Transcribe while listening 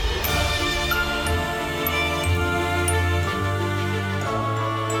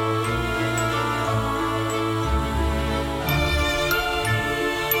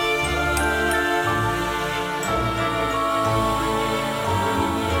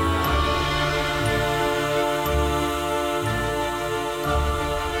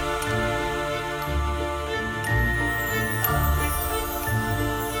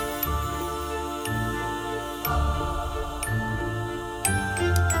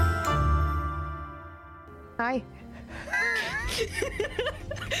Hi.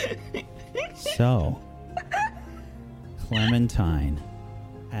 So, Clementine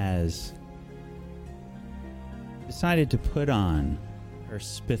has decided to put on her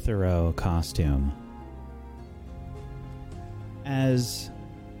Spithero costume as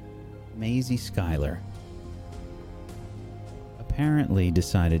Maisie Schuyler. Apparently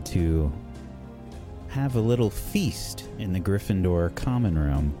decided to have a little feast in the Gryffindor common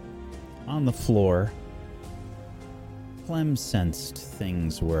room. On the floor, Clem sensed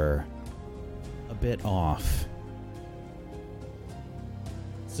things were a bit off.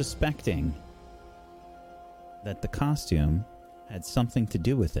 Suspecting that the costume had something to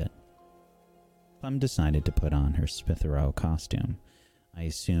do with it, Clem decided to put on her Spithero costume. I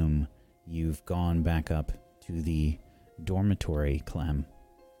assume you've gone back up to the dormitory, Clem.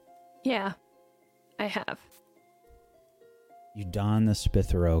 Yeah, I have. You don the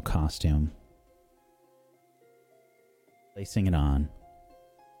Spithero costume, placing it on,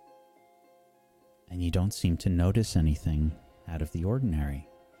 and you don't seem to notice anything out of the ordinary.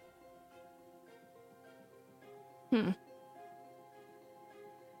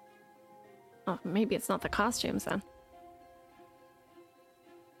 Oh, maybe it's not the costumes then.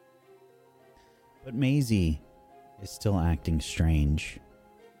 But Maisie is still acting strange.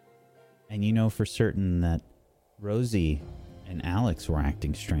 And you know for certain that Rosie and Alex were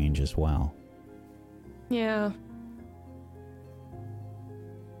acting strange as well. Yeah.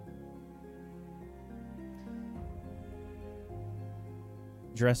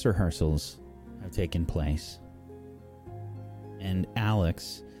 Dress rehearsals have taken place. And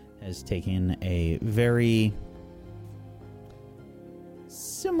Alex has taken a very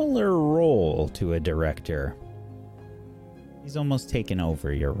similar role to a director. He's almost taken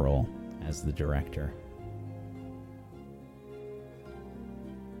over your role as the director.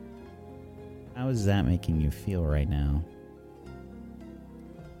 How is that making you feel right now?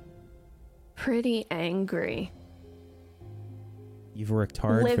 Pretty angry. You've worked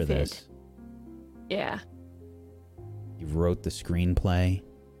hard for Livid. this. Yeah. You wrote the screenplay,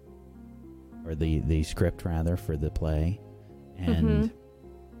 or the script rather, for the play, and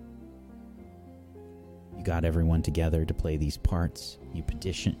you got everyone together to play these parts. You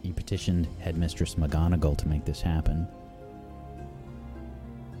petitioned Headmistress McGonagall to make this happen.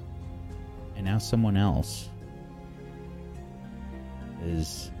 And now someone else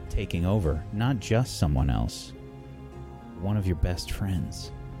is taking over. Not just someone else. One of your best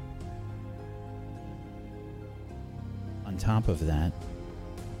friends. On top of that,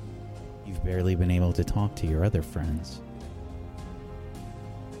 you've barely been able to talk to your other friends.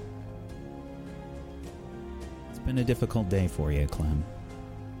 It's been a difficult day for you, Clem.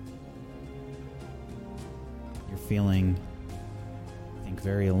 You're feeling, I think,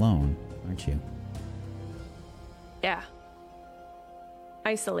 very alone, aren't you? Yeah.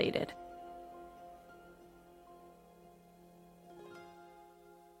 Isolated.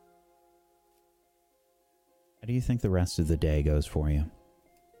 How do you think the rest of the day goes for you?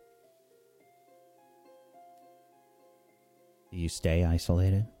 Do you stay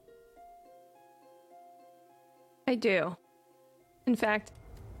isolated? I do. In fact,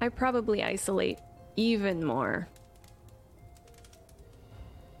 I probably isolate even more.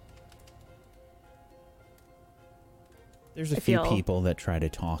 There's a few people that try to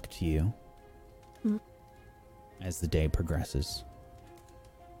talk to you as the day progresses.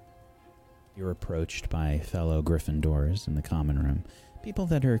 You're approached by fellow Gryffindors in the common room. People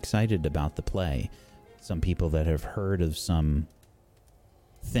that are excited about the play. Some people that have heard of some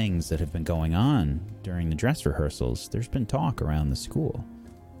things that have been going on during the dress rehearsals. There's been talk around the school.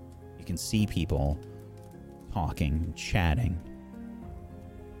 You can see people talking, chatting.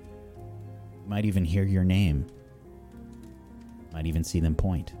 You might even hear your name. Might even see them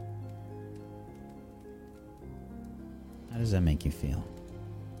point. How does that make you feel?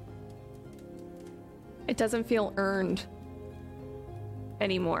 It doesn't feel earned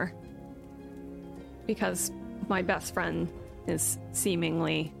anymore. Because my best friend is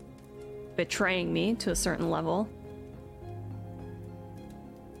seemingly betraying me to a certain level.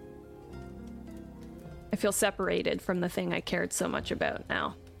 I feel separated from the thing I cared so much about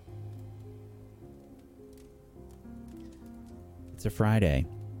now. It's a Friday.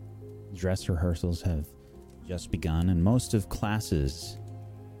 Dress rehearsals have just begun, and most of classes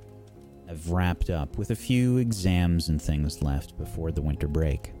have wrapped up with a few exams and things left before the winter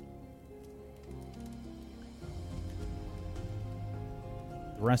break.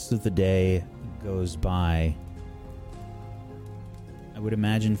 The rest of the day goes by, I would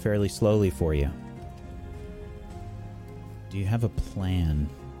imagine, fairly slowly for you. Do you have a plan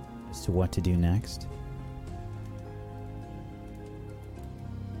as to what to do next?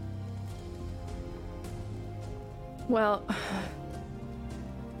 Well,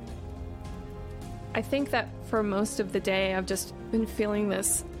 I think that for most of the day, I've just been feeling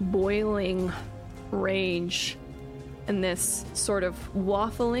this boiling rage and this sort of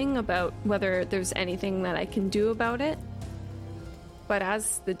waffling about whether there's anything that I can do about it. But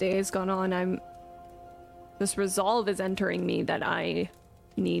as the day has gone on, this resolve is entering me that I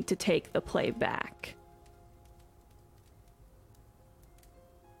need to take the play back.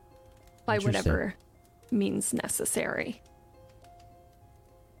 By whatever means necessary.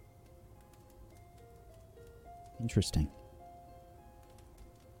 Interesting.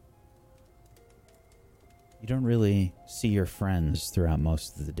 You don't really see your friends throughout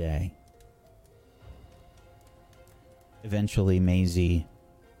most of the day. Eventually, Maisie,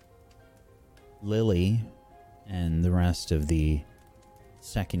 Lily, and the rest of the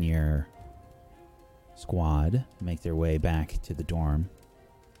second year squad make their way back to the dorm.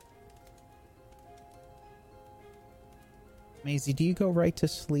 Maisie, do you go right to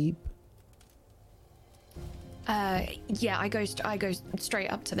sleep? Yeah, I go straight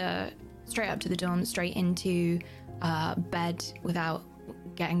up to the dorm, straight into bed without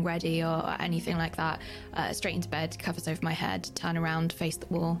getting ready or anything like that. Straight into bed, covers over my head, turn around, face the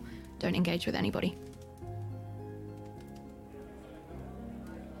wall, don't engage with anybody.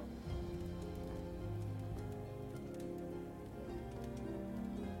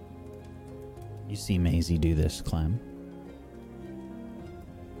 You see Maisie do this, Clem.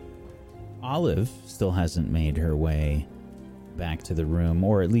 Olive still hasn't made her way back to the room,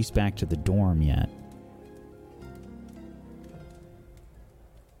 or at least back to the dorm yet.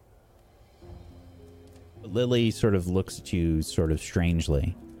 But Lily sort of looks at you sort of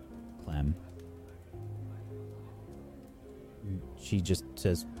strangely, Clem. She just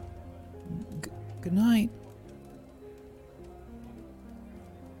says, "Good night."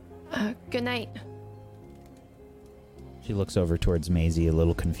 Good night. She looks over towards Maisie, a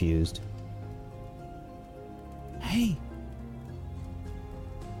little confused. Hey,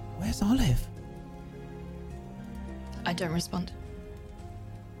 where's Olive? I don't respond.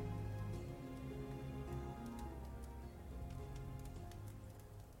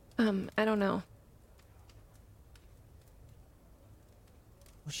 I don't know.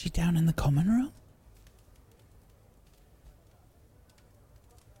 Was she down in the common room?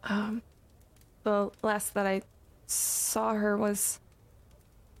 The last that I saw her was...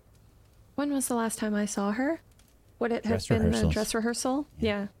 When was the last time I saw her? Would it have been the dress rehearsal?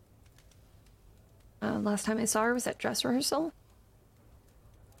 Yeah. Last time I saw her was at dress rehearsal.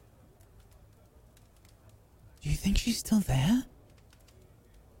 Do you think she's still there?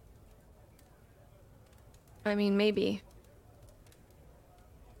 I mean, maybe.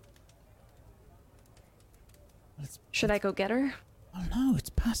 Should I go get her? Oh no, it's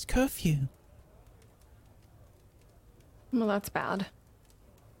past curfew. Well, that's bad.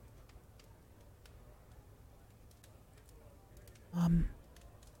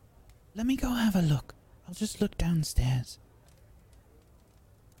 Let me go have a look. I'll just look downstairs.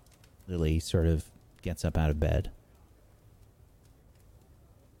 Lily sort of gets up out of bed.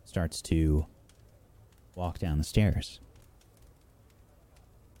 Starts to walk down the stairs.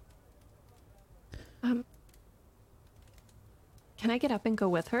 Can I get up and go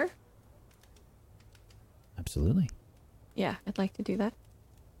with her? Absolutely. Yeah, I'd like to do that.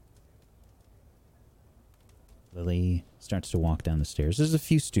 Lily starts to walk down the stairs. There's a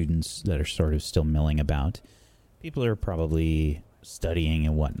few students that are sort of still milling about. People are probably studying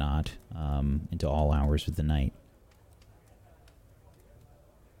and whatnot into all hours of the night.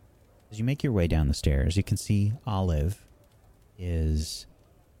 As you make your way down the stairs, you can see Olive is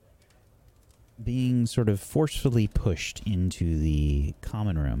being sort of forcefully pushed into the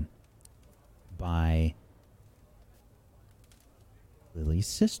common room by Lily's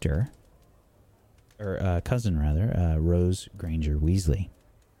sister, or cousin rather, Rose Granger Weasley.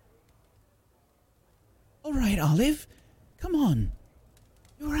 All right, Olive, come on.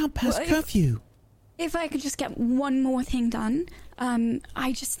 You're out past curfew. If I could just get one more thing done,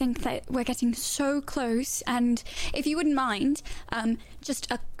 I just think that we're getting so close, and if you wouldn't mind, just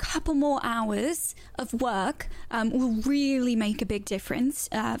a couple more hours of work will really make a big difference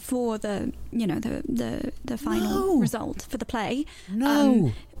for the final result for the play.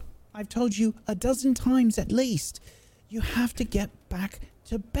 No, I've told you a dozen times at least. You have to get back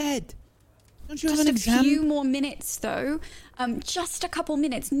to bed. Don't you have an exam? Just a few more minutes, though. Just a couple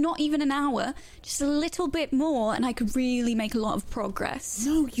minutes, not even an hour. Just a little bit more, and I could really make a lot of progress.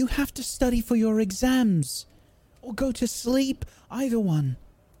 No, you have to study for your exams. Or go to sleep. Either one.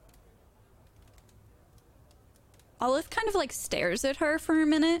 Olive kind of, stares at her for a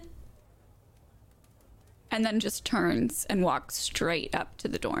minute. and then just turns and walks straight up to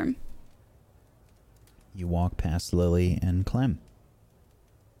the dorm. You walk past Lily and Clem.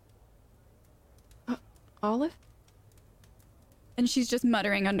 Olive? And she's just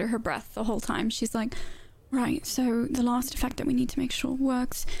muttering under her breath the whole time. She's like, right, so the last effect that we need to make sure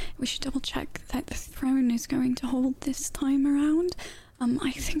works, we should double check that the throne is going to hold this time around.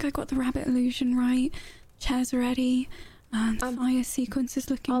 I think I got the rabbit illusion right. Chairs ready. The fire sequence is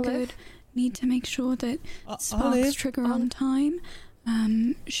looking Olive? good. Need to make sure that sparks Olive? trigger on time.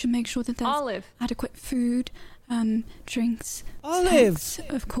 Should make sure that there's Olive. adequate food, drinks, Olive!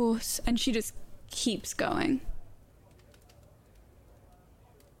 snacks, of course. And she just keeps going.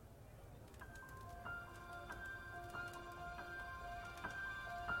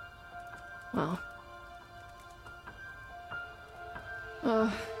 Well.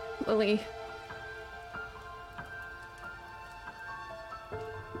 Oh, Lily.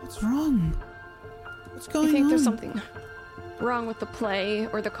 What's wrong? What's going on? I think there's something wrong with the play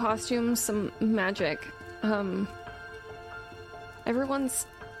or the costumes, some magic.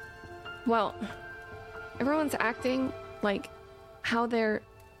 Everyone's acting like how they're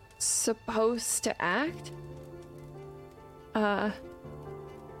supposed to act.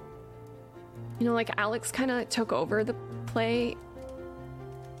 Like Alex kind of took over the play.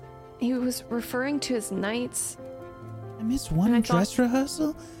 He was referring to his knights. I miss And one I thought- dress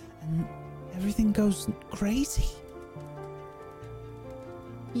rehearsal and everything goes crazy.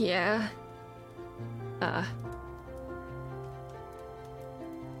 Yeah.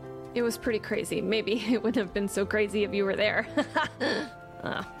 It was pretty crazy. Maybe it wouldn't have been so crazy if you were there.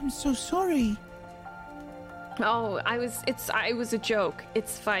 I'm so sorry. Oh, I was a joke.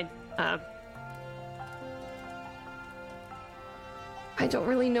 It's fine. I don't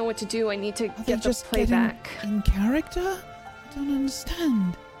really know what to do. I need to Are they get the just play getting back. in character? I don't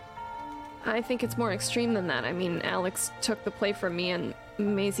understand. I think it's more extreme than that. I mean, Alex took the play from me and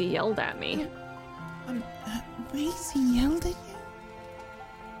Maisie yelled at me. Maisie yelled at you?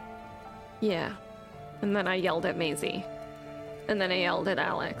 Yeah. And then I yelled at Maisie. And then I yelled at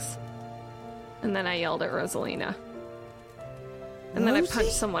Alex. And then I yelled at Rosalina. And then I Rosie?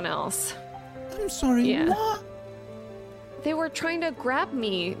 punched someone else. I'm sorry, Yeah. what? They were trying to grab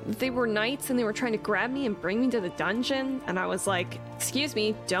me. They were knights and they were trying to grab me and bring me to the dungeon. And I was like, excuse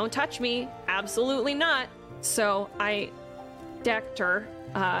me, don't touch me. Absolutely not. So I decked her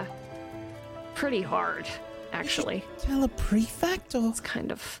pretty hard, actually. Tell a prefect or It's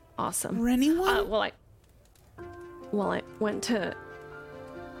kind of awesome. anyone?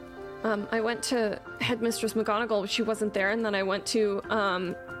 I went to Headmistress McGonagall, but she wasn't there, and then I went to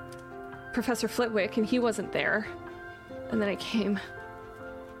Professor Flitwick, and he wasn't there. And then I came,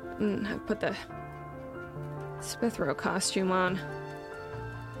 and I put the Smithrow costume on.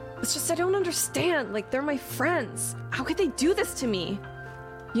 It's just, I don't understand. Like, they're my friends. How could they do this to me?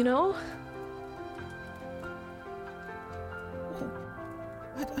 You know?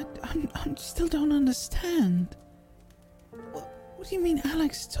 I still don't understand. What do you mean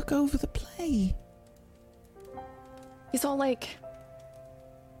Alex took over the play? He's all like,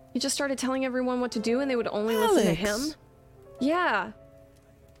 he just started telling everyone what to do, and they would only listen to him. Alex? Yeah.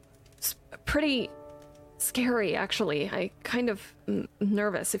 It's pretty scary, actually. I kind of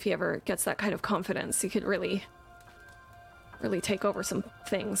nervous if he ever gets that kind of confidence. He could really take over some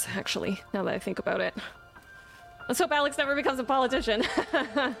things, actually, now that I think about it. Let's hope Alex never becomes a politician.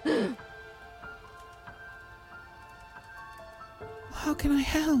 How can I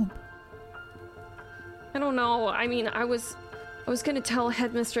help? I don't know. I mean, I was gonna tell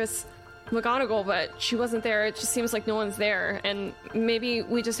Headmistress McGonagall, but she wasn't there. It just seems like no one's there, and maybe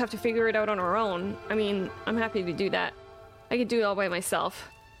we just have to figure it out on our own. I mean, I'm happy to do that. I could do it all by myself.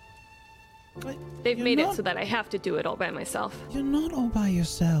 But They've you're made it not- so that I have to do it all by myself. You're not all by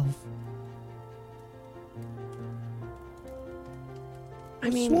yourself. I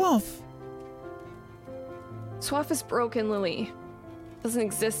mean, Swaff. Swaff is broken, Lily. Doesn't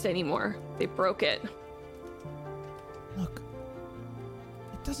exist anymore. They broke it. Look,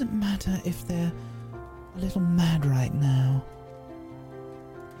 it doesn't matter if they're a little mad right now.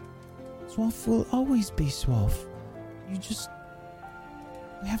 Swaff will always be Swaff.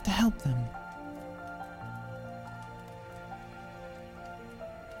 We have to help them.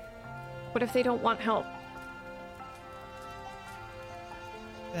 What if they don't want help?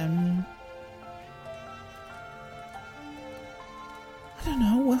 Then I don't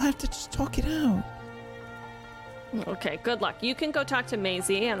know, we'll have to just talk it out. Okay, good luck. You can go talk to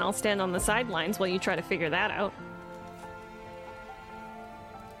Maisie, and I'll stand on the sidelines while you try to figure that out.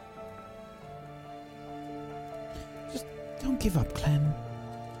 Just don't give up, Clem.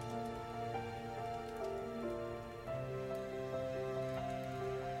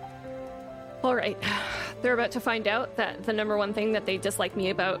 All right. They're about to find out that the number one thing that they dislike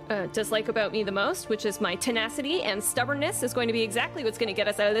about me the most, which is my tenacity and stubbornness, is going to be exactly what's going to get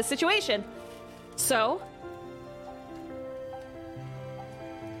us out of this situation. So,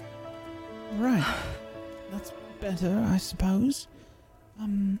 Right. That's better, I suppose.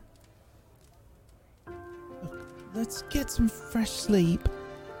 Look, let's get some fresh sleep,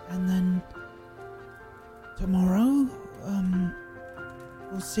 and then tomorrow,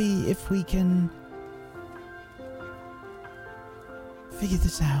 we'll see if we can figure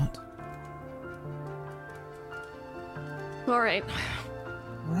this out. all right.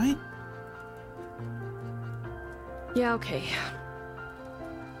 Right? Yeah, okay.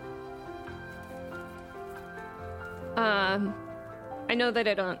 I know that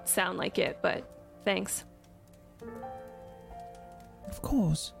I don't sound like it, but thanks. Of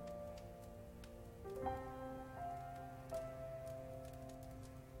course.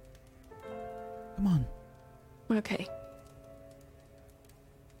 Come on. Okay.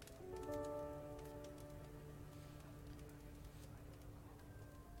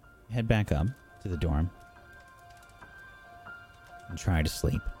 Head back up to the dorm and try to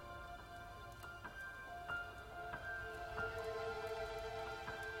sleep.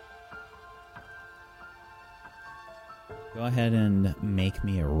 Go ahead and make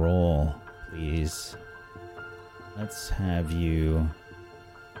me a roll, please. Let's have you...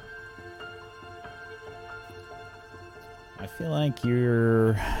 I feel like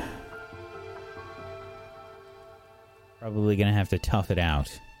you're probably gonna have to tough it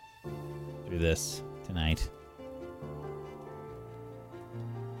out through this tonight.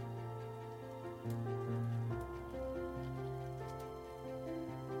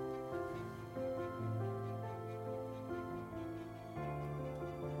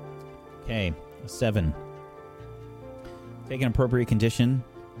 Okay, a 7. Take an appropriate condition.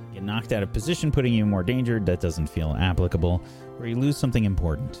 Get knocked out of position, putting you in more danger. That doesn't feel applicable. Or you lose something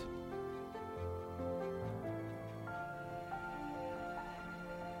important.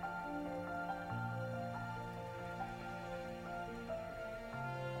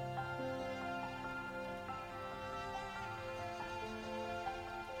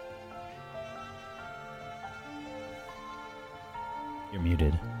 You're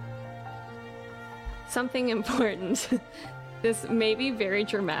muted. Something important. This may be very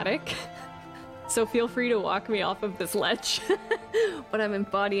dramatic, so feel free to walk me off of this ledge. But I'm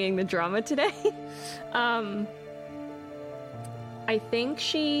embodying the drama today. I think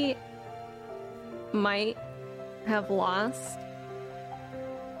she might have lost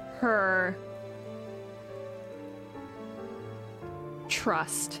her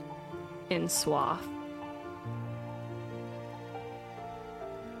trust in Swath.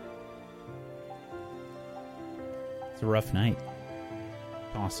 It's a rough night.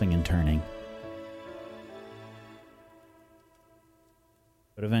 Tossing and turning.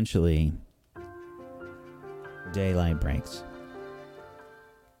 But eventually, daylight breaks.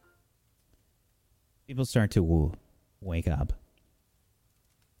 People start to wake up.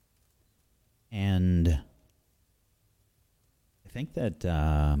 And I think that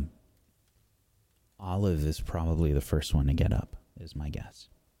Olive is probably the first one to get up, is my guess.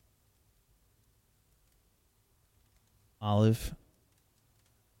 Olive,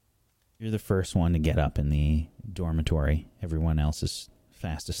 you're the first one to get up in the dormitory. Everyone else is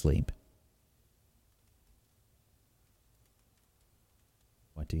fast asleep.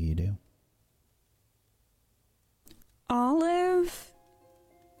 What do you do? Olive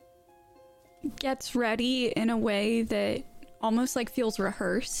gets ready in a way that almost like feels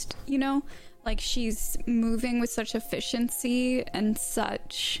rehearsed, you know? Like she's moving with such efficiency and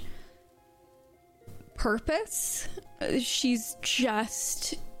such purpose. She's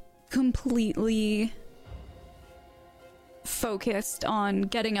just completely focused on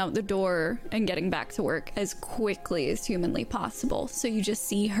getting out the door and getting back to work as quickly as humanly possible. So you just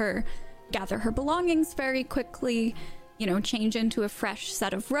see her gather her belongings very quickly, you know, change into a fresh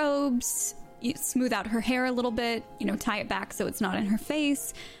set of robes, smooth out her hair a little bit, you know, tie it back so it's not in her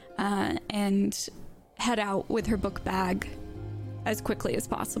face, and head out with her book bag as quickly as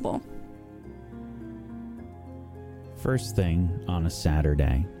possible. First thing on a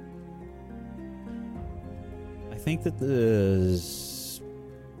Saturday. I think that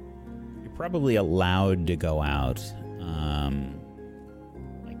you're probably allowed to go out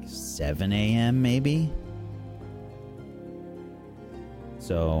like 7 a.m. maybe.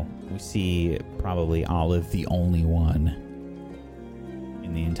 So we see probably Olive, the only one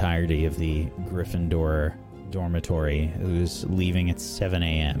in the entirety of the Gryffindor dormitory, who's leaving at 7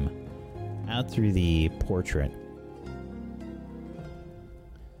 a.m. out through the portrait.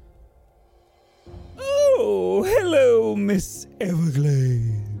 Miss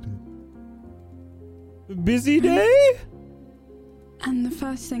Everglade. Busy day? And the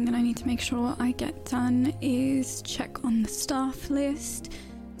first thing that I need to make sure I get done is check on the staff list.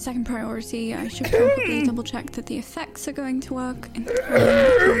 Second priority, I should probably double check that the effects are going to work. And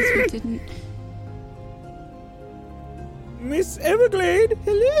because we didn't. Miss Everglade,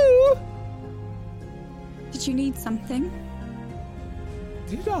 hello? Did you need something?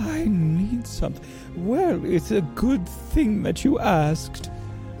 Did I need something? Well, it's a good thing that you asked.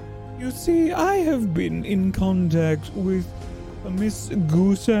 You see, I have been in contact with Miss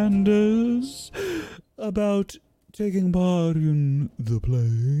Goosanders about taking part in the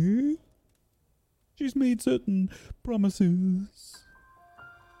play. She's made certain promises.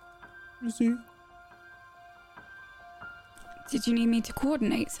 You see? Did you need me to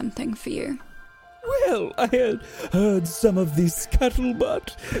coordinate something for you? Well, I had heard some of the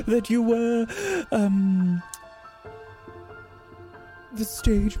scuttlebutt that you were, the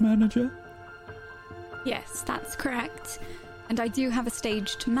stage manager. Yes, that's correct. And I do have a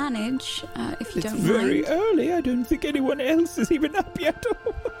stage to manage, if you It's don't very mind. early. I don't think anyone else is even up yet.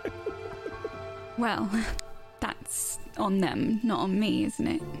 Well, that's on them, not on me, isn't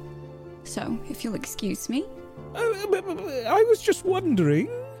it? So, if you'll excuse me. I was just wondering,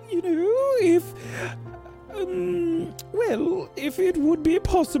 if... if it would be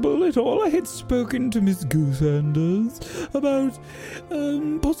possible at all. I had spoken to Miss Goosanders about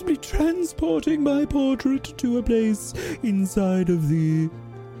possibly transporting my portrait to a place inside of the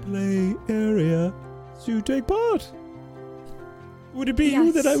play area to take part. Would it be you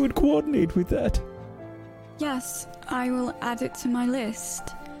Yes. that I would coordinate with that? Yes, I will add it to my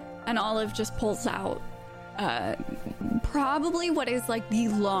list. And Olive just pulls out probably what is like the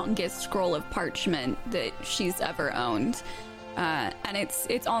longest scroll of parchment that she's ever owned. And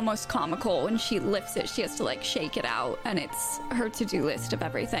it's almost comical. When she lifts it, she has to like shake it out, and it's her to-do list of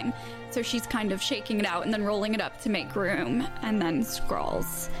everything. So she's kind of shaking it out and then rolling it up to make room, and then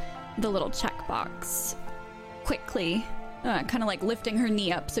scrawls the little checkbox quickly, kind of like lifting her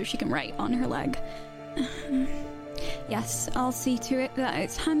knee up so she can write on her leg. Yes, I'll see to it that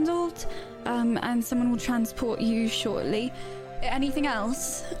it's handled, and someone will transport you shortly. Anything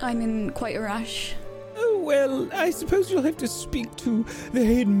else? I'm in quite a rush. Oh, well, I suppose you'll have to speak to the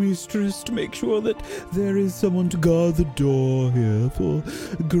headmistress to make sure that there is someone to guard the door here for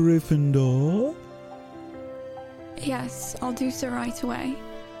Gryffindor. Yes, I'll do so right away.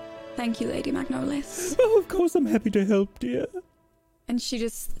 Thank you, Lady Magnolis. Oh, of course, I'm happy to help, dear. And she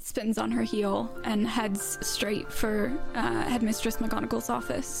just spins on her heel and heads straight for Headmistress McGonagall's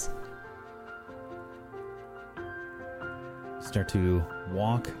office. Start to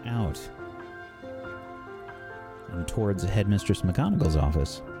walk out and towards Headmistress McGonagall's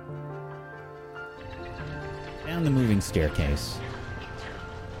office. Down the moving staircase.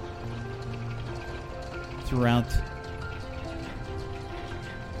 Throughout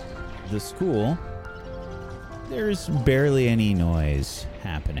the school, there's barely any noise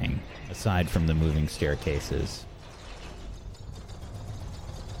happening, aside from the moving staircases.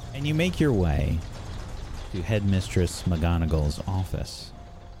 And you make your way to Headmistress McGonagall's office.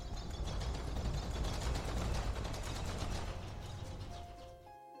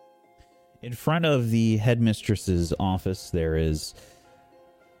 In front of the headmistress's office, there is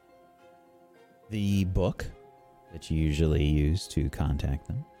the book that you usually use to contact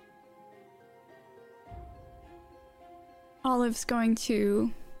them. Olive's going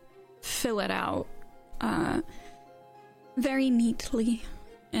to fill it out very neatly,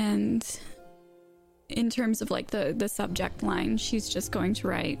 and in terms of like the subject line, she's just going to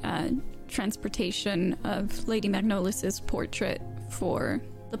write transportation of Lady Magnolis's portrait for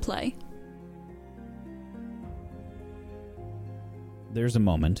the play. There's a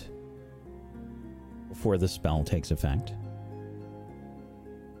moment before the spell takes effect.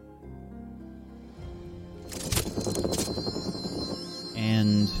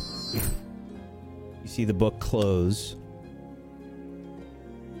 And you see the book close.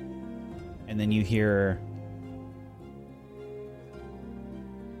 And then you hear...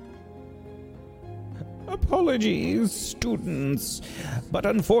 Apologies, students, but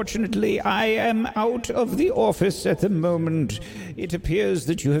unfortunately I am out of the office at the moment. It appears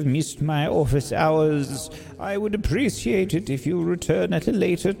that you have missed my office hours. I would appreciate it if you return at a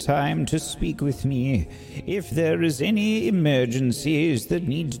later time to speak with me. If there is any emergencies that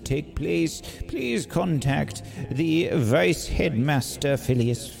need to take place, please contact the Vice Headmaster,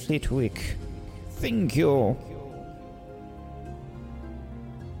 Phileas Flitwick. Thank you.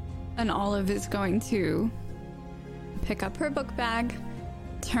 And Olive is going to pick up her book bag,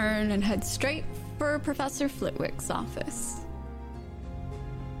 turn and head straight for Professor Flitwick's office.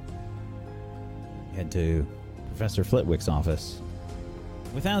 Head to Professor Flitwick's office.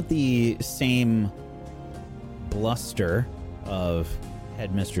 Without the same bluster of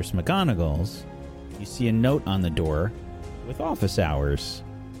Headmistress McGonagall's, you see a note on the door with office hours.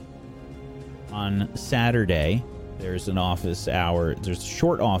 On Saturday, there's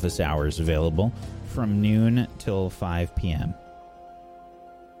short office hours available from noon till 5 p.m.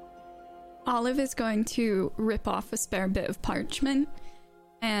 Olive is going to rip off a spare bit of parchment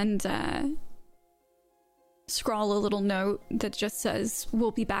and scrawl a little note that just says, "We'll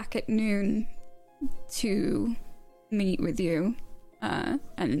be back at noon to meet with you."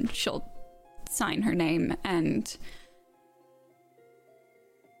 And she'll sign her name and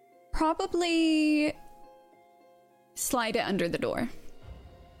probably slide it under the door.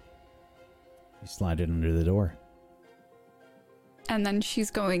 You slide it under the door. And then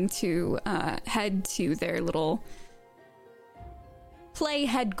she's going to head to their little play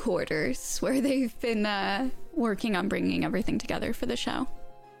headquarters where they've been working on bringing everything together for the show.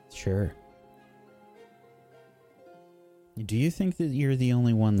 Sure. Do you think that you're the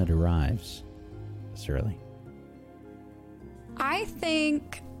only one that arrives this early? I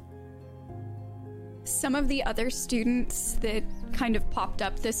think some of the other students that kind of popped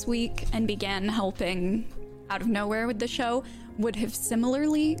up this week and began helping out of nowhere with the show would have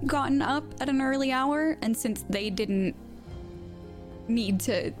similarly gotten up at an early hour, and since they didn't need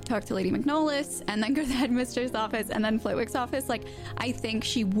to talk to Lady McNolis and then go to the headmistress' office and then Flitwick's office, like, I think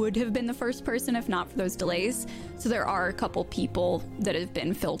she would have been the first person if not for those delays. So there are a couple people that have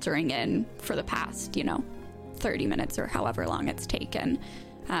been filtering in for the past, 30 minutes or however long it's taken.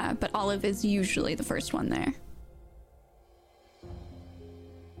 But Olive is usually the first one there.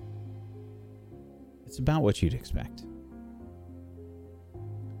 It's about what you'd expect.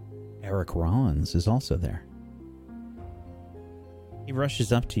 Eric Rollins is also there. He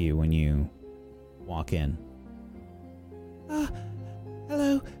rushes up to you when you walk in.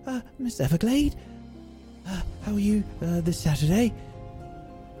 Hello, Miss Everglade. How are you this Saturday?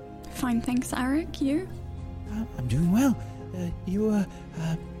 Fine, thanks, Eric. You? I'm doing well. You were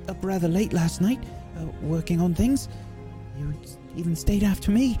up rather late last night, working on things. You even stayed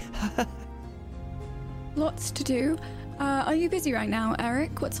after me. Lots to do. Are you busy right now,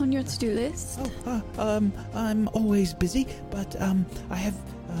 Eric? What's on your to-do list? I'm always busy, but I have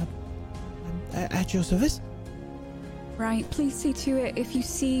at your service. Right, please see to it if you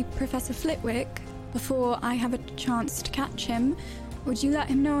see Professor Flitwick before I have a chance to catch him. Would you let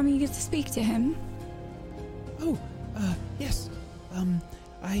him know I'm eager to speak to him? Oh, yes.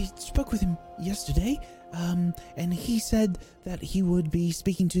 I spoke with him yesterday, and he said that he would be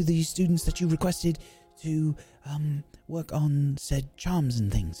speaking to the students that you requested to work on said charms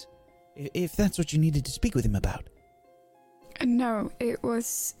and things, if that's what you needed to speak with him about. No, it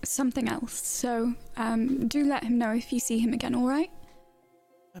was something else, so do let him know if you see him again, alright?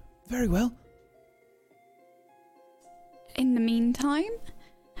 Very well. In the meantime,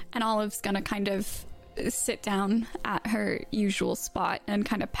 and Olive's gonna kind of sit down at her usual spot and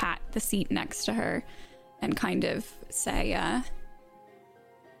kind of pat the seat next to her and kind of say,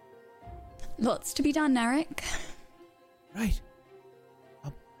 lots to be done, Eric. Right.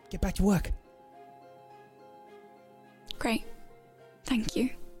 I'll get back to work. Great. Thank you.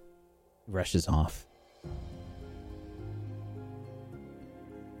 He rushes off.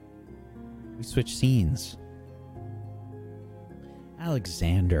 We switch scenes.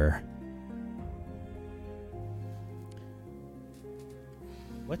 Alexander.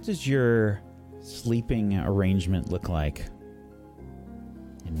 What does your sleeping arrangement look like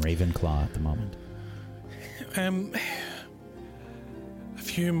in Ravenclaw at the moment? A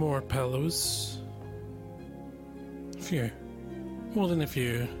few more pillows. A few. More than a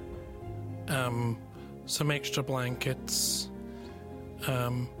few. Some extra blankets.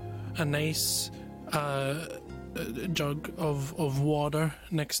 A nice jug of water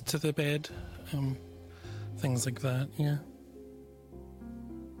next to the bed. Things like that, yeah.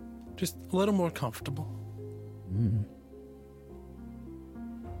 Just a little more comfortable.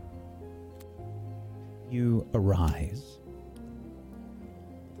 You arise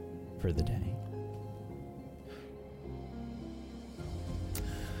for the day.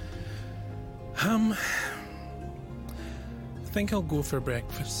 I think I'll go for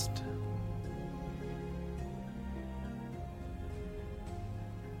breakfast.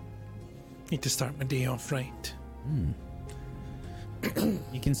 Need to start my day off right.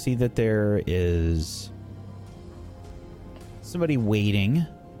 You can see that there is somebody waiting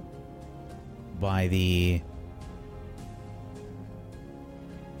by the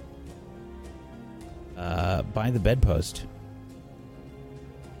by the bedpost,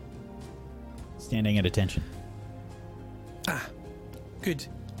 standing at attention. Ah, good.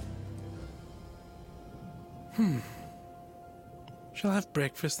 Shall I have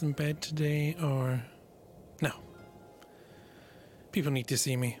breakfast in bed today, or... No. People need to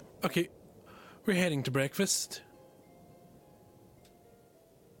see me. Okay, we're heading to breakfast.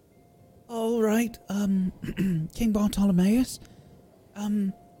 All right, King Bartolomeus,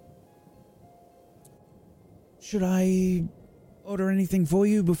 should I order anything for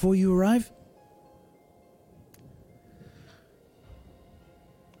you before you arrive?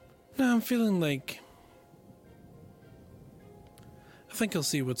 No, I'm feeling like... I think I'll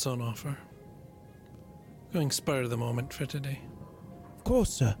see what's on offer. Going spur of the moment for today. Of course,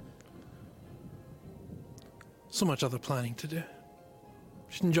 sir. So much other planning to do.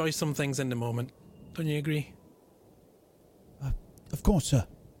 Should enjoy some things in the moment. Don't you agree? Of course, sir.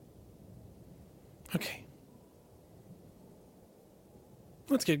 Okay.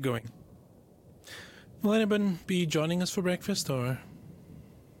 Let's get going. Will anyone be joining us for breakfast, or...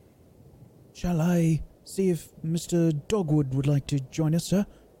 Shall I see if Mr. Dogwood would like to join us, sir?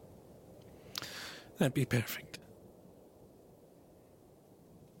 That'd be perfect.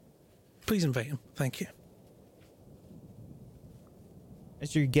 Please invite him. Thank you.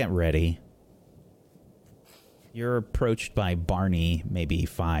 As you get ready, you're approached by Barney maybe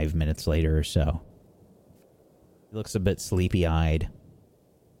 5 minutes later or so. He looks a bit sleepy-eyed.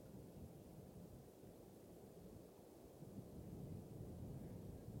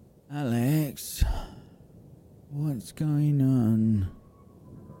 Alex, what's going on?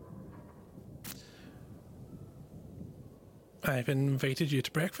 I've invited you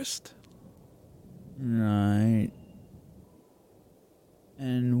to breakfast. Right.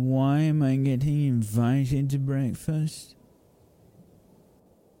 And why am I getting invited to breakfast?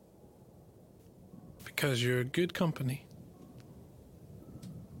 Because you're good company.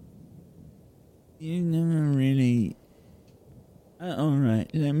 You never really...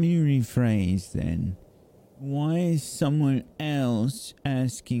 Alright, let me rephrase then. Why is someone else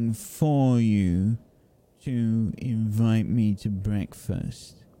asking for you to invite me to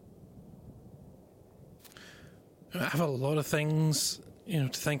breakfast? I have a lot of things, to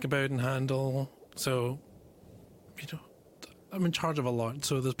think about and handle. So, I'm in charge of a lot.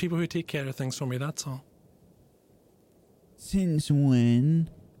 So there's people who take care of things for me, that's all. Since when?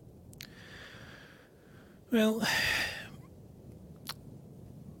 Well,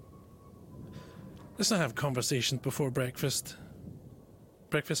 let's not have conversations before breakfast.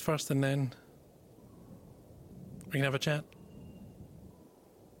 Breakfast first and then we can have a chat.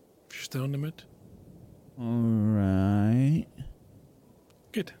 If you're still in the mood. Alright.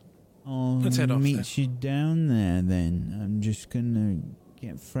 Good. Let's head off meet then. you down there then. I'm just gonna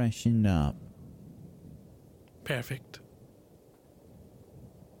get freshened up. Perfect.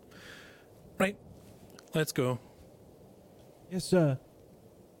 Right. Let's go. Yes, sir.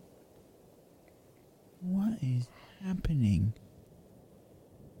 What is happening?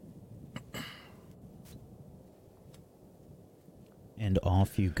 And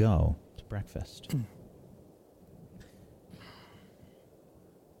off you go to breakfast.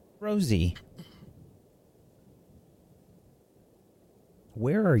 Rosie,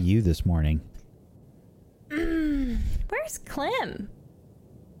 where are you this morning? Where's Clem?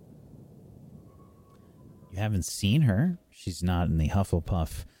 You haven't seen her. She's not in the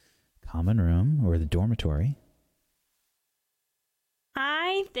Hufflepuff common room or the dormitory.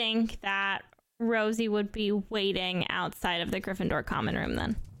 I think that Rosie would be waiting outside of the Gryffindor common room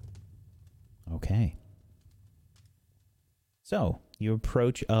then. Okay. So, you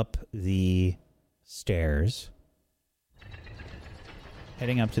approach up the stairs,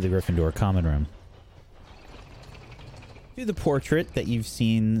 heading up to the Gryffindor common room. Do the portrait that you've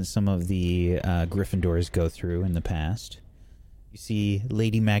seen some of the Gryffindors go through in the past. You see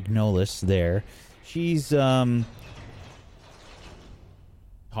Lady Magnolis there. She's talking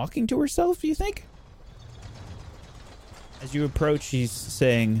to herself, you think? As you approach, she's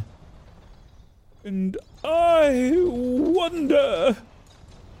saying, "And I wonder,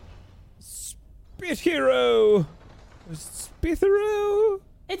 Spithero, Spithero?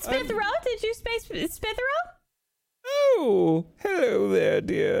 It's Spithero? Did you space Spithero? Oh, hello there,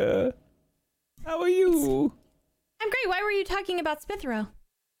 dear. How are you? I'm great. Why were you talking about Spithero?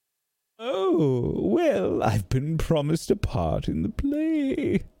 Oh, well, I've been promised a part in the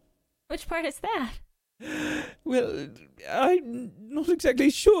play. Which part is that? Well, I'm not exactly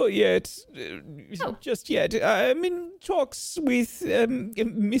sure yet. Just yet. I'm in talks with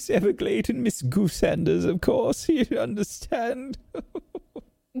Miss Everglade and Miss Goosanders, of course. You understand.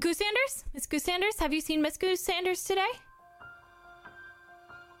 Goose Sanders? Miss Goose Sanders? Have you seen Miss Goose Sanders today?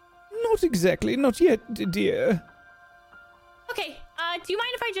 Not exactly, not yet, dear. Okay, do you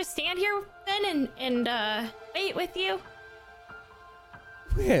mind if I just stand here then and wait with you?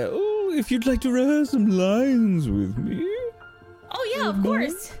 Well, if you'd like to rehearse some lines with me. Oh, yeah, of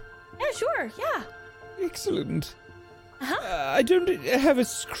course. Yeah, sure, yeah. Excellent. Uh-huh. I don't have a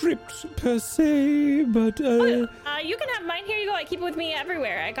script per se, but You can have mine. Here you go. I keep it with me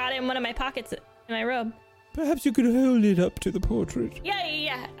everywhere. I got it in one of my pockets in my robe. perhaps you could hold it up to the portrait.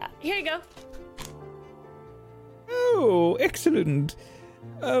 Yeah. Here you go. Oh, excellent.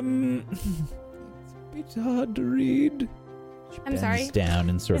 It's a bit hard to read. I'm sorry. Down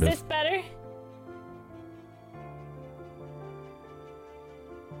and sort Is of. this better?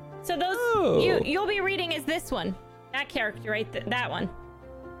 So those you'll be reading is this one, that character right, that one.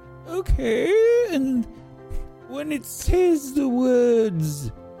 Okay, and when it says the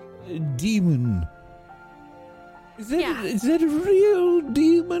words demon, is that a real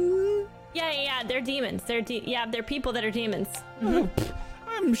demon? Yeah, they're demons. They're people that are demons. Oh,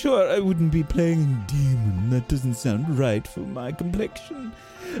 I'm sure I wouldn't be playing a demon. That doesn't sound right for my complexion.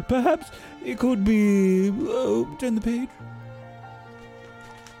 Perhaps it could be. Oh, turn the page.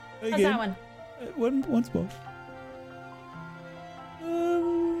 How's that one? Once more.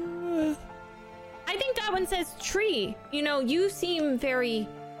 I think that one says tree. You know, you seem very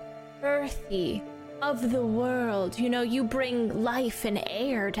earthy, of the world. You know, you bring life and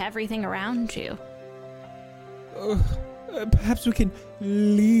air to everything around you. Perhaps we can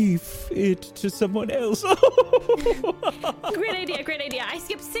leave it to someone else. Great idea. I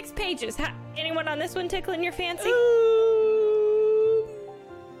skipped 6 pages. Anyone on this one tickling your fancy?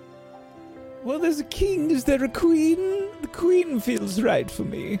 Well, there's a king. Is there a queen? The queen feels right for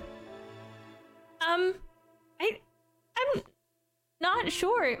me. I'm not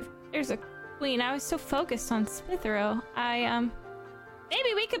sure if there's a queen. I was so focused on Smithero.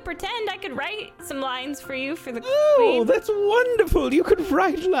 Maybe we could pretend I could write some lines for you for the queen. Oh, that's wonderful. You could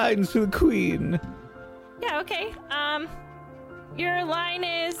write lines for the queen. Yeah, okay. Your line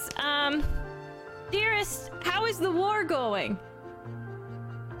is, Dearest, how is the war going?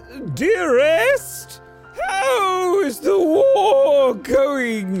 Dearest, how is the war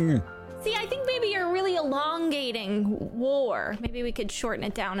going? See, I think maybe you're really elongating war. Maybe we could shorten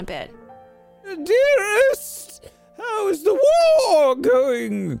it down a bit. Dearest, how is the war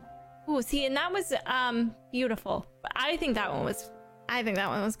going? Ooh, see, and that was beautiful. I think that one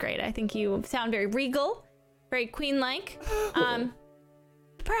was great. I think you sound very regal, very queen-like. Perhaps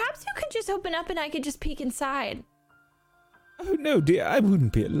you could just open up and I could just peek inside. Oh, no, dear, I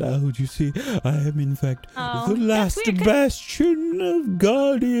wouldn't be allowed, you see. I am, in fact, the last weird, bastion of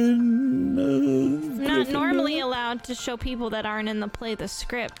guardian of Not Gryffindor. normally allowed to show people that aren't in the play the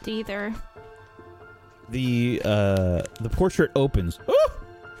script either. The portrait opens. Oh!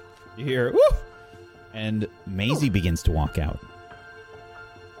 You hear, woo! And Maisie begins to walk out.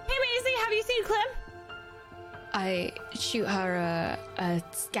 Hey, Maisie, have you seen Clem? I shoot her a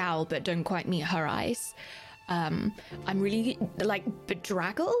scowl, but don't quite meet her eyes. I'm really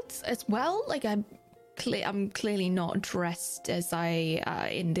bedraggled as well. I'm clearly not dressed as I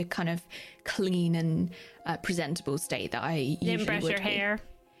in the kind of clean and presentable state that I usually would be. Didn't brush your hair.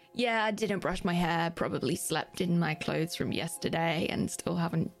 Yeah, I didn't brush my hair. Probably slept in my clothes from yesterday and still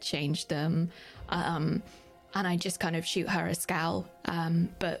haven't changed them. And I just kind of shoot her a scowl,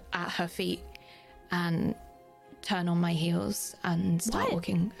 but at her feet, and turn on my heels and start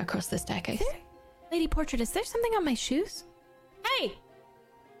walking across the staircase. Lady Portrait, is there something on my shoes? Hey!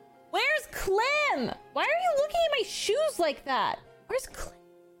 Where's Clem? Why are you looking at my shoes like that? Where's Clem?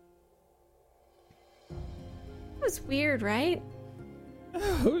 That was weird, right?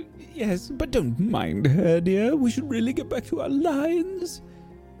 Oh, yes, but don't mind her, dear. We should really get back to our lines.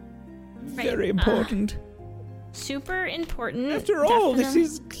 Very important. Super important. After all, this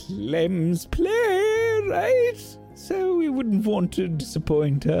is Clem's play, right? So we wouldn't want to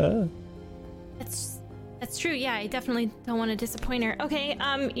disappoint her. That's true. Yeah, I definitely don't want to disappoint her. Okay,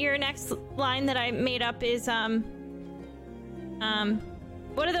 your next line that I made up is what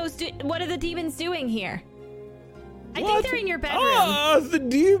are the demons doing here? I think they're in your bedroom. Ah, the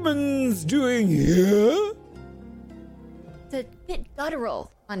demons doing here? It's a bit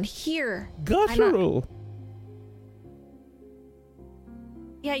guttural on here. Guttural.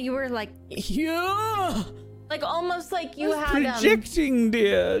 Yeah, you were like Yeah. like almost like you had projecting,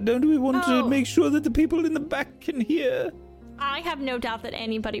 dear. Don't we want to make sure that the people in the back can hear? I have no doubt that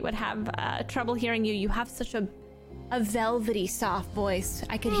anybody would have trouble hearing you. You have such a velvety, soft voice.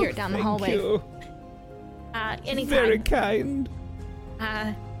 I could hear it down the hallway. Thank you. Anytime. Very kind.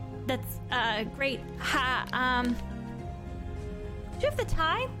 That's great. Do you have the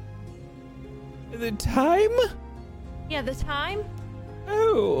time? The time? Yeah, the time.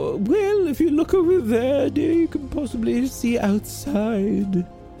 Oh, well, if you look over there, dear, you can possibly see outside.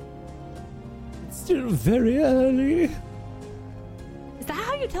 It's still very early. Is that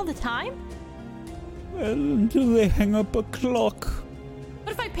how you tell the time? Well, until they hang up a clock.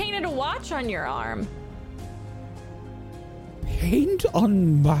 What if I painted a watch on your arm? Paint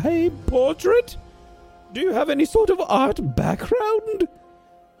on my portrait? Do you have any sort of art background?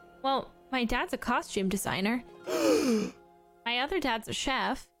 Well, my dad's a costume designer. My other dad's a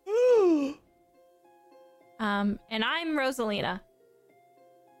chef. And I'm Rosalina.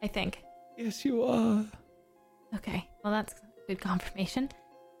 I think. Yes, you are. Okay, well that's good confirmation.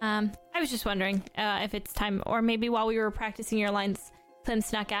 I was just wondering if it's time, or maybe while we were practicing your lines, Clem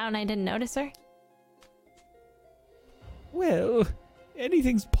snuck out and I didn't notice her. Well,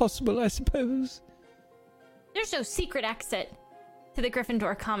 anything's possible, I suppose. There's no secret exit to the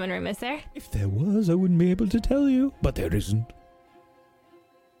Gryffindor common room, is there? If there was, I wouldn't be able to tell you. But there isn't.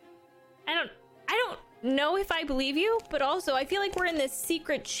 I don't know if I believe you, but also I feel like we're in this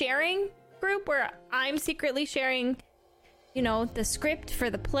secret sharing group where I'm secretly sharing, you know, the script for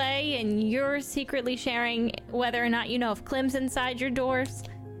the play, and you're secretly sharing whether or not you know if Clem's inside your doors.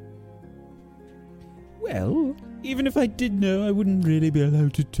 Well, even if I did know, I wouldn't really be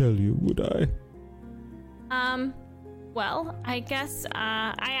allowed to tell you, would I? Well, I guess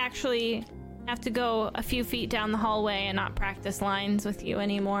I actually have to go a few feet down the hallway and not practice lines with you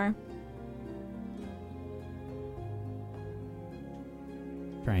anymore.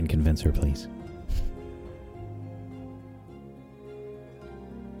 Try and convince her, please.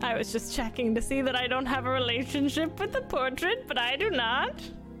 I was just checking to see that I don't have a relationship with the portrait, but I do not.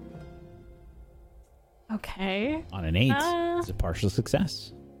 Okay. On an 8, it's a partial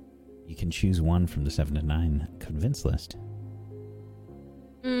success. You can choose one from the 7 to 9 convince list.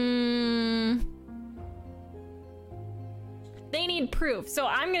 They need proof. So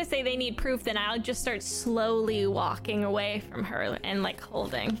I'm going to say they need proof, then I'll just start slowly walking away from her and like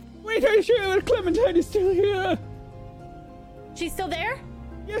holding. Wait, are you sure that Clementine is still here? She's still there?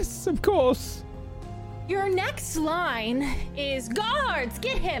 Yes, of course. Your next line is guards,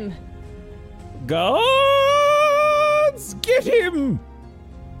 get him. Guards, get him!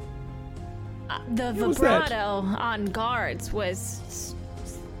 The vibrato on guards was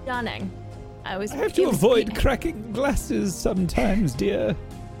stunning. I have to avoid cracking glasses sometimes, dear.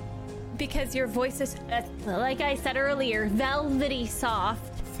 Because your voice is, like I said earlier, velvety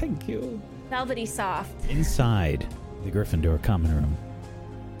soft. Thank you. Velvety soft. Inside the Gryffindor common room,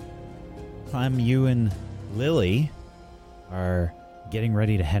 Clem, you and Lily are getting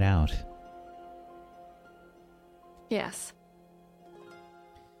ready to head out. Yes.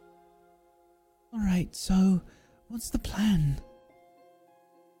 All right, so what's the plan?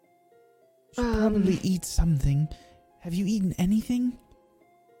 You should probably eat something. Have you eaten anything?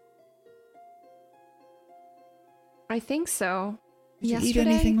 I think so. Did Yesterday, you eat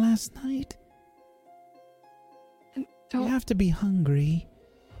anything last night? You have to be hungry.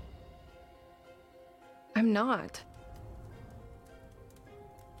 I'm not.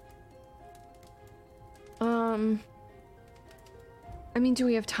 I mean, do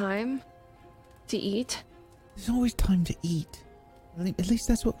we have time to eat? There's always time to eat. At least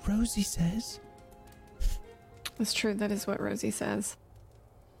that's what Rosie says. That's true. That is what Rosie says.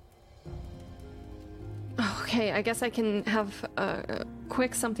 Okay, I guess I can have a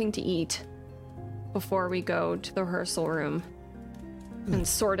quick something to eat before we go to the rehearsal room and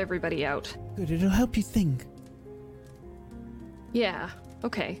sort everybody out. Good, it'll help you think. Yeah,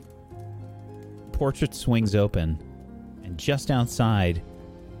 okay. Portrait swings open, and just outside,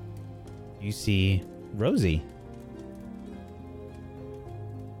 you see Rosie.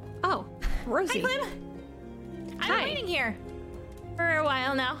 Oh, Rosie. Hi, Clem. I've been waiting here for a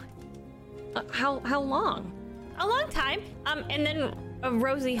while now. How long? A long time. And then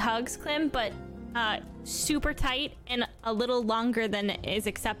Rosie hugs Clem, but super tight and a little longer than is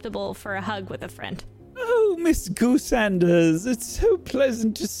acceptable for a hug with a friend. Oh, Miss Goosanders, it's so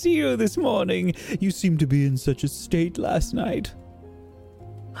pleasant to see you this morning. You seemed to be in such a state last night.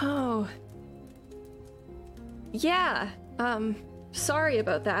 Oh. Yeah, sorry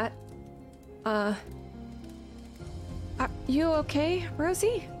about that. Are you okay,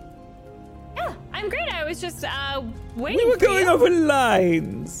 Rosie? Yeah, I'm great. I was just waiting We were for going you. over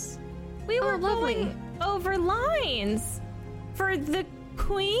lines. We were lovely. going over lines for the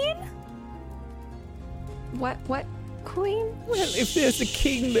queen. What queen? Well, if there's a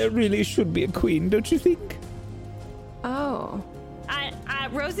king, there really should be a queen, don't you think? Oh.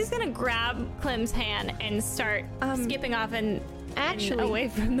 Rosie's gonna grab Clem's hand and start skipping off and away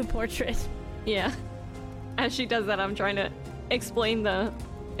from the portrait. Yeah. As she does that, I'm trying to explain the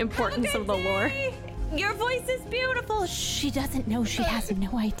importance of the lore. Your voice is beautiful. She doesn't know. She has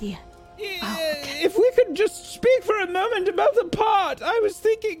no idea. If we could just speak for a moment about the part, I was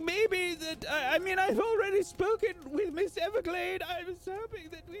thinking maybe that, I've already spoken with Miss Everglade. I was hoping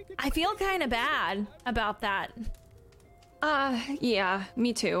that we could... I feel kind of bad about that. Yeah,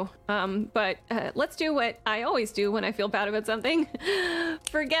 me too. But let's do what I always do when I feel bad about something.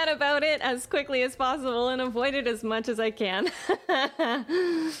 Forget about it as quickly as possible and avoid it as much as I can.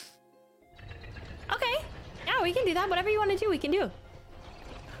 Okay. Yeah, we can do that. Whatever you want to do, we can do.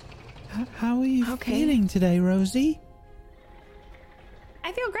 How are you feeling today, Rosie?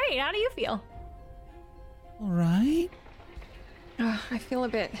 I feel great. How do you feel? All right. I feel a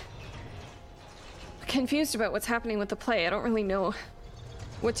bit confused about what's happening with the play. I don't really know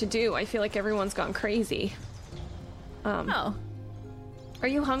what to do. I feel like everyone's gone crazy. Oh. Are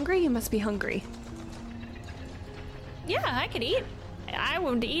you hungry? You must be hungry. Yeah, I could eat. I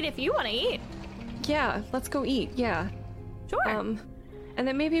would eat if you want to eat. Yeah, let's go eat. Yeah. Sure. And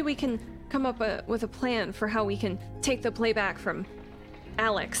then maybe we can come up with a plan for how we can take the play back from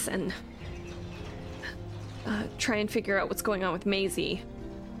Alex and try and figure out what's going on with Maisie.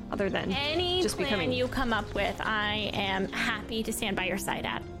 Other than any just plan becoming... you come up with, I am happy to stand by your side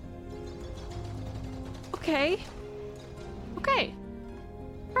at. Okay.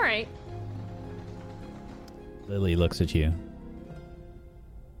 All right. Lily looks at you.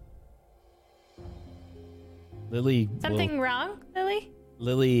 Lily. Something wrong, Lily?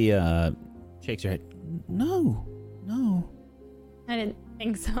 Lily shakes her head. No. I didn't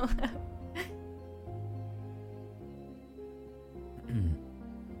think so.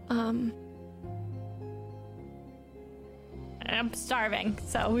 I'm starving,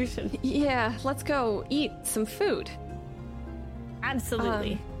 so we should... Yeah, let's go eat some food.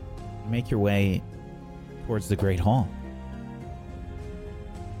 Absolutely. Make your way towards the Great Hall.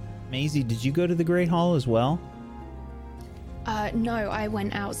 Maisie, did you go to the Great Hall as well? No, I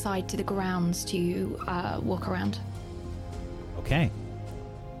went outside to the grounds to walk around. Okay.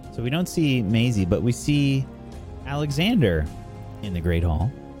 So we don't see Maisie, but we see Alexander in the Great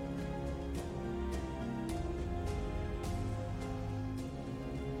Hall.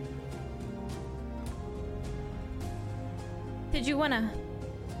 Do you want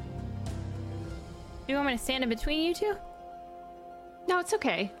me to stand in between you two? No, it's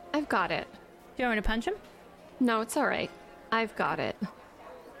okay. I've got it. Do you want me to punch him? No, it's all right. I've got it.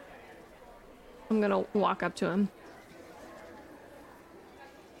 I'm gonna walk up to him.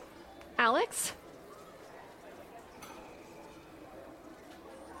 Alex?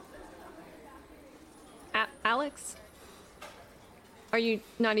 Alex? Are you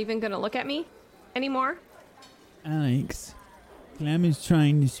not even gonna look at me anymore? Alex, Clem is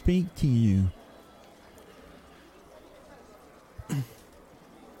trying to speak to you.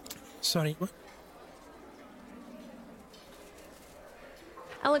 Sorry, what?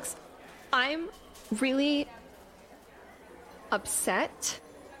 Alex, I'm really upset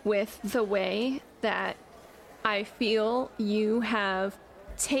with the way that I feel you have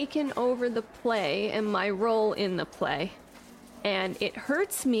taken over the play and my role in the play. And it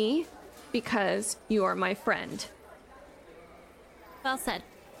hurts me because you are my friend. Well said.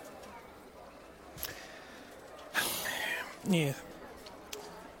 Yeah.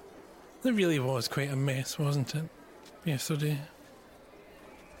 It really was quite a mess, wasn't it? Yesterday.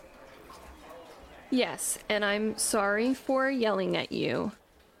 Yes, and I'm sorry for yelling at you.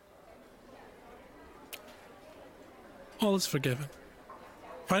 All is forgiven.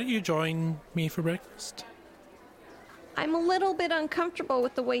 Why don't you join me for breakfast? I'm a little bit uncomfortable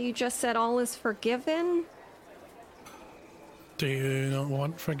with the way you just said all is forgiven. Do you not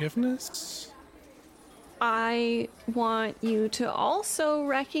want forgiveness? I want you to also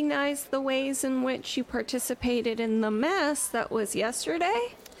recognize the ways in which you participated in the mess that was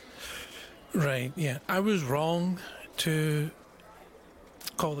yesterday. Right, yeah. I was wrong to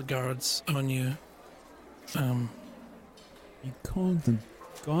call the guards on you. You called the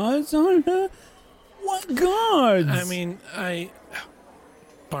guards on her? What guards? I mean,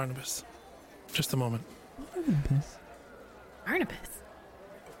 Barnabas. Just a moment. Barnabas?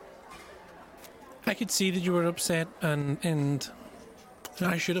 I could see that you were upset and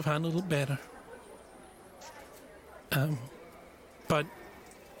I should have handled it better. But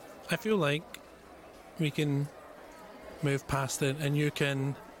I feel like we can move past it and you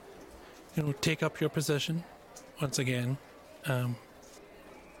can, take up your position once again. You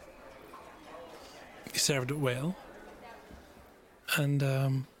served it well.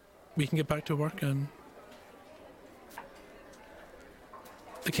 and we can get back to work on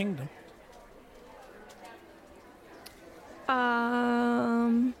the kingdom.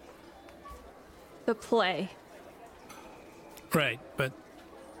 The play. Right, but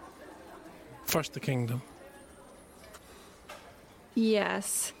first the kingdom.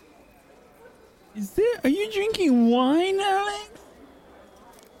 Yes. Are you drinking wine, Alex?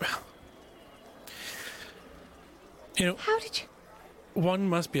 You know, How did you... one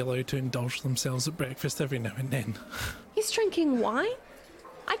must be allowed to indulge themselves at breakfast every now and then. He's drinking wine?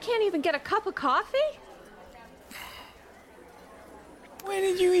 I can't even get a cup of coffee? Where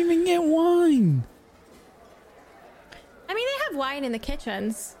did you even get wine? I mean, they have wine in the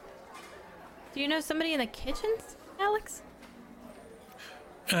kitchens. Do you know somebody in the kitchens, Alex?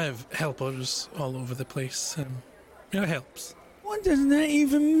 I have helpers all over the place. It helps. What does that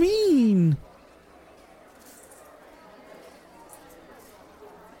even mean?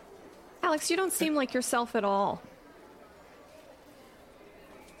 Alex, you don't seem like yourself at all.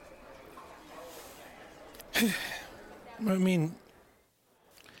 I mean,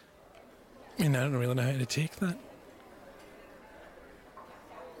 I don't really know how to take that.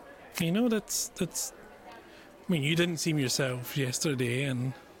 You know, that's. I mean, you didn't seem yourself yesterday,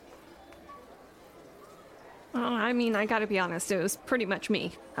 and. Oh, I mean, I gotta be honest, it was pretty much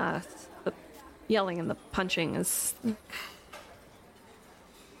me. The yelling and the punching is...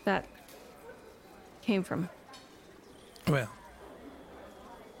 that came from... Well.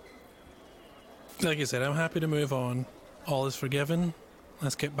 Like I said, I'm happy to move on. All is forgiven.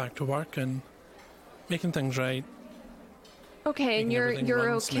 Let's get back to work and making things right. Okay, and Making everything you're run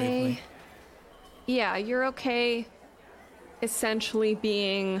okay. smoothly. Yeah, you're okay. Essentially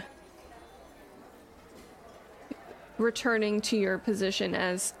being returning to your position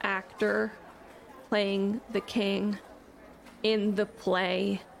as actor, playing the king in the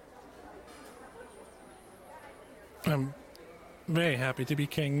play. I'm very happy to be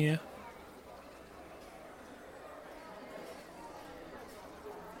king, yeah.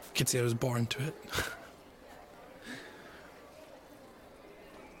 Could say I was born to it.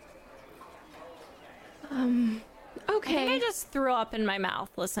 I Okay. think I just threw up in my mouth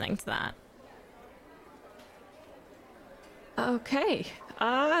listening to that. Okay.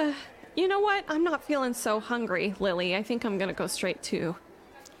 You know what? I'm not feeling so hungry, Lily. I think I'm gonna go straight to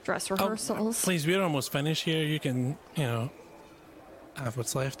dress rehearsals. Please, we're almost finished here. You can, have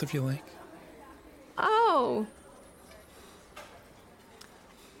what's left if you like. Oh.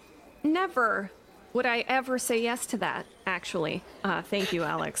 Never would I ever say yes to that, actually. Thank you,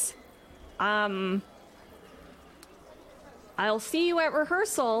 Alex. I'll see you at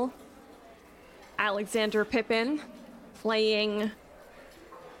rehearsal. Alexander Pippin playing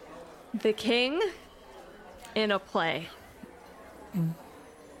the king in a play.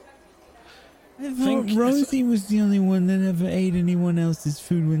 I thought Think- Rosie was the only one that ever ate anyone else's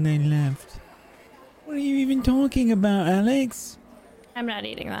food when they left. What are you even talking about, Alex? I'm not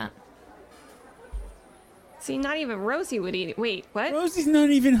eating that. See, not even Rosie would eat it. Wait, what? Rosie's not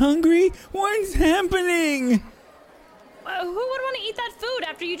even hungry? What's happening? Who would want to eat that food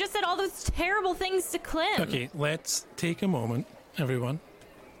after you just said all those terrible things to Clem? Okay, let's take a moment, everyone.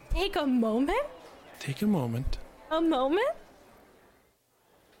 Take a moment? Take a moment. A moment?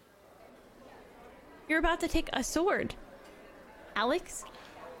 You're about to take a sword. Alex?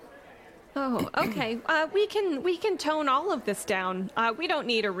 Oh, okay. We can tone all of this down. We don't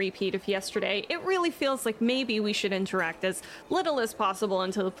need a repeat of yesterday. It really feels like maybe we should interact as little as possible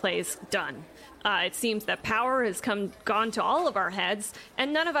until the play's done. It seems that power has gone to all of our heads,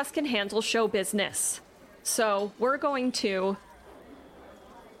 and none of us can handle show business. So we're going to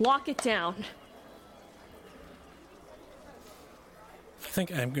lock it down. I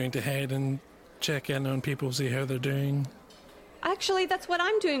think I'm going to head and check in on people, see how they're doing. Actually, that's what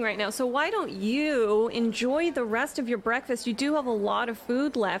I'm doing right now. So why don't you enjoy the rest of your breakfast? You do have a lot of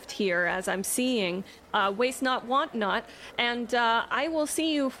food left here, as I'm seeing. Waste not, want not. And I will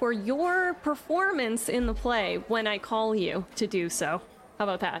see you for your performance in the play when I call you to do so. How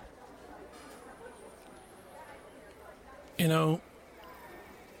about that? So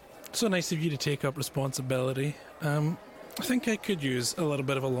nice of you to take up responsibility. I think I could use a little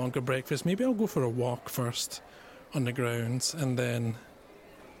bit of a longer breakfast. Maybe I'll go for a walk first on the grounds, and then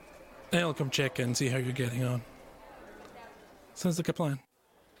I'll come check in, see how you're getting on. Sounds like a plan.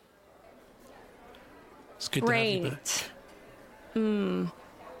 It's good to have you back. Great.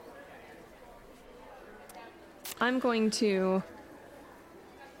 I'm going to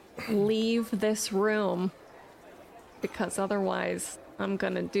leave this room because otherwise I'm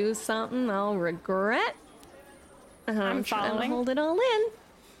gonna do something I'll regret. I'm trying to following. hold it all in.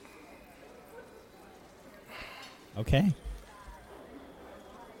 Okay.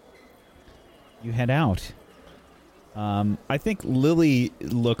 You head out. I think Lily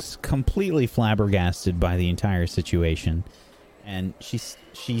looks completely flabbergasted by the entire situation. And she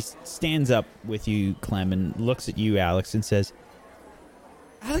stands up with you, Clem, and looks at you, Alex, and says,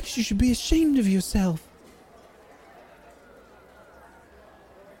 Alex, you should be ashamed of yourself.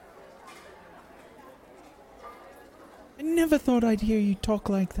 I never thought I'd hear you talk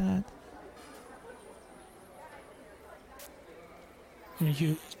like that. Are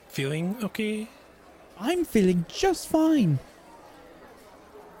you feeling okay? I'm feeling just fine.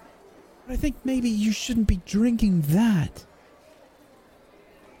 But I think maybe you shouldn't be drinking that.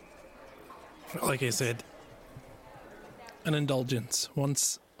 Like I said, an indulgence.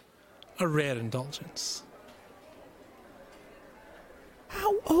 Once a rare indulgence.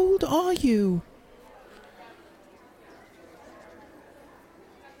 How old are you?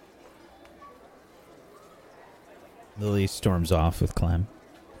 Lily storms off with Clem.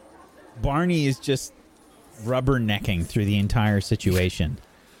 Barney is just rubbernecking through the entire situation.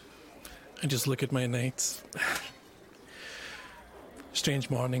 I just look at my nights. Strange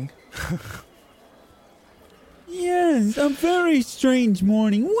morning. Yes, a very strange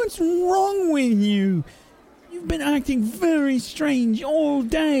morning. What's wrong with you? You've been acting very strange all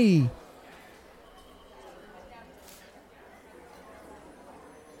day.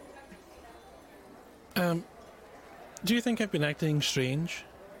 Do you think I've been acting strange,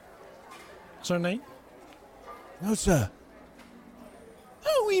 Sir Knight? No, sir.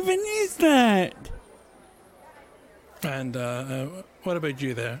 Who even is that? And what about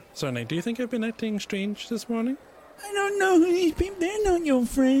you there, Sir Knight? Do you think I've been acting strange this morning? I don't know who these people. They're not your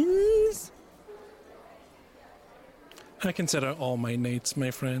friends. I consider all my knights my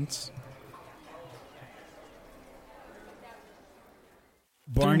friends.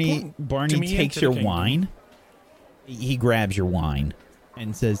 Barney To me, takes into your the kingdom. wine. He grabs your wine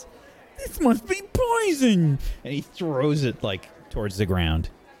and says, This must be poison. and he throws it like towards the ground.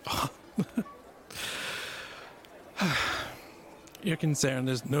 Your concern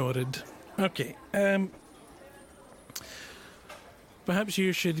is noted. Okay, perhaps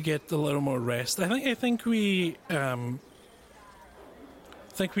you should get a little more rest. I think we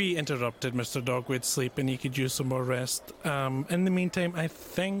interrupted Mr. Dogwood's sleep, and he could use some more rest. In the meantime, I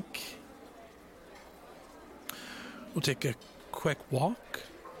think we'll take a quick walk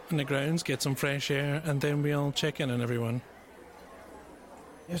in the grounds, get some fresh air, and then we'll check in on everyone.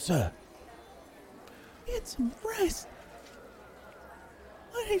 Yes, sir. Get some rest.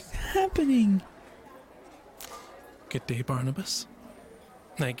 What is happening? Good day, Barnabas.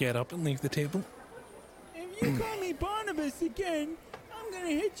 I get up and leave the table. If you call me Barnabas again, I'm gonna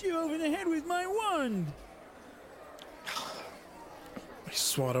hit you over the head with my wand. I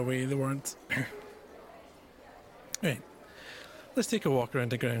swat away the words. Right. Let's take a walk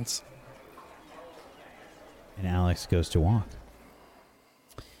around the grounds. And Alex goes to walk.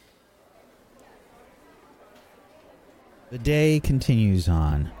 The day continues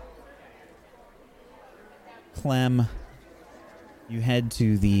on. Clem, you head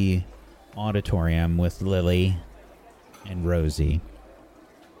to the auditorium with Lily and Rosie.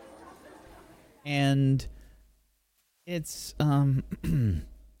 And it's a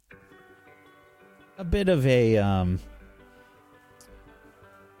bit of an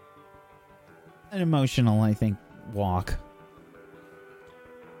emotional, I think, walk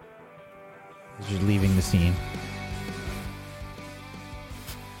as you're leaving the scene.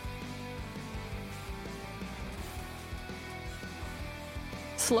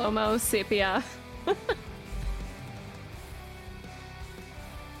 Slow-mo sepia.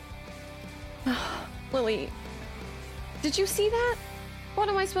 Lily, did you see that? What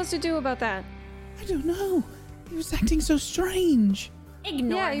am I supposed to do about that? I don't know. He was acting so strange.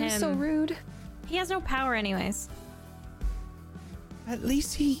 Ignore yeah, him. he was so rude. He has no power anyways. At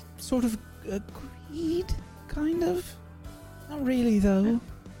least he sort of agreed, kind of. Not really, though.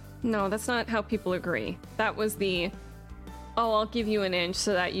 No, that's not how people agree. That was the, oh, I'll give you an inch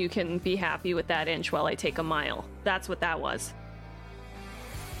so that you can be happy with that inch while I take a mile. That's what that was.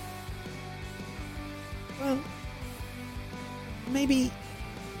 Well, maybe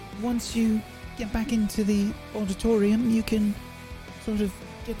once you get back into the auditorium, you can sort of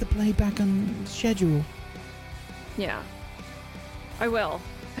get the play back on schedule. Yeah. I will.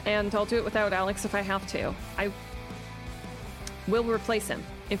 And I'll do it without Alex if I have to. I will replace him,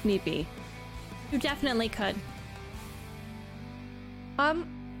 if need be. You definitely could.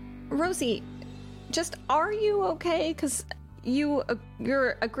 Rosie, just are you okay? Because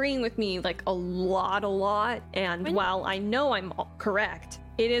you're agreeing with me like a lot, and while I know I'm correct,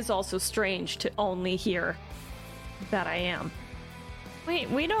 it is also strange to only hear that I am. Wait,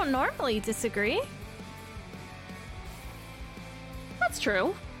 we don't normally disagree. That's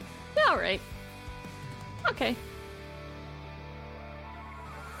true. Yeah, all right. Okay.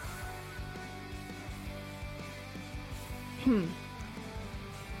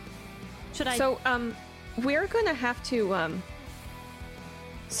 Should I? So, we're gonna have to,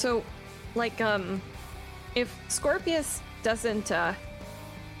 if Scorpius doesn't,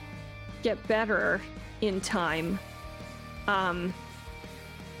 get better in time, I'm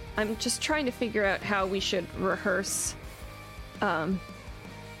just trying to figure out how we should rehearse,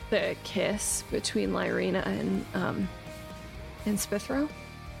 the kiss between Lyrina and Spithro.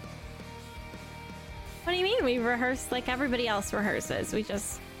 What do you mean? We rehearse like everybody else rehearses. We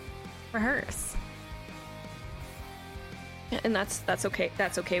just rehearse. And that's okay.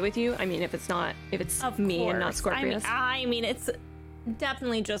 That's okay with you? I mean, if it's Of me course. and not Scorpius. I mean, it's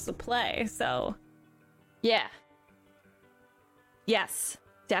definitely just a play, so. Yeah. Yes.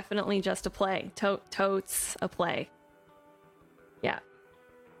 Definitely just a play. Totes a play. Yeah.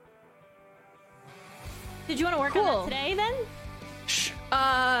 Did you want to work on that today then?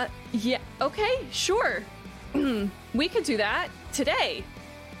 Yeah. Okay, sure. We could do that today.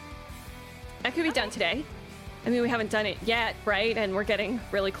 That could be done today. I mean, we haven't done it yet, right? And we're getting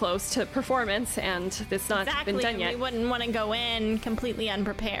really close to performance, and it's not been done yet. We wouldn't want to go in completely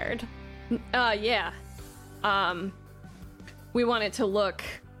unprepared. Yeah. We want it to look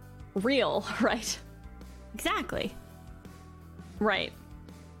real, right? Exactly. Right.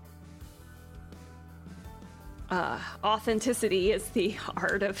 Authenticity is the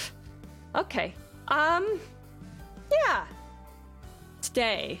art of... Okay. Yeah.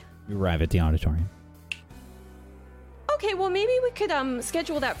 Today. You arrive at the auditorium. Okay, well, maybe we could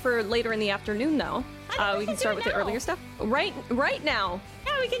schedule that for later in the afternoon, though. We can start with the earlier stuff. Right now.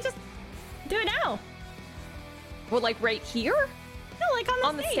 Yeah, we can just do it now. Well, like right here? No, like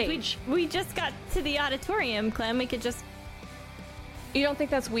on the stage. stage. We just got to the auditorium, Clem. We could just... You don't think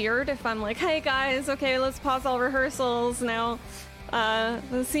that's weird if I'm like, hey guys, okay, let's pause all rehearsals now.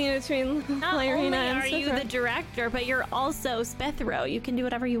 The scene between Not Lyrina only and are you Spithro. the director, but you're also Spithro. You can do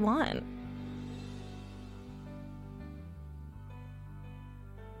whatever you want.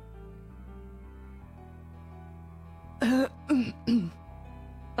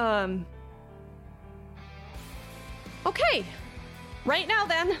 Okay. Right now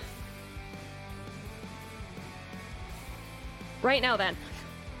then. Right now then.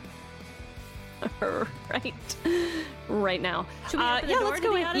 Right now. Should we open the yeah, door let's to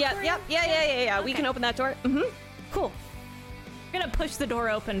go the in. Yeah. auditorium? We Okay. can open that door. Mm-hmm. Cool. I'm gonna push the door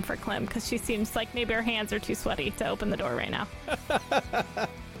open for Clem because she seems like maybe her hands are too sweaty to open the door right now.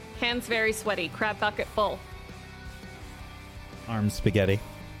 Hands very sweaty. Crab bucket full. Arms spaghetti.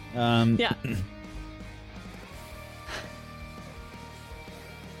 Yeah.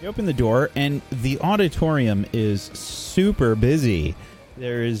 You open the door, and the auditorium is super busy.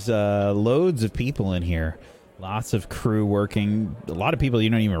 There's loads of people in here. Lots of crew working. A lot of people you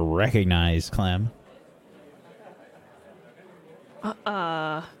don't even recognize, Clem.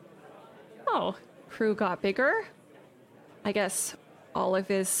 Oh, crew got bigger? I guess Olive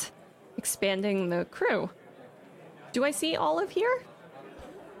is expanding the crew. Do I see Olive here?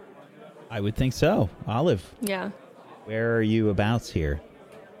 I would think so. Olive, Yeah. where are you abouts here?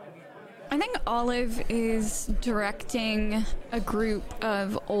 I think Olive is directing a group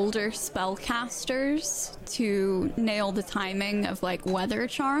of older spellcasters to nail the timing of like weather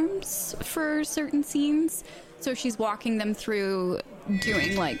charms for certain scenes. So she's walking them through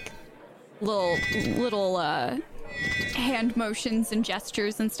doing like little hand motions and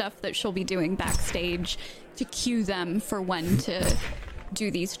gestures and stuff that she'll be doing backstage to cue them for when to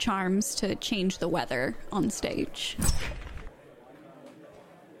do these charms to change the weather on stage.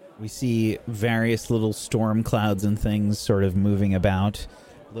 We see various little storm clouds and things sort of moving about.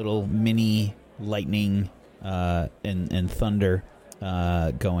 Little mini lightning and thunder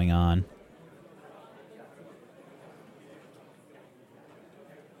going on.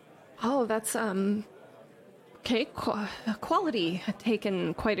 Oh, that's okay. Quality had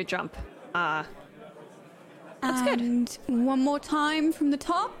taken quite a jump. That's good. And one more time from the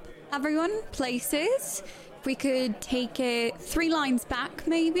top, everyone, places. If we could take it 3 lines back,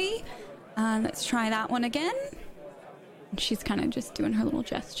 maybe. Let's try that one again. And she's kind of just doing her little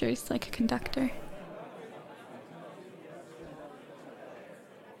gestures like a conductor.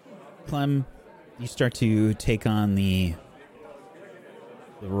 Clem, you start to take on the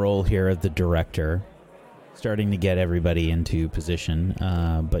role here of the director. starting to get everybody into position.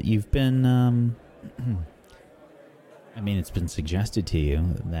 But you've been, I mean, it's been suggested to you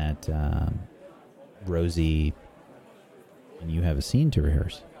that Rosie and you have a scene to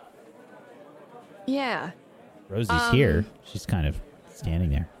rehearse. Yeah. Rosie's here. She's kind of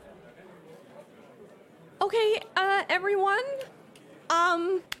standing there. Okay, everyone.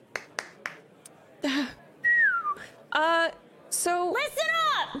 So Listen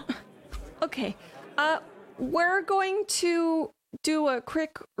up! okay. We're going to do a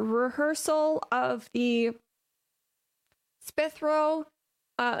quick rehearsal of the Spithro,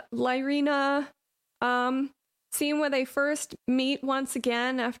 Lyrina, scene where they first meet once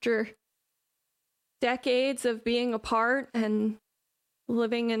again after decades of being apart and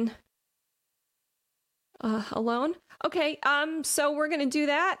living in alone. Okay, so we're gonna do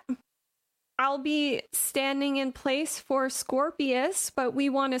that. I'll be standing in place for Scorpius, but we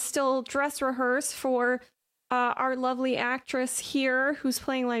want to still dress rehearse for our lovely actress here who's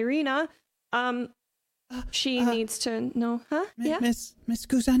playing Lyrina. She needs to know, huh? Yeah. Miss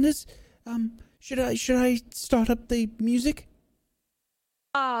Goosanders, should I start up the music?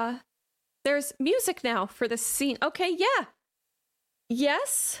 There's music now for the scene. Okay, yeah.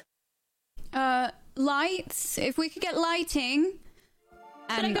 Yes. Lights. If we could get lighting.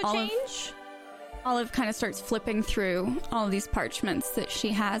 Should I go change? Olive kind of starts flipping through all these parchments that she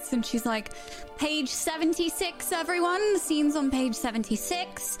has, and she's like, page 76, everyone. The scene's on page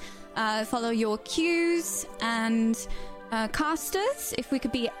 76. Follow your cues, and casters, if we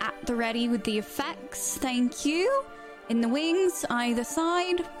could be at the ready with the effects. Thank you. In the wings, either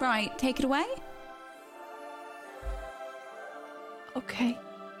side. Right, take it away. Okay.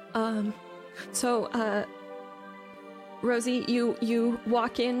 So, Rosie, you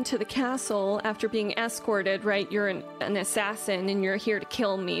walk into the castle after being escorted, right? You're an assassin and you're here to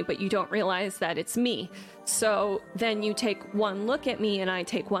kill me, but you don't realize that it's me. So then you take one look at me and I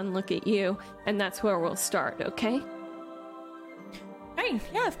take one look at you, and that's where we'll start, okay? Right,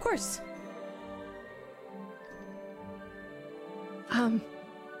 yeah, of course.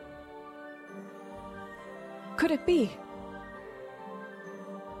 Could it be?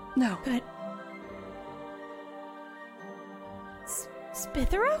 No. But...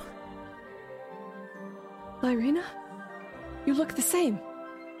 Spithero? Lyrina? You look the same,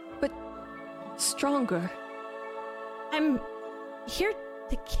 but stronger. I'm here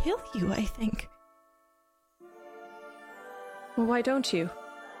to kill you, I think. Well, why don't you?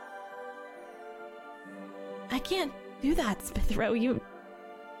 I can't do that, Spithero.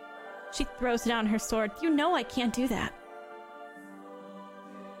 She throws down her sword. You know I can't do that.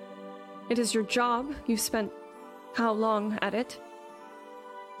 It is your job. You've spent how long at it?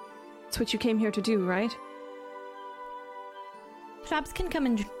 It's what you came here to do, right? Jobs can come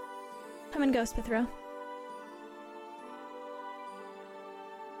and go, Spithero.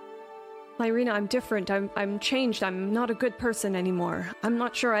 Lyrina, I'm different. I'm changed. I'm not a good person anymore. I'm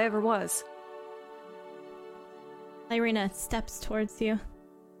not sure I ever was. Lyrina steps towards you.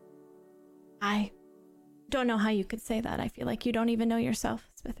 I don't know how you could say that. I feel like you don't even know yourself,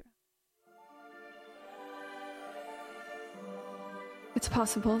 Spithero. It's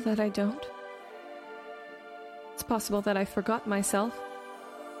possible that I don't. It's possible that I forgot myself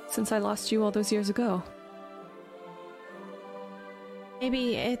since I lost you all those years ago.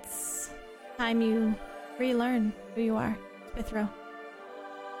 Maybe it's time you relearn who you are, Spithero.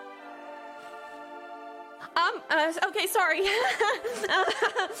 Okay, sorry. Cut.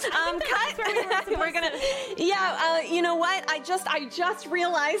 We're gonna. Yeah. You know what? I just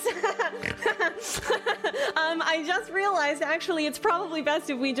realized. I just realized. Actually, it's probably best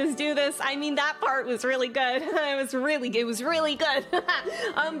if we just do this. I mean, that part was really good. It was really good.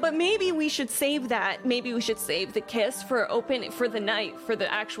 But maybe we should save that. Maybe we should save the kiss for the night, for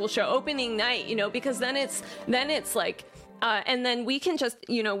the actual show opening night. You know, because then it's like. And then we can just,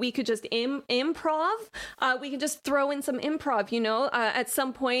 we could just improv. We can just throw in some improv, at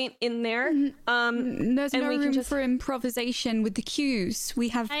some point in there. There's no room for improvisation with the cues. We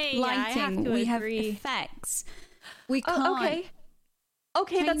have lighting. We have effects. We can't.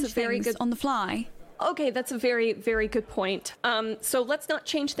 Okay, that's a very good on the fly. Okay, that's a very, very good point. So let's not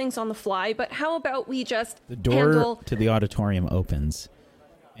change things on the fly. But how about we just the door to the auditorium opens,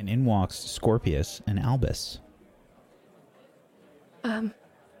 and in walks Scorpius and Albus.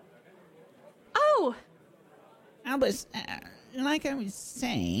 Oh! Albus, like I was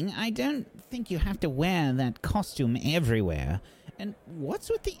saying, I don't think you have to wear that costume everywhere. And what's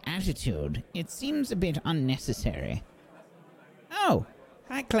with the attitude? It seems a bit unnecessary. Oh,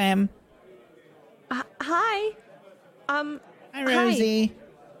 hi, Clem. Hi. Hi, Rosie.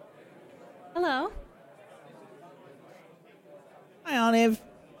 Hello. Hi, Olive.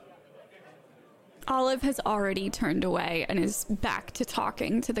 Olive has already turned away and is back to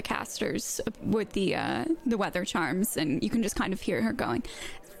talking to the casters with the weather charms, and you can just kind of hear her going,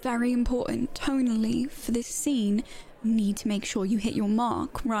 "It's very important tonally for this scene. You need to make sure you hit your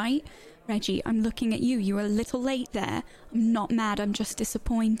mark, right? Reggie, I'm looking at you. You were a little late there. I'm not mad, I'm just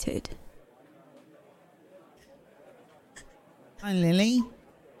disappointed." Hi, Lily.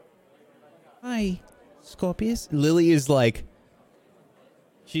 Hi, Scorpius. Lily is like...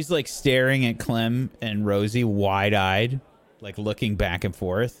 She's like staring at Clem and Rosie wide-eyed, like looking back and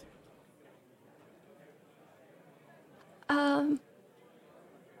forth. I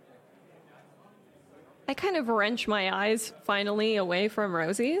kind of wrench my eyes finally away from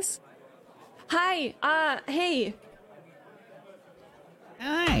Rosie's. Hi, hey.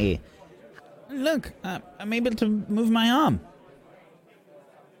 Hi. Look, I'm able to move my arm.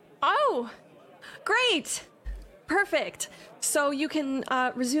 Oh, great. Perfect. So you can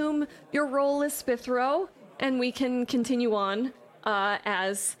resume your role as Spithro, and we can continue on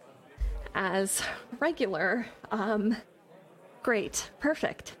as regular. Great.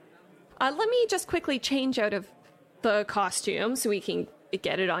 Perfect. Let me just quickly change out of the costume so we can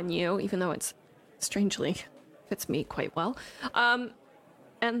get it on you, even though it's strangely fits me quite well.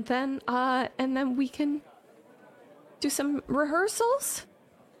 And then we can do some rehearsals.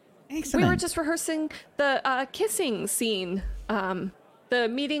 Excellent. We were just rehearsing the kissing scene, the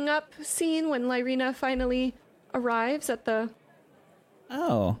meeting up scene when Lyrina finally arrives at the...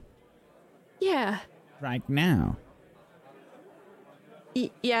 Oh, Yeah. right now.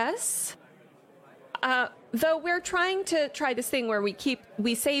 Yes. Though we're trying to try this thing where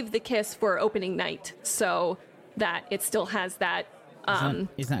we save the kiss for opening night so that it still has that...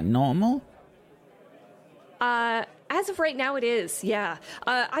 Is that normal? As of right now, it is, yeah.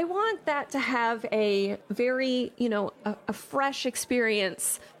 I want that to have a very, a fresh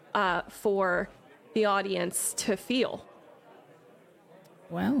experience for the audience to feel.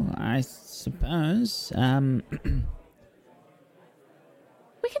 Well, I suppose,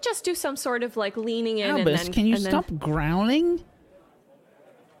 We could just do some sort of, like, leaning in Albus, and then... can you and then- stop growling?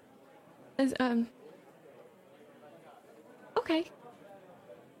 Okay.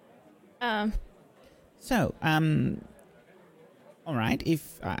 So, all right,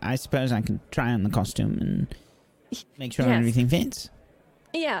 if I suppose I can try on the costume and make sure Yes. everything fits.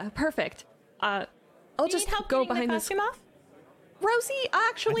 Yeah, perfect. I'll Do you just need help go getting behind the this... costume off? Rosie,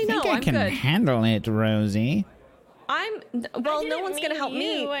 actually, I think no, I I'm can good. handle it, Rosie. Well, I no didn't one's gonna mean help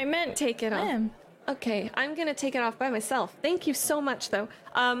me you, I meant take it off. Clem. Okay, I'm gonna take it off by myself. Thank you so much, though.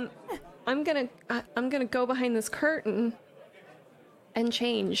 I'm gonna go behind this curtain and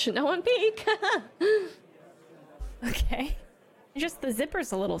change. No one peek. Okay. Just the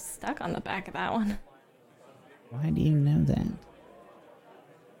zipper's a little stuck on the back of that one. Why do you know that? What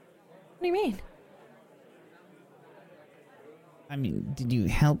do you mean? I mean, did you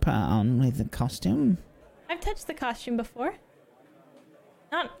help her on with the costume? I've touched the costume before.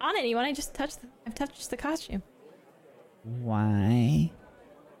 Not on anyone, I've touched the costume. Why?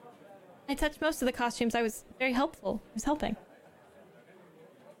 I touched most of the costumes. I was very helpful. I was helping.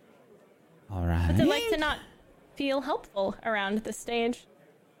 All right. What's it like to not feel helpful around the stage?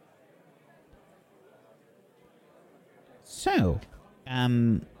 So,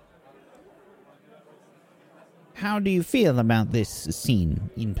 how do you feel about this scene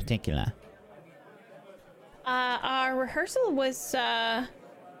in particular? Our rehearsal was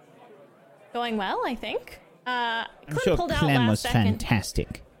going well, I think. I'm Clem sure pulled out Clem last was second.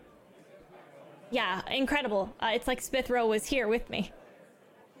 fantastic. Yeah, incredible. It's like Spithro was here with me.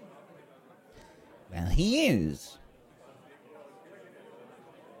 Well, he is.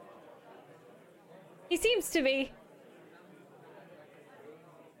 He seems to be.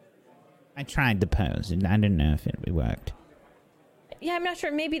 I tried the pose, and I don't know if it worked. Yeah, I'm not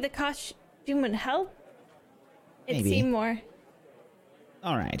sure. Maybe the costume would help. It Maybe. seemed more.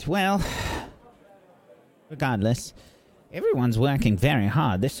 All right, well, regardless, everyone's working very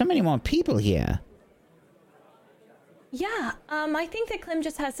hard. There's so many more people here. Yeah, I think that Clem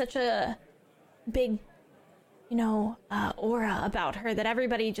just has such a big, aura about her that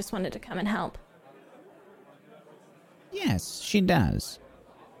everybody just wanted to come and help. Yes, she does.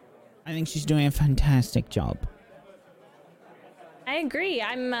 I think she's doing a fantastic job. I agree.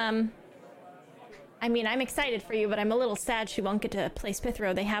 I'm excited for you, but I'm a little sad she won't get to play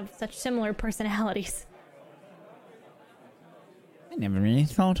Spithro. They have such similar personalities. I never really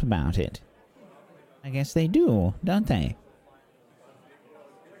thought about it. I guess they do, don't they?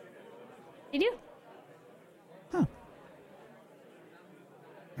 You do? Huh.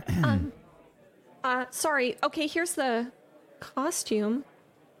 Sorry. Okay, here's the costume.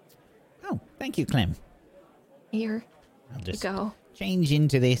 Oh, thank you, Clem. Here I'll you just go. change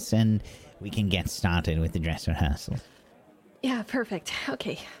into this and we can get started with the dress rehearsal. Yeah, perfect.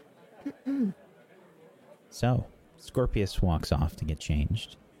 Okay. So, Scorpius walks off to get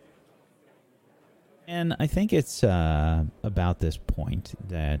changed. And I think it's about this point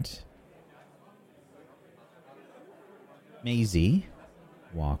that Maisie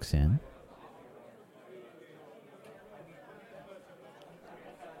walks in.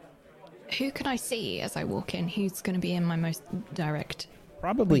 Who can I see as I walk in? Who's going to be in my most direct?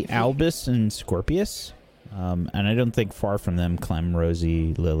 Probably Albus and Scorpius. And I don't think far from them, Clem,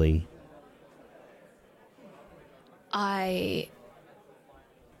 Rosie, Lily.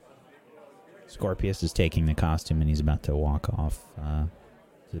 Scorpius is taking the costume and he's about to walk off to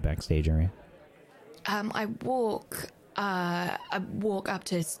the backstage area. I walk up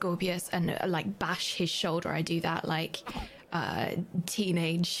to Scorpius and like bash his shoulder. I do that like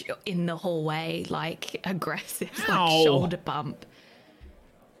teenage in the hallway, like aggressive, like shoulder bump.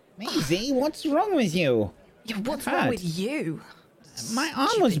 Maisie, what's wrong with you? Yeah, what's wrong with you? My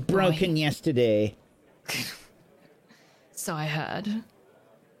arm was broken yesterday. So I heard.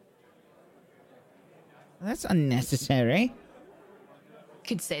 That's unnecessary.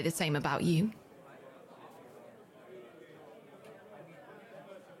 Could say the same about you.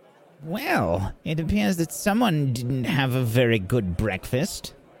 Well, it appears that someone didn't have a very good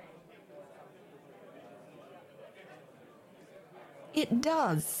breakfast. It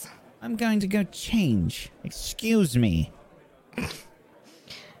does. I'm going to go change. Excuse me.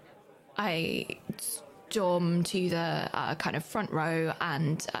 I storm to the kind of front row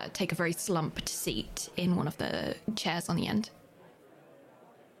and take a very slumped seat in one of the chairs on the end.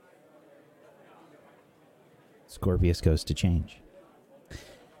 Scorpius goes to change.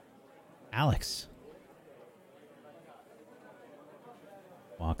 Alex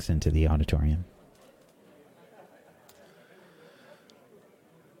walks into the auditorium.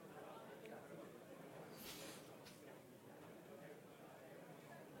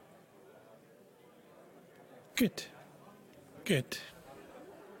 Good. Good.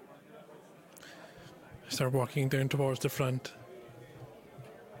 I start walking down towards the front.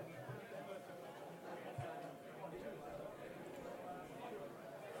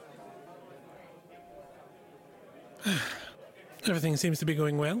 Everything seems to be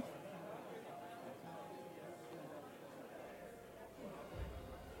going well.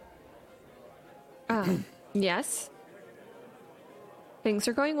 Yes. Things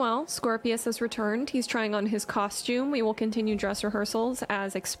are going well. Scorpius has returned. He's trying on his costume. We will continue dress rehearsals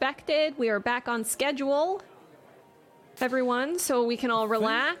as expected. We are back on schedule, everyone, so we can all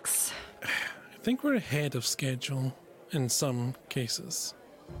relax. I think we're ahead of schedule in some cases.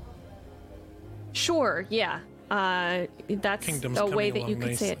 Sure, yeah. That's Kingdom's a way coming that you along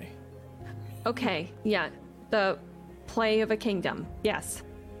could say it. nicely. Okay, yeah. The play of a kingdom. Yes.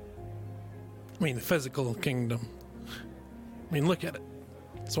 I mean, the physical kingdom. I mean, look at it.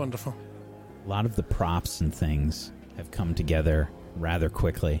 It's wonderful. A lot of the props and things have come together rather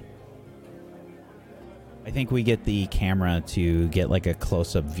quickly. I think we get the camera to get like a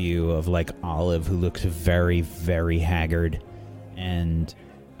close-up view of like Olive, who looks very, very haggard. And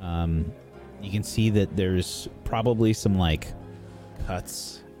you can see that there's probably some like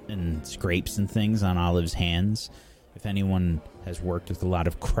cuts and scrapes and things on Olive's hands. If anyone has worked with a lot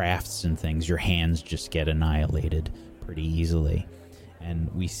of crafts and things, your hands just get annihilated pretty easily.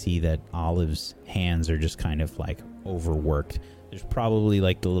 And we see that Olive's hands are just kind of like overworked. There's probably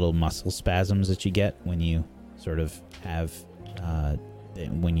like the little muscle spasms that you get when you sort of have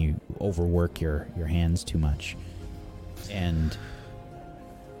when you overwork your hands too much. And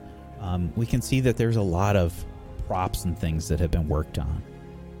we can see that there's a lot of props and things that have been worked on.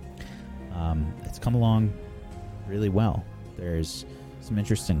 It's come along really well. There's some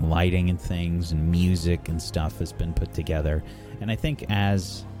interesting lighting and things, and music and stuff has been put together. And I think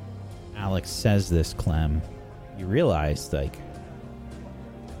as Alex says this, Clem, you realize, like,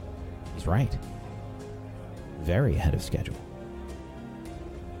 he's right. Very ahead of schedule.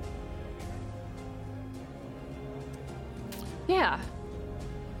 Yeah.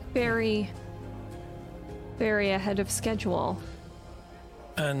 Very, very ahead of schedule.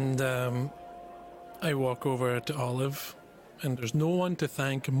 And I walk over to Olive, and there's no one to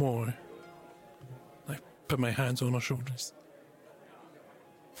thank more. I put my hands on her shoulders.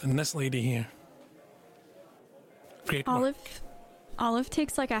 And this lady here. Great work. Olive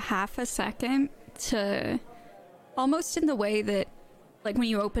takes like a half a second to, almost in the way that, like when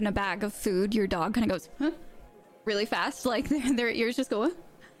you open a bag of food, your dog kind of goes, huh? Really fast, like their ears just go,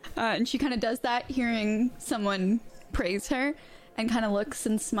 and she kind of does that, hearing someone praise her and kind of looks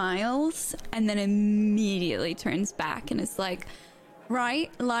and smiles and then immediately turns back and is like,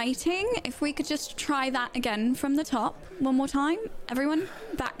 right, lighting, if we could just try that again from the top one more time. Everyone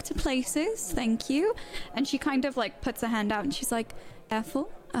back to places, thank you. And she kind of like puts her hand out and she's like,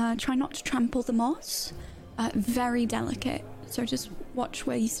 careful, try not to trample the moss. Very delicate, so just watch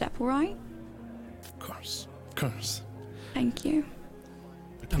where you step, all right? Of course, of course. Thank you.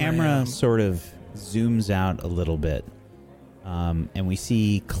 The camera sort of zooms out a little bit, and we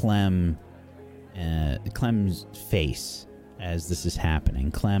see Clem's face as this is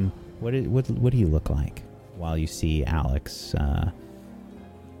happening. Clem, what do you look like while you see Alex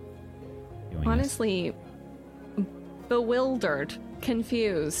doing Honestly, bewildered,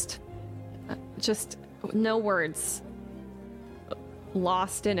 confused, just no words,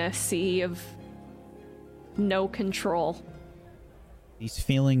 lost in a sea of no control. These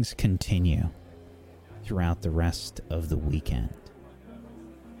feelings continue throughout the rest of the weekend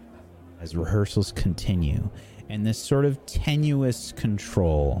as rehearsals continue, and this sort of tenuous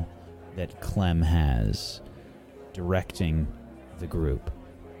control that Clem has directing the group.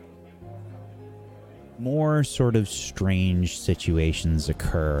 More sort of strange situations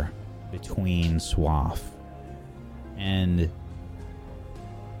occur between Swaff, and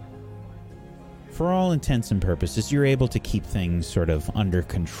for all intents and purposes, you're able to keep things sort of under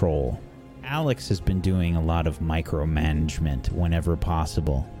control. Alex has been doing a lot of micromanagement whenever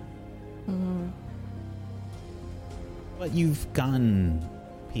possible. But you've gotten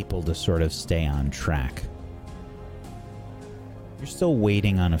people to sort of stay on track. You're still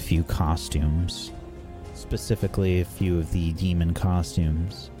waiting on a few costumes, specifically a few of the demon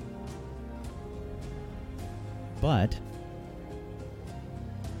costumes. But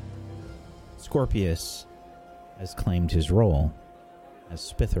Scorpius has claimed his role as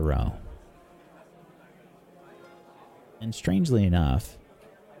Spithero. And strangely enough,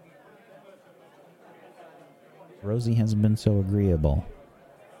 Rosie hasn't been so agreeable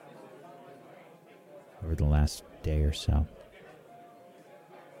over the last day or so.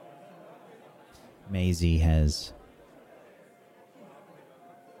 Maisie has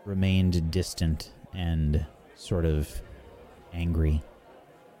remained distant and sort of angry.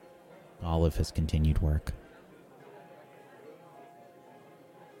 Olive has continued work.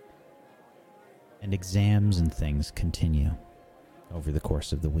 And exams and things continue over the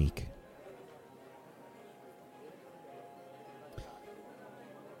course of the week.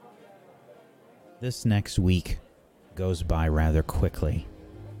 This next week goes by rather quickly.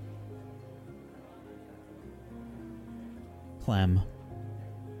 Clem,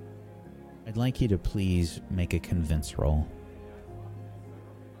 I'd like you to please make a convince roll.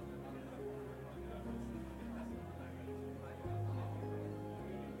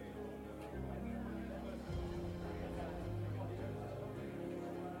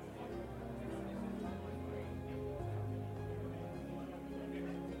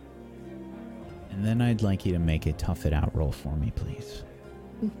 And then I'd like you to make a tough it out roll for me, please.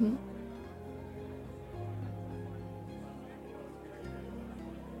 Mm-hmm.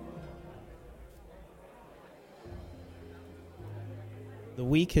 The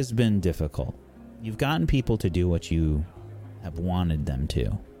week has been difficult. You've gotten people to do what you have wanted them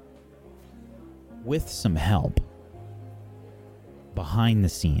to. With some help behind the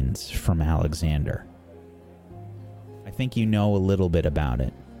scenes from Alexander. I think you know a little bit about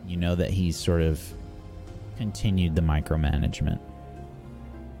it. You know that he's sort of continued the micromanagement.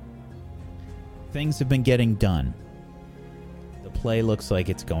 Things have been getting done. The play looks like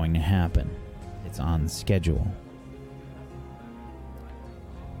it's going to happen. It's on schedule.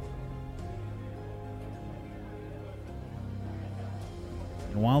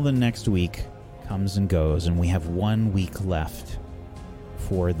 And while the next week comes and goes, and we have 1 week left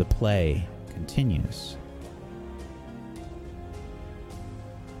before the play continues,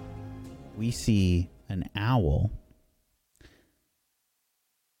 we see an owl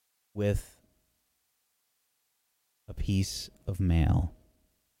with a piece of mail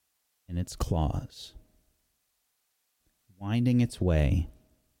in its claws, winding its way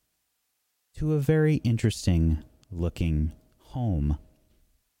to a very interesting looking home.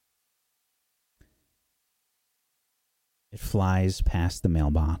 It flies past the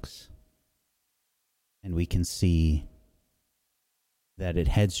mailbox, and we can see that it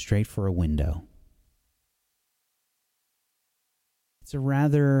heads straight for a window. It's a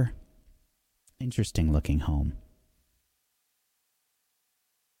rather interesting looking home.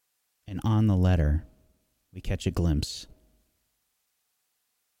 And on the letter, we catch a glimpse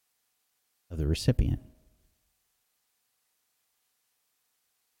of the recipient.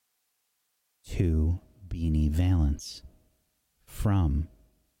 To be Beanie Valence from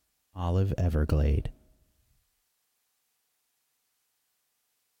Olive Everglade.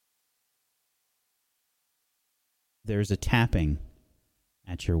 There's a tapping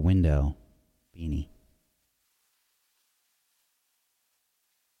at your window, Beanie.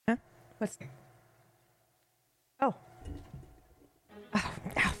 Huh? What's... Oh. Oh,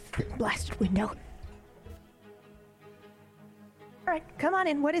 blasted window. All right, come on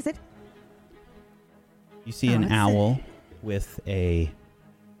in. What is it? You see an owl with a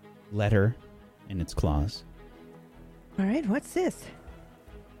letter in its claws. All right, what's this?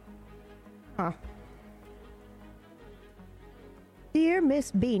 Huh. Dear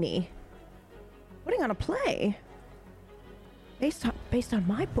Miss Beanie, putting on a play based on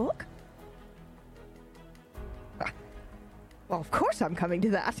my book? Well, of course I'm coming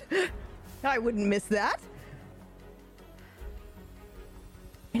to that. I wouldn't miss that.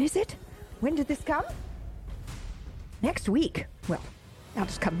 When is it? When did this come? Next week. Well, I'll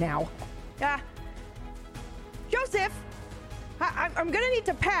just come now. Joseph! I'm gonna need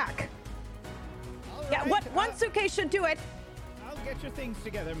to pack. Yeah, one suitcase should do it. I'll get your things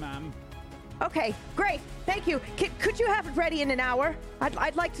together, ma'am. Okay, great. Thank you. Could you have it ready in an hour?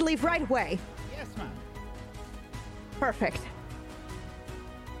 I'd like to leave right away. Yes, ma'am. Perfect.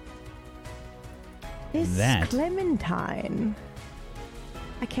 Miss That- Clementine.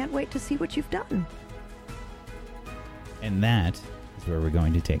 I can't wait to see what you've done. And that is where we're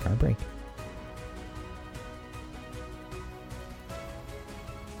going to take our break.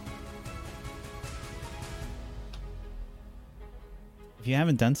 If you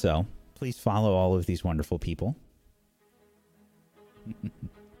haven't done so, please follow all of these wonderful people.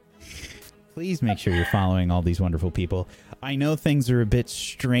 Please make sure you're following all these wonderful people. I know things are a bit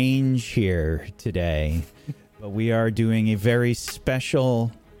strange here today, but we are doing a very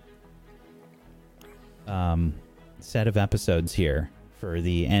special set of episodes here for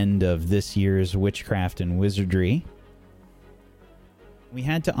the end of this year's Witchcraft and Wizardry. We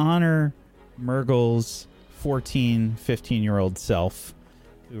had to honor Murgle's 15-year-old self,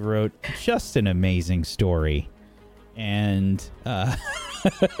 who wrote just an amazing story. And I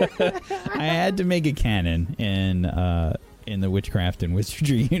had to make it canon in the Witchcraft and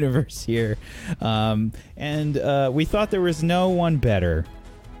Wizardry universe here. And we thought there was no one better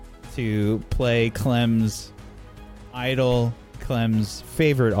to play Clem's idol, Clem's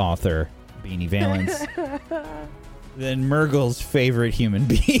favorite author, Beanie Valence, than Murgle's favorite human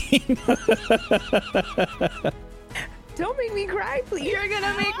being. Don't make me cry, please. You're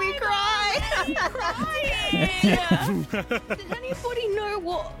gonna make me cry. Did anybody know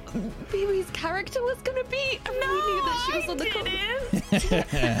what Phoebe's character was going to be? And we knew that she was on the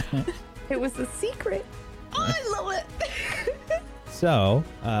cover. It was a secret. Oh, I love it. So,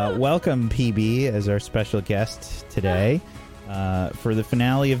 welcome PB as our special guest today for the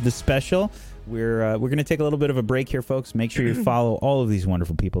finale of the special. We're going to take a little bit of a break here, folks. Make sure you follow all of these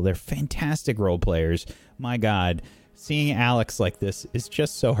wonderful people. They're fantastic role players. My God, seeing Alex like this is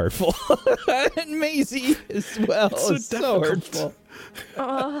just so hurtful. And Maisie as well. It's so hurtful.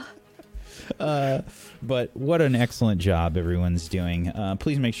 But what an excellent job everyone's doing.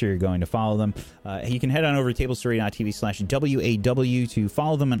 Please make sure you're going to follow them. You can head on over to tablestory.tv/WAW to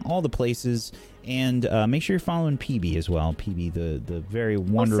follow them in all the places. And make sure you're following PB as well. PB, the very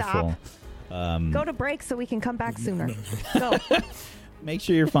wonderful... Go to break so we can come back sooner. Go. Make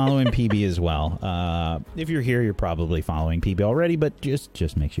sure you're following PB as well. If you're here, you're probably following PB already, but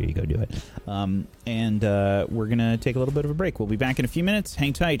just make sure you go do it. And we're going to take a little bit of a break. We'll be back in a few minutes.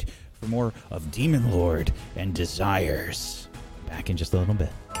 Hang tight for more of Demon Lord and Desires. Back in just a little bit.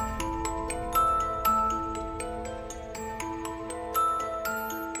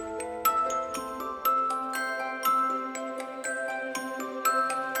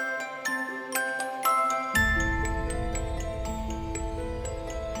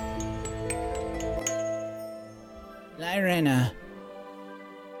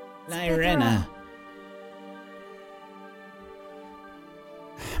 Lyrena.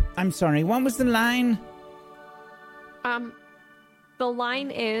 I'm sorry, what was the line? The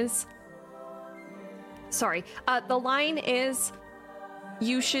line is... Sorry. The line is...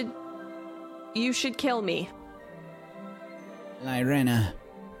 You should kill me. Lyrena.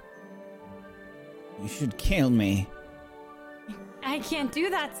 You should kill me. I can't do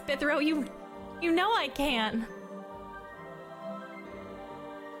that, Spithro. You know I can.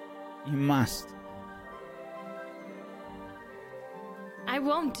 You must. I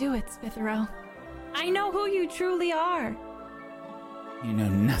won't do it, Spithro. I know who you truly are. You know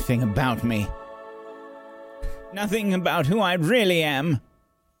nothing about me. Nothing about who I really am.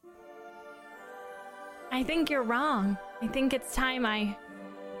 I think you're wrong. I think it's time I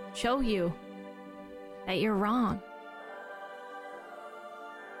show you that you're wrong.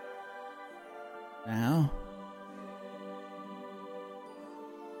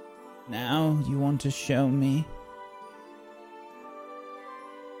 Now you want to show me?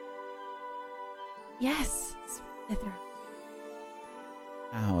 Yes, Spithro.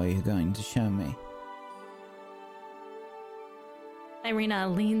 How are you going to show me? Irina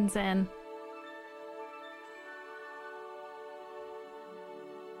leans in.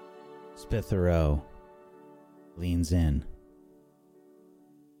 Spithro leans in.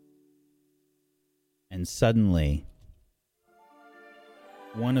 And suddenly,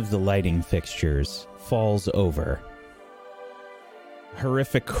 one of the lighting fixtures falls over.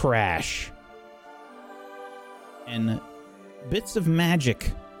 Horrific crash. And bits of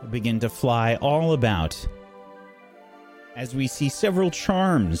magic begin to fly all about as we see several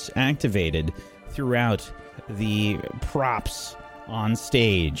charms activated throughout the props on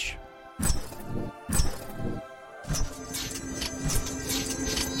stage.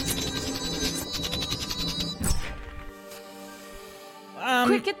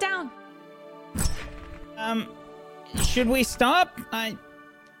 Quick, get down. Should we stop?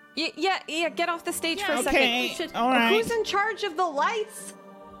 Yeah, get off the stage for a okay, second. all right. Who's in charge of the lights?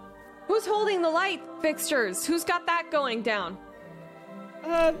 Who's holding the light fixtures? Who's got that going down?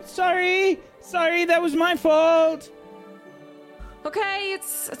 Sorry, that was my fault. Okay,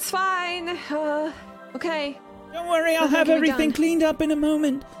 it's fine. Okay. Don't worry, I'll Nothing have can be everything done. cleaned up in a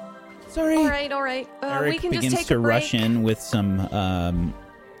moment. Sorry. All right. Eric We can begins just take to a break. rush in with some,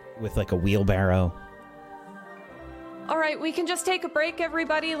 with like a wheelbarrow. All right, we can just take a break,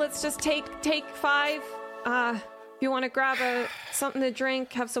 everybody. Let's just take 5. If you want to grab something to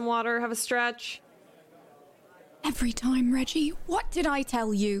drink, have some water, have a stretch. Every time, Reggie, what did I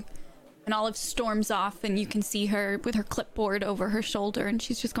tell you? And Olive storms off, and you can see her with her clipboard over her shoulder, and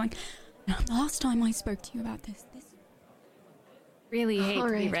she's just going, "Now, the last time I spoke to you about this. Really hate All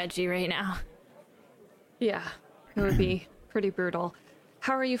to be right. Reggie right now. Yeah, it would be pretty brutal.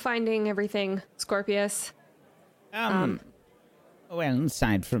 How are you finding everything, Scorpius? Well,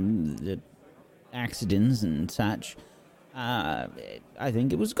 aside from the accidents and such, I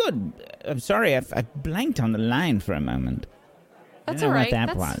think it was good. I'm sorry, I blanked on the line for a moment. That's I all don't know right. what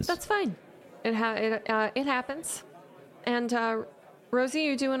that was. That's fine. It happens. And Rosie,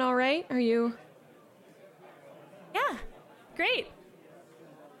 you doing all right? Are you? Yeah, great.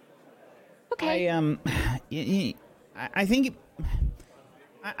 Okay. I think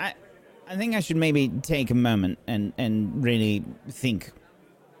I think I should maybe take a moment and really think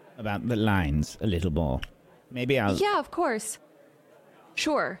about the lines a little more. Maybe I'll. Yeah, of course.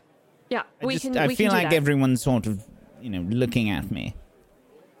 Sure. Yeah, we can. I we feel can do like that. everyone's sort of, looking at me.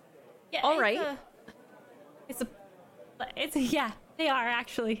 Yeah, All right. It's a yeah, they are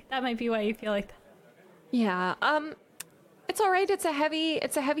actually. That might be why you feel like that. Yeah. It's all right. It's a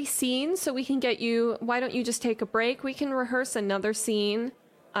heavy scene, so we can get you. Why don't you just take a break? We can rehearse another scene.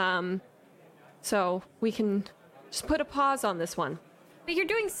 So we can just put a pause on this one. But you're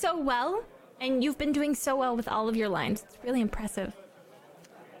doing so well, and you've been doing so well with all of your lines. It's really impressive.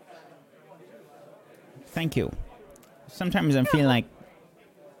 Thank you. Sometimes I feel like.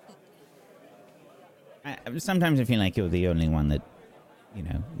 Sometimes I feel like you're the only one that,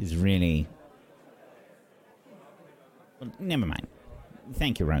 is really. Well, never mind.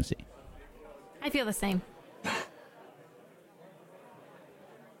 Thank you, Rosie. I feel the same.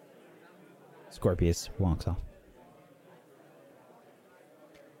 Scorpius walks off.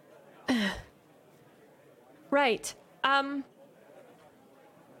 Right.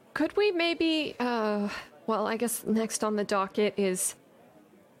 Could we maybe, well, I guess next on the docket is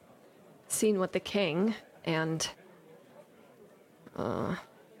Scene with the King, and,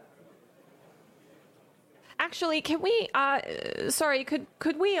 actually, can we, sorry,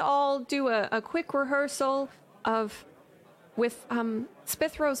 could we all do a quick rehearsal with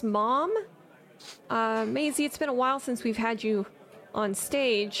Spithro's mom? Maisie, it's been a while since we've had you on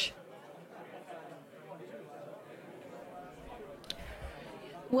stage.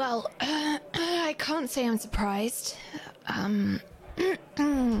 Well, I can't say I'm surprised. Well,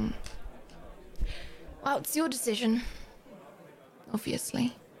 it's your decision.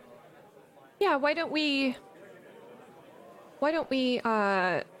 Obviously. Yeah, why don't we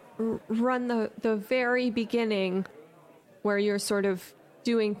run the very beginning where you're sort of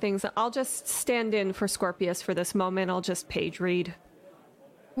doing things. I'll just stand in for Scorpius for this moment. I'll just page read.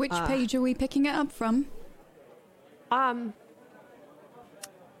 Which page are we picking it up from?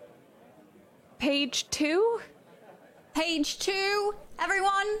 Page 2? Page 2,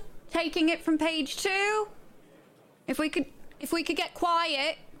 everyone. taking it from page 2. If we could get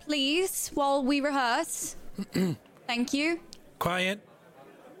quiet, please, while we rehearse. Thank you. Quiet,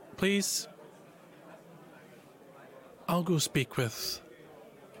 please. I'll go speak with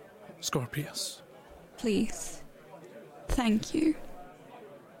Scorpius. Please. Thank you.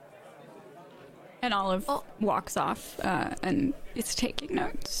 And Olive walks off and is taking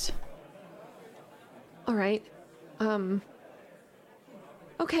notes. All right.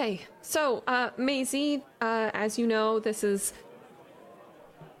 Okay, so, Maisie, as you know, this is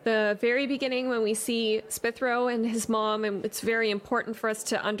the very beginning when we see Spithro and his mom, and it's very important for us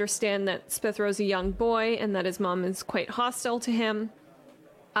to understand that Spithro's a young boy and that his mom is quite hostile to him.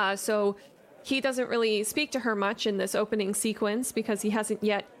 So he doesn't really speak to her much in this opening sequence because he hasn't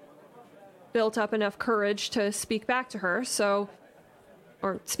yet built up enough courage to speak back to her,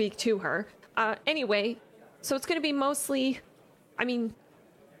 or speak to her. Anyway, so it's going to be mostly, I mean,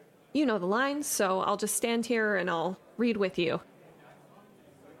 you know the lines, so I'll just stand here and I'll read with you.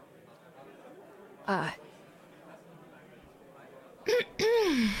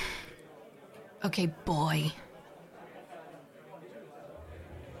 Okay, boy.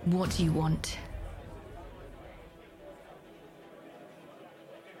 What do you want?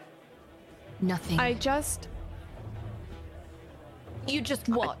 Nothing. You just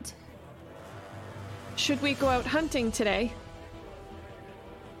what? Should we go out hunting today?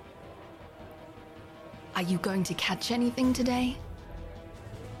 Are you going to catch anything today?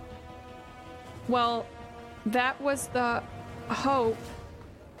 Well, that was the hope.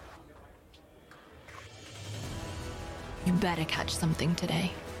 You better catch something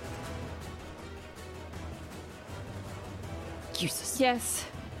today. Useless. Yes.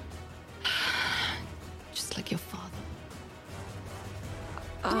 Just like your father.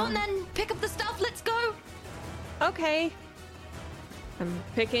 Come on then, pick up the stuff, let's go! Okay. I'm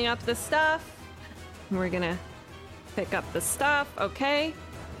picking up the stuff. We're gonna pick up the stuff, okay?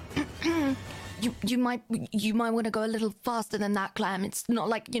 You might want to go a little faster than that, Clem. It's not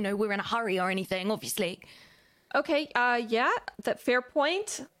like, we're in a hurry or anything, obviously. Okay, yeah, that fair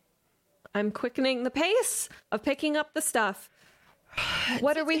point. I'm quickening the pace of picking up the stuff.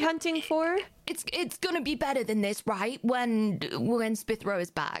 What are we hunting for? It's gonna be better than this, right? When Spithro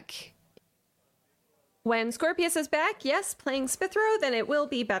is back. When Scorpius is back, yes, playing Spithro, then it will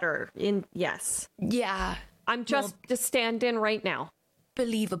be better. Yes. Yeah. I'm just to stand in right now.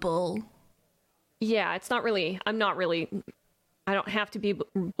 Believable. Yeah, I don't have to be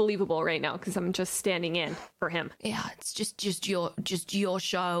believable right now because I'm just standing in for him. Yeah, it's just your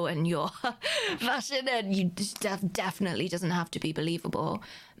show and your fashion, and you just definitely doesn't have to be believable.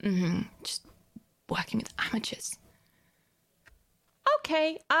 Just working with amateurs.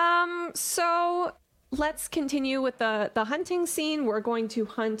 Okay, so let's continue with the hunting scene. We're going to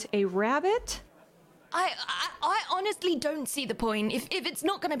hunt a rabbit. I honestly don't see the point. If it's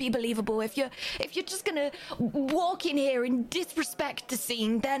not going to be believable, if you're just going to walk in here and disrespect the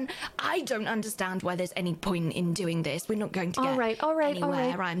scene, then I don't understand why there's any point in doing this. We're not going to get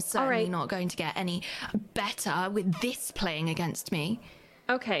anywhere. I'm certainly not going to get any better with this playing against me.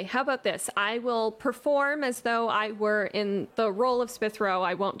 Okay, how about this? I will perform as though I were in the role of Spithro.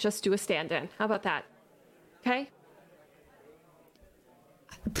 I won't just do a stand-in. How about that? Okay?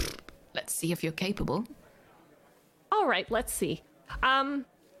 Let's see if you're capable. All right, let's see. Have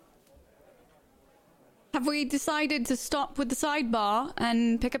we decided to stop with the sidebar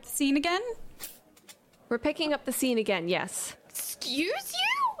and pick up the scene again? We're picking up the scene again, yes. Excuse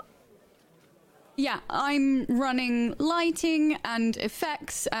you? Yeah, I'm running lighting and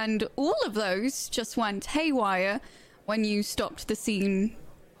effects, and all of those just went haywire when you stopped the scene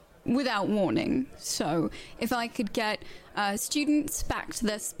without warning. So if I could get students back to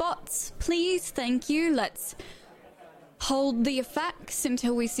their spots, please, thank you. Let's hold the effects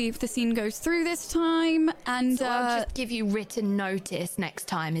until we see if the scene goes through this time, and so I'll just give you written notice next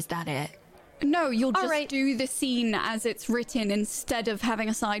time, is that it? No, you'll just do the scene as it's written instead of having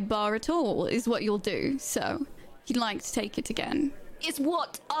a sidebar at all, is what you'll do. So if you'd like to take it again. It's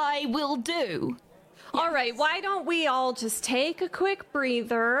what I will do. Yes. All right, why don't we all just take a quick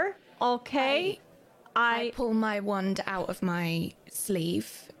breather, okay? I pull my wand out of my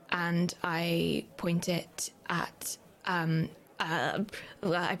sleeve and I point it at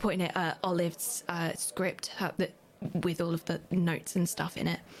Olive's script with all of the notes and stuff in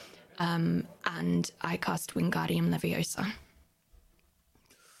it, and I cast Wingardium Leviosa.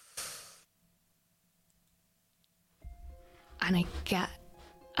 And I get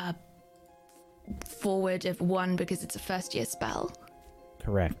a forward of 1 because it's a first year spell.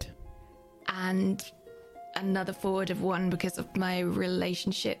 Correct. And another forward of 1 because of my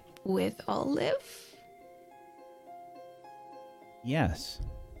relationship with Olive? Yes.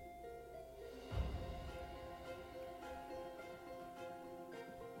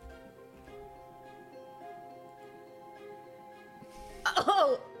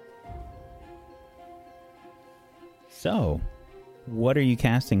 Oh! So, what are you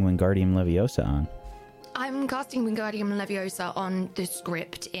casting Wingardium Leviosa on? I'm casting Wingardium Leviosa on the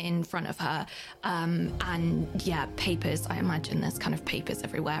script in front of her. And yeah, papers. I imagine there's kind of papers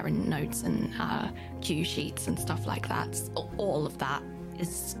everywhere and notes and cue sheets and stuff like that. All of that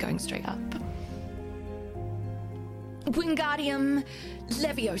is going straight up. Wingardium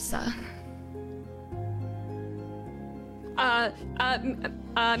Leviosa.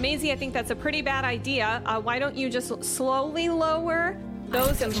 Maisie, I think that's a pretty bad idea. Why don't you just slowly lower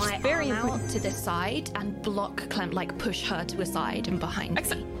those Put my very arm out to the side and block Clem, like push her to a side and behind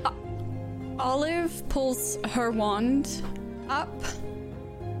me. Olive pulls her wand up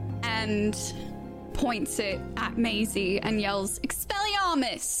and points it at Maisie and yells,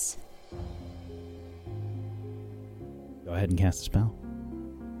 Expelliarmus! Go ahead and cast a spell.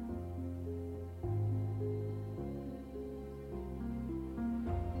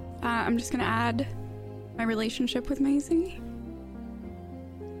 I'm just gonna add my relationship with Maisie.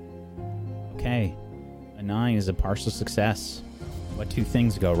 Okay. A 9 is a partial success. What two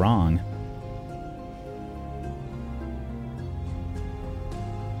things go wrong?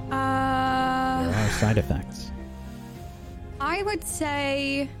 There are side effects. I would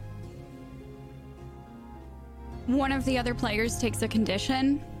say one of the other players takes a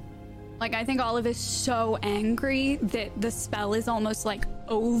condition. Like, I think Olive is so angry that the spell is almost like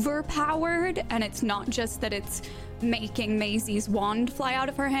overpowered, and it's not just that it's making Maisie's wand fly out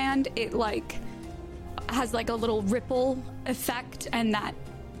of her hand, it like has like a little ripple effect, and that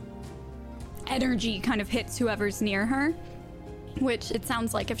energy kind of hits whoever's near her, which it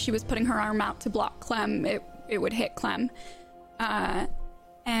sounds like if she was putting her arm out to block Clem, it would hit Clem.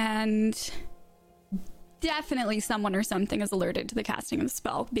 And definitely someone or something is alerted to the casting of the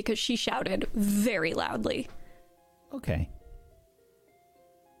spell because she shouted very loudly. Okay.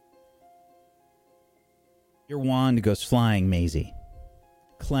 Your wand goes flying, Maisie.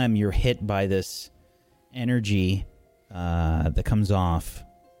 Clem, you're hit by this energy that comes off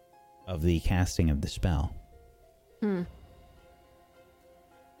of the casting of the spell. And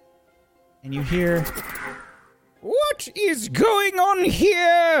you hear, "What is going on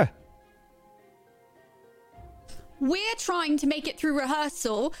here?" We're trying to make it through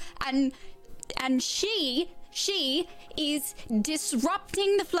rehearsal, and she is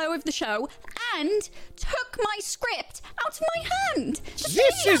disrupting the flow of the show and took my script out of my hand.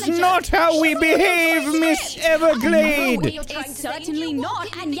 This is not how we behave, Miss Everglade! It's certainly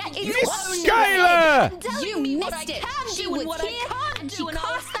not, and yet it's Miss Skylar! You missed it. She was here, and she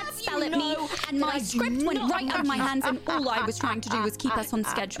cast that spell at me, and my script went right out of my hands, and all I was trying to do was keep us on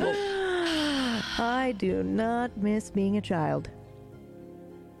schedule. I do not miss being a child.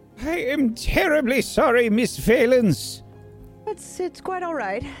 I am terribly sorry, Miss Valence. It's quite all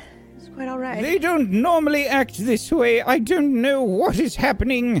right. It's quite all right. They don't normally act this way. I don't know what is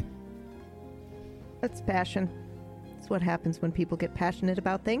happening. That's passion. That's what happens when people get passionate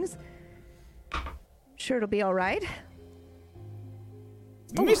about things. Sure, it'll be all right.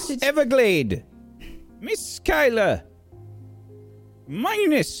 Miss Everglade. Miss Skylar.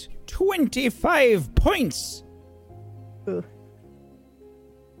 Minus 25 points. Ooh.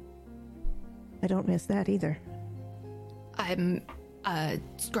 I don't miss that either. I'm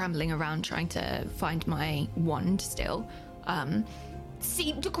scrambling around trying to find my wand still.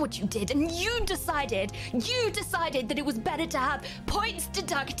 See, look what you did, and you decided that it was better to have points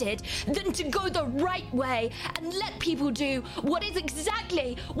deducted than to go the right way and let people do what is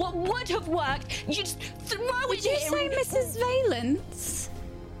exactly what would have worked. You just throw it Did you say Mrs. Valence?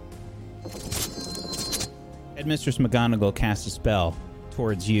 Headmistress McGonagall casts a spell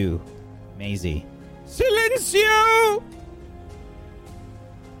towards you, Maisie. Silencio!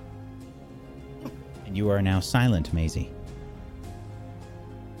 And you are now silent, Maisie.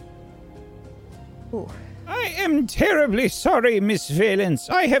 Ooh. I am terribly sorry, Miss Valence.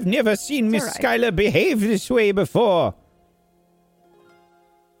 I have never seen Miss all right. Skylar behave this way before.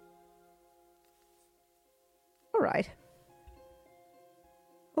 All right.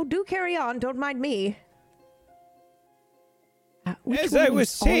 Oh, do carry on. Don't mind me. As I was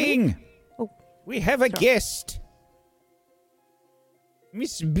saying, we have a guest.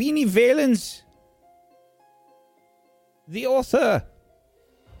 Miss Beanie Valence. The author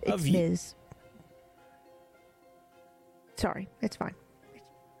It's of... Ms. Sorry, it's fine.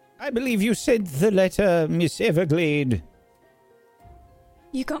 I believe you sent the letter, Miss Everglade.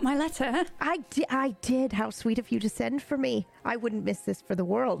 You got my letter? I did. How sweet of you to send for me. I wouldn't miss this for the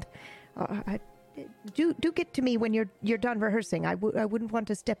world. Do get to me when you're done rehearsing. I wouldn't want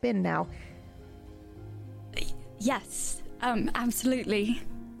to step in now. Yes, absolutely.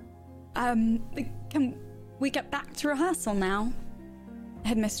 Can we get back to rehearsal now,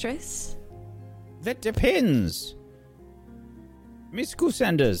 Headmistress? That depends. Miss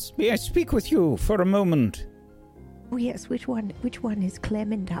Goosanders, may I speak with you for a moment? Oh yes, which one is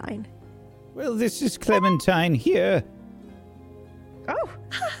Clementine? Well, this is Clementine here. Oh.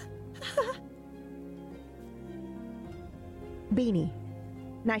 Beanie,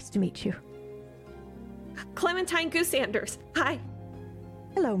 nice to meet you. Clementine Goosanders. Hi.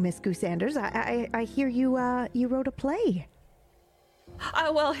 Hello, Miss Goosanders. I hear you wrote a play.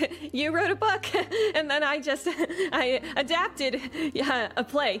 Well, you wrote a book, and then I adapted a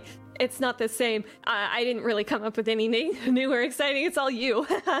play. It's not the same. I didn't really come up with anything new or exciting. It's all you.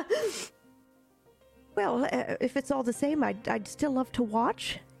 Well, if it's all the same, I'd still love to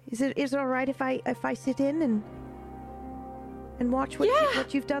watch. Is it all right if I sit in and watch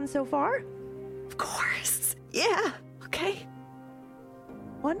what you've done so far? Of course. Yeah. Okay.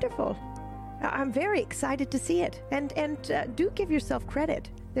 Wonderful. I'm very excited to see it. And do give yourself credit.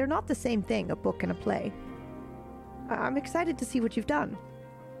 They're not the same thing, a book and a play. I'm excited to see what you've done.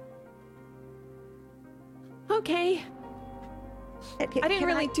 Okay. I didn't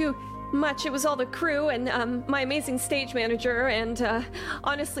really do much. It was all the crew and my amazing stage manager and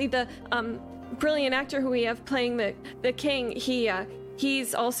honestly the brilliant actor who we have playing the king.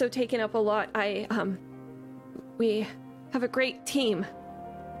 He's also taken up a lot. We have a great team.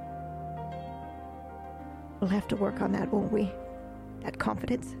 We'll have to work on that, won't we? That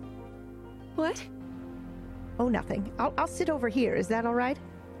confidence. What? Oh, nothing. I'll sit over here. Is that all right?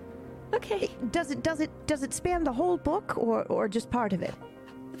 Okay. Does it span the whole book or just part of it?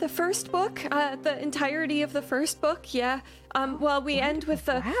 The first book, the entirety of the first book, yeah. Well, we end with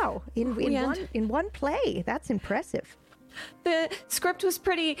the... Wow, in one play. That's impressive. The script was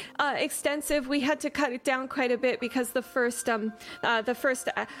pretty extensive. We had to cut it down quite a bit because the first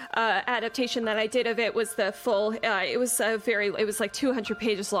adaptation that I did of it was the full. It was like 200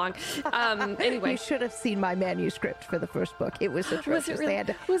 pages long. Anyway, you should have seen my manuscript for the first book. It was atrocious.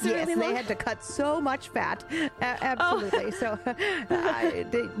 Was it really, they had to cut so much fat. Absolutely. Oh. So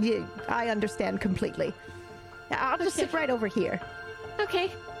I understand completely. I'll just sit right over here.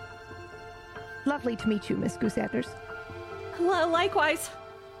 Okay. Lovely to meet you, Miss Goosanders. Likewise.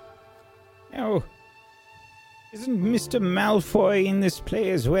 Oh, isn't Mr. Malfoy in this play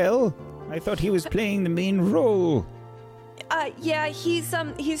as well? I thought he was playing the main role. Yeah, he's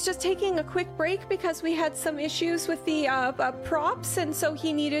just taking a quick break because we had some issues with the props, and so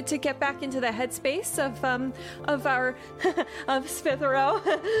he needed to get back into the headspace of our of Spithero.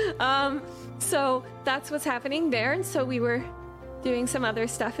 So that's what's happening there, and so we were doing some other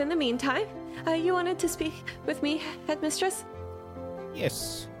stuff in the meantime. You wanted to speak with me, Headmistress?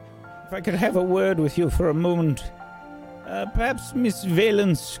 Yes. If I could have a word with you for a moment. Perhaps Miss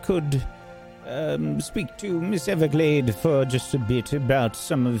Valence could speak to Miss Everglade for just a bit about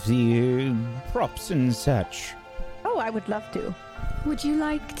some of the props and such. Oh, I would love to. Would you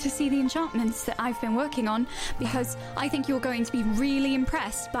like to see the enchantments that I've been working on? Because I think you're going to be really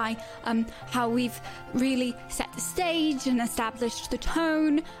impressed by how we've really set the stage and established the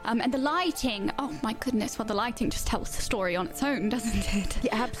tone and the lighting. Oh my goodness, well the lighting just tells the story on its own, doesn't it?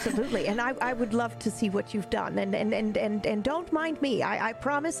 Yeah, absolutely. And I would love to see what you've done. And don't mind me. I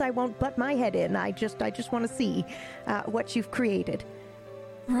promise I won't butt my head in. I just want to see what you've created.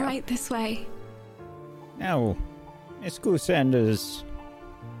 Right this way. Now, Miss Goosanders.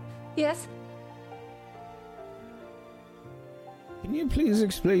 Yes? Can you please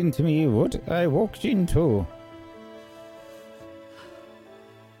explain to me what I walked into?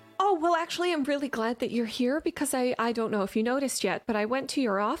 Oh, well, actually, I'm really glad that you're here because I don't know if you noticed yet, but I went to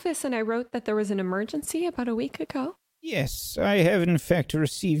your office and I wrote that there was an emergency about a week ago. Yes, I have in fact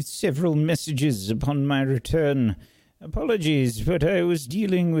received several messages upon my return. Apologies, but I was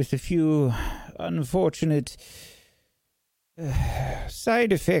dealing with a few unfortunate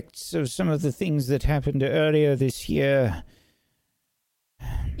side effects of some of the things that happened earlier this year.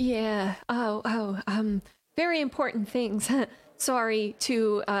 Yeah. Very important things. Sorry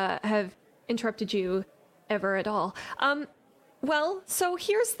to have interrupted you ever at all. Well, so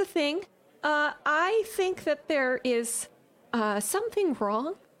here's the thing. I think that there is something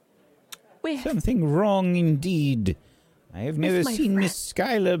wrong with... Something wrong indeed. I have never seen Miss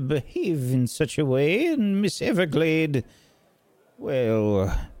Schuyler behave in such a way, and Miss Everglade...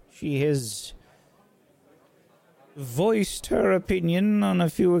 Well, she has voiced her opinion on a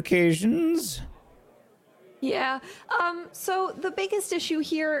few occasions. Yeah. So the biggest issue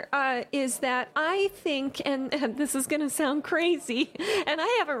here is that I think, and this is going to sound crazy, and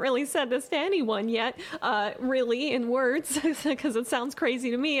I haven't really said this to anyone yet, really in words, because it sounds crazy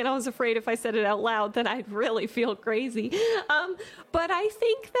to me, and I was afraid if I said it out loud that I'd really feel crazy. But I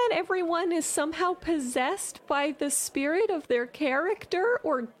think that everyone is somehow possessed by the spirit of their character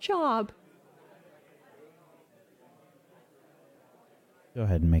or job. Go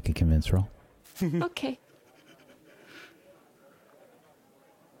ahead and make a convince roll. Okay.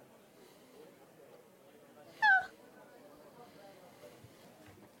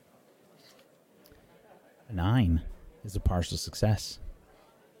 A 9 is a partial success.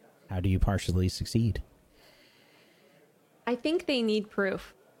 How do you partially succeed? I think they need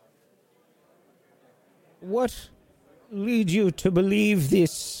proof. What leads you to believe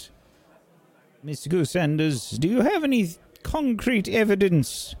this, Miss Goosanders? Do you have any concrete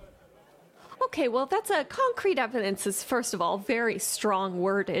evidence? Okay, well, that's a concrete evidence is, first of all, very strong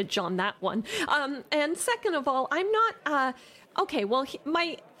wordage on that one. And second of all, I'm not, okay, well,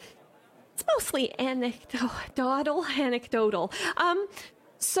 it's mostly anecdotal.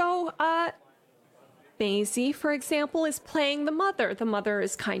 So, Maisie, for example, is playing the mother. The mother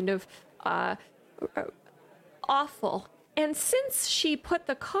is kind of, awful. And since she put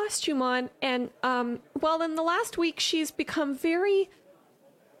the costume on, and, well, in the last week, she's become very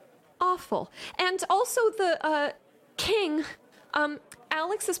awful. And also the, king,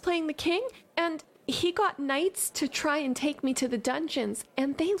 Alex is playing the king, and he got knights to try and take me to the dungeons,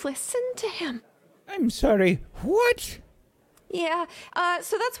 and they listened to him. I'm sorry, what? Yeah,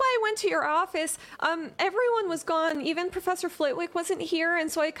 so that's why I went to your office. Everyone was gone. Even Professor Flitwick wasn't here,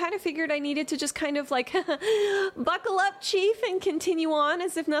 and so I kind of figured I needed to just kind of like buckle up, Chief, and continue on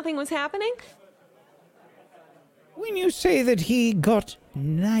as if nothing was happening. When you say that he got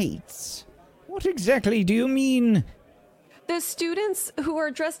knights, what exactly do you mean? The students who are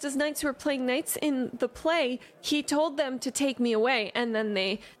dressed as knights who are playing knights in the play, he told them to take me away, and then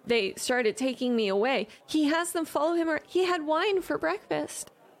they started taking me away. He has them follow him. He had wine for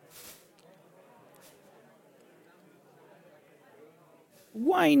breakfast.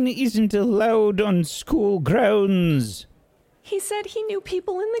 Wine isn't allowed on school grounds. He said he knew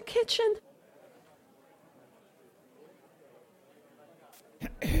people in the kitchen.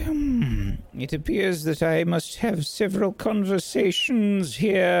 It appears that I must have several conversations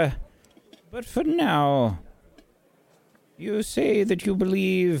here. But for now, you say that you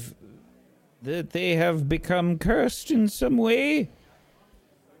believe that they have become cursed in some way?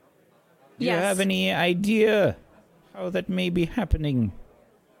 Do you have any idea how that may be happening?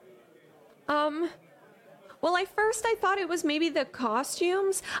 Well, I thought it was maybe the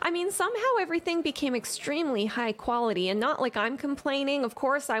costumes. I mean, somehow everything became extremely high quality, and not like I'm complaining. Of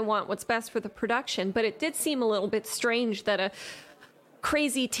course, I want what's best for the production, but it did seem a little bit strange that a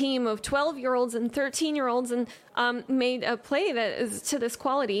crazy team of 12-year-olds and 13-year-olds and made a play that is to this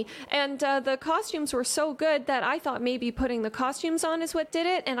quality. And the costumes were so good that I thought maybe putting the costumes on is what did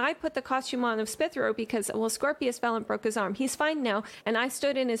it. And I put the costume on of Spithro because, well, Scorpius fell and broke his arm. He's fine now, and I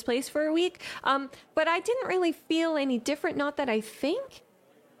stood in his place for a week. But I didn't really feel any different, not that I think.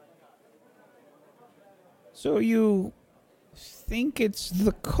 So you think it's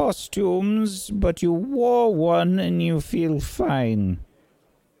the costumes, but you wore one and you feel fine.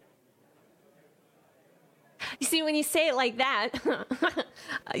 You see, when you say it like that,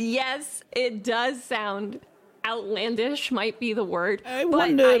 yes, it does sound outlandish, might be the word. I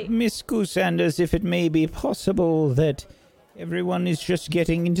wonder, Miss Goosanders, if it may be possible that everyone is just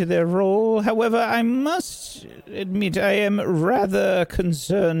getting into their role. However, I must admit I am rather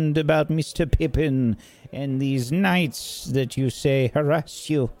concerned about Mr. Pippin and these knights that you say harassed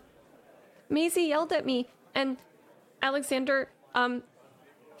you. Maisie yelled at me, and Alexander,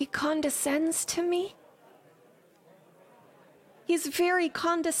 he condescends to me. He's very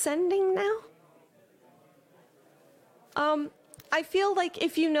condescending now. I feel like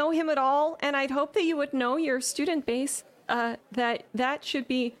if you know him at all, and I'd hope that you would know your student base, that should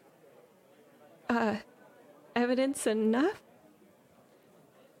be, evidence enough.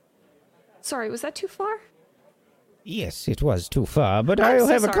 Sorry, was that too far? Yes, it was too far, but I'm I'll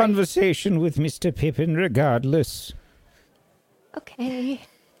so have sorry. a conversation with Mr. Pippin regardless. Okay.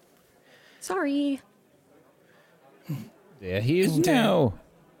 Sorry. There he is now.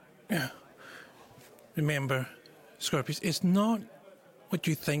 Remember, Scorpius, it's not what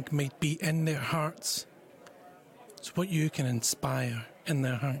you think might be in their hearts. It's what you can inspire in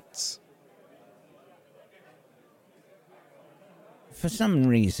their hearts. For some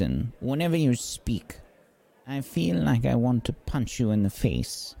reason, whenever you speak, I feel like I want to punch you in the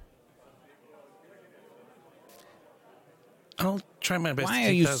face. I'll try my best. Why to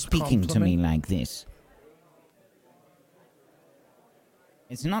are you take that as a speaking to me compliment. like this?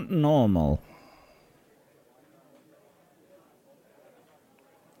 It's not normal.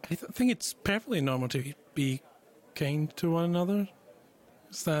 I think it's perfectly normal to be kind to one another.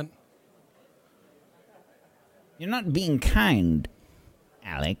 Is that... You're not being kind,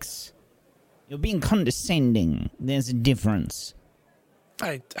 Alex. You're being condescending. There's a difference.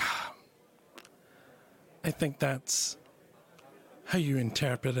 I think that's how you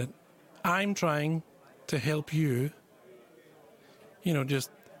interpret it. I'm trying to help you. You know,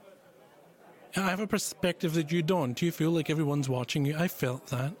 just... I have a perspective that you don't. You feel like everyone's watching you. I felt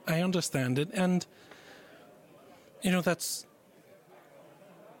that. I understand it. And, you know, that's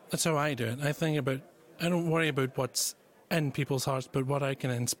how I do it. I don't worry about what's in people's hearts, but what I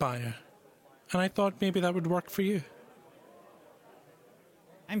can inspire. And I thought maybe that would work for you.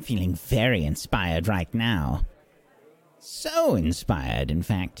 I'm feeling very inspired right now. So inspired, in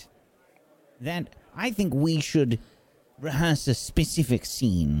fact, that I think we should rehearse a specific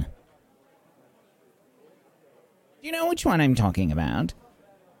scene. Do you know which one I'm talking about?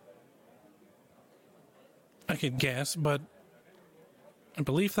 I could guess, but I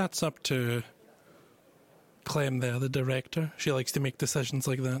believe that's up to Clem there, the director. She likes to make decisions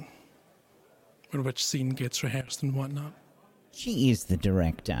like that. Or which scene gets rehearsed and whatnot. She is the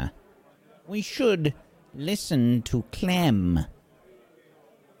director. We should listen to Clem.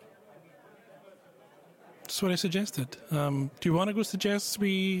 That's what I suggested. Do you want to go suggest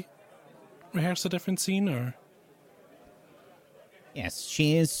we rehearse a different scene, or...? Yes,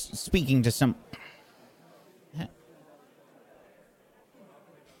 she is speaking to some...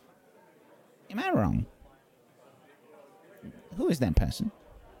 Am I wrong? Who is that person?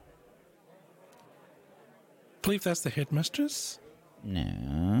 I believe that's the headmistress?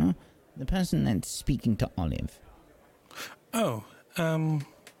 No, the person that's speaking to Olive. Oh,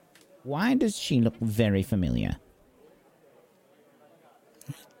 Why does she look very familiar?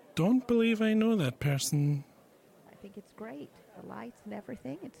 don't believe I know that person. I think it's great. The lights and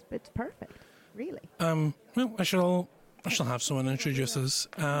everything. It's perfect. Really. Well, I shall have someone introduce us.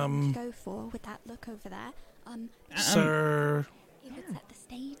 Go for with that look over there. Sir... If it's at the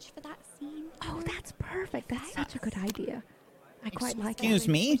stage for that scene. Oh, that's perfect. That's such a good idea. I quite like it. Excuse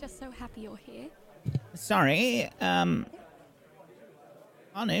me? We're just so happy you're here. Sorry,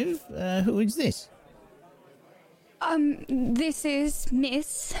 Olive, who is this? This is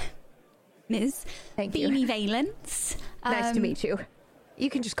Miss Thank you. Beanie Valence. Nice to meet you. You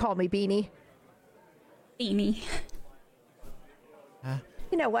can just call me Beanie. Beanie.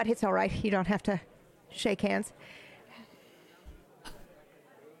 You know what? It's all right. You don't have to shake hands.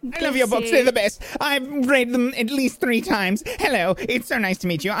 I love your books, they're the best. I've read them at least 3 times. Hello, it's so nice to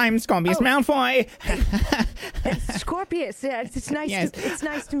meet you. I'm Scorpius Malfoy. Scorpius, it's nice. Yes. It's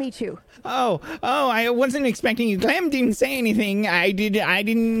nice to meet you. Oh, I wasn't expecting you. Clem didn't say anything. I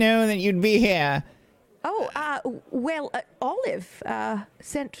didn't know that you'd be here. Oh, Olive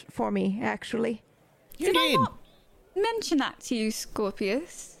sent for me, actually. You Did I did. not mention that to you,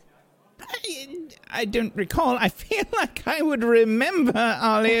 Scorpius? I don't recall. I feel like I would remember,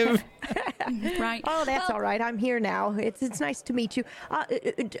 Olive. Right. Oh, that's all right. I'm here now. It's nice to meet you.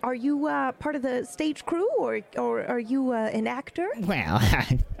 Are you part of the stage crew, or are you an actor? Well,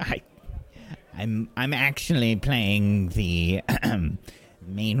 I'm actually playing the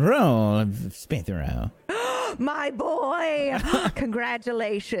main role of Spithero. My boy!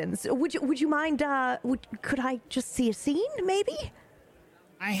 Congratulations. Would you mind? Could I just see a scene, maybe?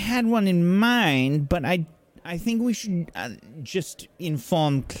 I had one in mind, but I think we should just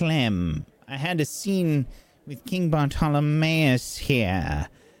inform Clem. I had a scene with King Bartholomeus here.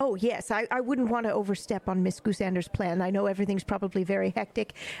 Oh, yes. I wouldn't want to overstep on Miss Goosander's plan. I know everything's probably very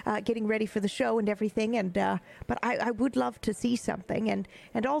hectic, getting ready for the show and everything, and but I would love to see something, and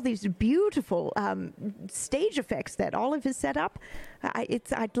all these beautiful stage effects that Olive has set up.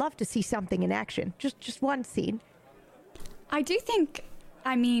 I'd love to see something in action. Just one scene. I do think,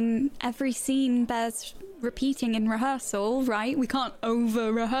 every scene bears repeating in rehearsal, right? We can't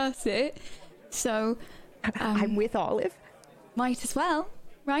over-rehearse it. So, I'm with Olive. might as well,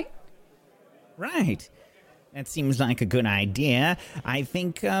 right? Right. That seems like a good idea. I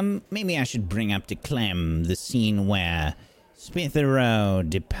think maybe I should bring up to Clem the scene where Spithero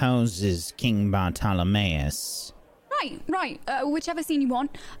deposes King Bartholomeus. Right. Whichever scene you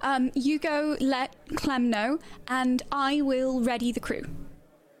want. You go let Clem know, and I will ready the crew.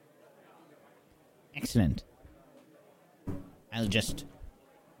 Excellent. I'll just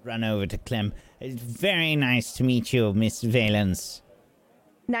run over to Clem. It's very nice to meet you, Miss Valence.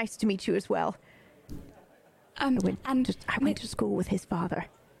 Nice to meet you as well. I went to school with his father.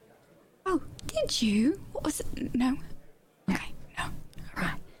 Oh, did you? What was it? No. Okay, no. All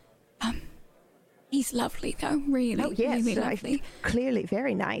right. He's lovely though, really. Oh yes, really lovely. Clearly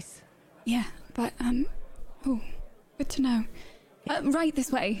very nice. Yeah, but oh, good to know. Right this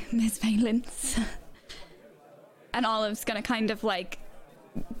way, Miss Valence. And Olive's gonna kind of like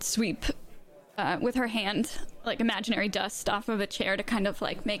sweep with her hand like imaginary dust off of a chair to kind of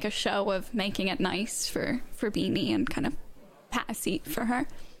like make a show of making it nice for Beanie and kind of pat a seat for her.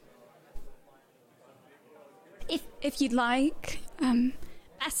 If you'd like,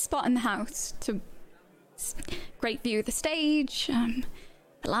 best spot in the house to great view of the stage, the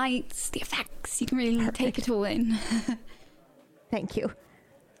lights, the effects. You can really take it all in. Thank you.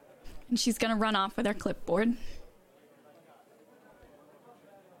 And she's gonna run off with her clipboard.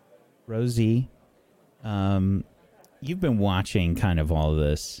 Rosie, you've been watching kind of all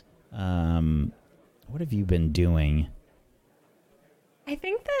this. What have you been doing? I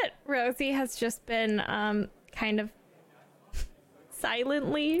think that Rosie has just been kind of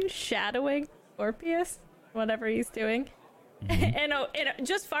silently shadowing Scorpius, whatever he's doing. In a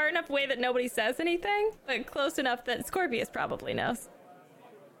just far enough away that nobody says anything, but close enough that Scorpius probably knows.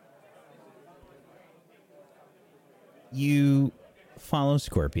 You follow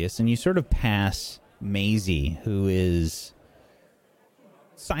Scorpius and you sort of pass Maisie, who is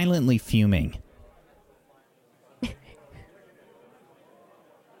silently fuming.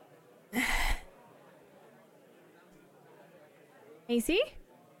 Maisie?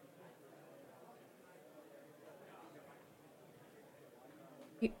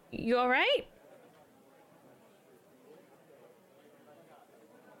 You all right?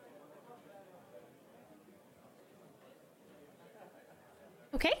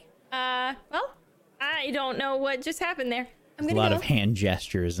 Okay. Well, I don't know what just happened there. I'm There's gonna a lot go. of hand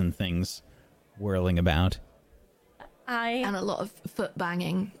gestures and things whirling about. And a lot of foot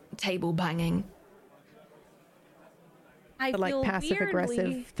banging, table banging. I Like feel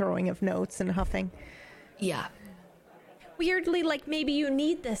passive-aggressive throwing of notes and huffing. Yeah. weirdly like maybe you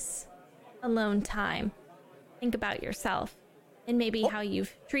need this alone time. Think about yourself and maybe how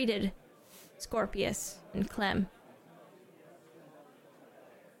you've treated Scorpius and Clem.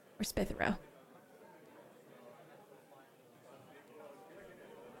 Or Spithero.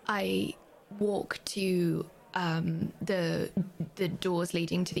 I walk to the doors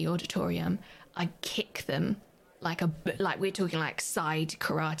leading to the auditorium. I kick them like we're talking like side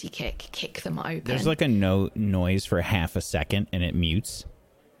karate kick them open. There's like a noise for half a second and it mutes.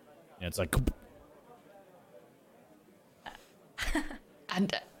 And it's like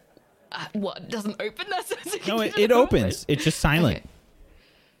and what doesn't open? no, it opens. It's just silent. Okay.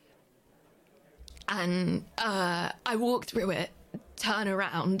 And I walk through it, turn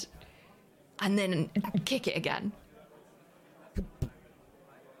around, and then kick it again.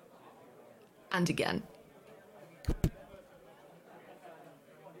 And again.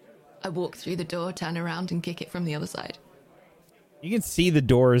 I walk through the door, turn around, and kick it from the other side. You can see the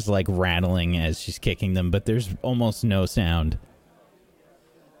doors like rattling as she's kicking them, but there's almost no sound.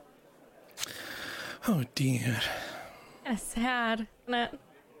 Oh dear. Kind of sad, isn't it?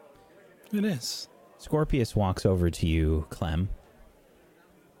 It is. Scorpius walks over to you, Clem.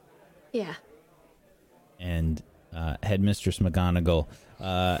 Yeah. And Headmistress McGonagall,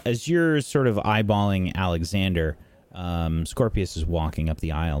 as you're sort of eyeballing Alexander, Scorpius is walking up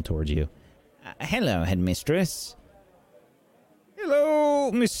the aisle towards you. Hello, Headmistress.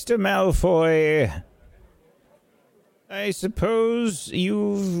 Hello, Mr. Malfoy. I suppose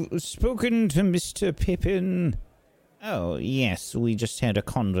you've spoken to Mr. Pippin. Oh, yes, we just had a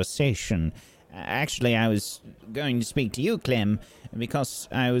conversation. Actually, I was going to speak to you, Clem, because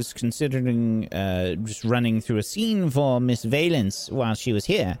I was considering just running through a scene for Miss Valence while she was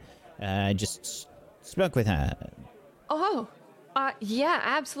here. I just spoke with her. Oh, yeah,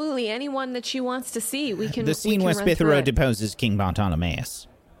 absolutely. Anyone that she wants to see, we can. The scene where Spithero deposes King Bartolomeus.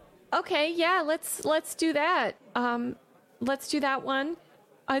 Okay, yeah, let's do that. Let's do that one.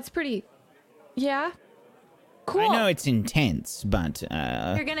 It's pretty. Yeah. Cool. I know it's intense, but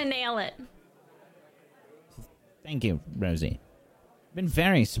You're gonna nail it. Thank you, Rosie. Been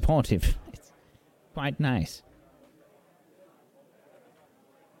very supportive. It's quite nice.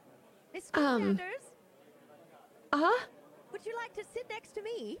 Miss Sanders? Uh-huh. Would you like to sit next to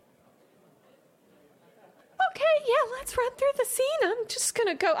me? Okay, yeah, let's run through the scene. I'm just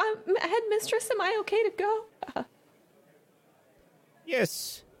gonna go. Headmistress, am I okay to go?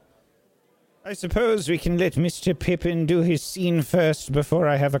 Yes. I suppose we can let Mr. Pippin do his scene first before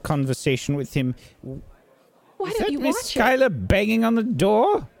I have a conversation with him. Why Is don't that you Miss watch it? Skylar banging on the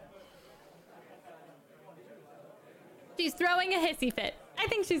door? She's throwing a hissy fit. I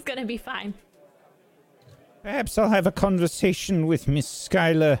think she's gonna be fine. Perhaps I'll have a conversation with Miss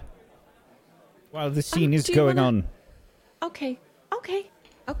Skylar while the scene is do you going wanna- on. Okay.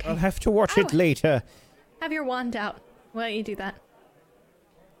 I'll have to watch it later. Have your wand out while you do that.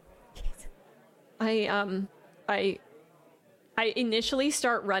 I initially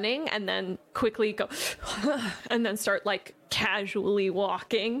start running and then quickly go and then start like casually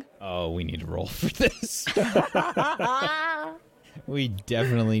walking. Oh, we need to roll for this. We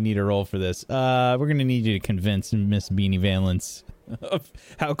definitely need a roll for this. We're going to need you to convince Miss Beanie Valence of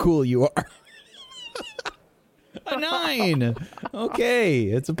how cool you are. A 9! Okay,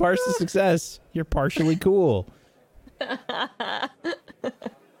 it's a partial success. You're partially cool.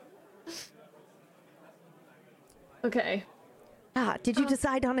 Okay. Did you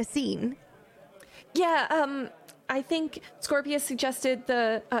decide on a scene? Yeah, I think Scorpius suggested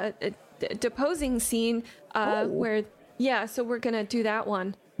the deposing scene where so we're going to do that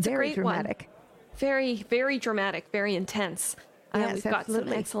one. It's Very a great dramatic. one. Very, very dramatic, very intense. Yes, We've got some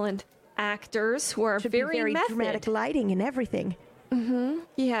absolutely. excellent actors who are Should very, be very method. dramatic lighting and everything.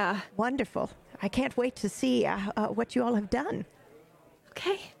 Yeah. Wonderful. I can't wait to see what you all have done.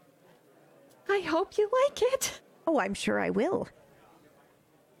 Okay. I hope you like it. Oh, I'm sure I will.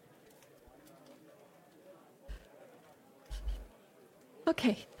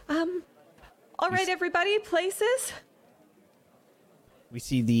 Okay. All right, everybody, places. We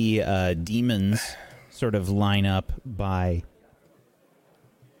see the demons sort of line up by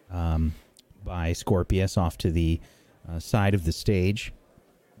Scorpius off to the side of the stage.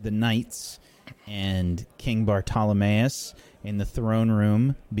 The knights and King Bartolomeus in the throne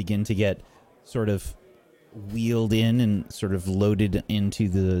room begin to get sort of wheeled in and sort of loaded into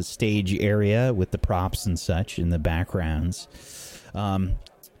the stage area with the props and such in the backgrounds.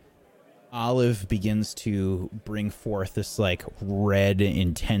 Olive begins to bring forth this like red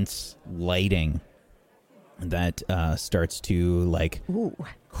intense lighting that starts to like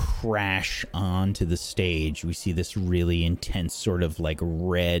crash onto the stage. We see this really intense sort of like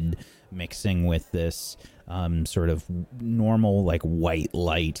red mixing with this sort of normal like white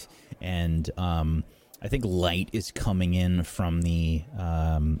light, and I think light is coming in from the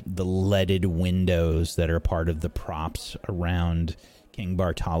leaded windows that are part of the props around King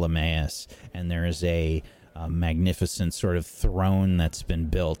Bartolomeus, and there is a magnificent sort of throne that's been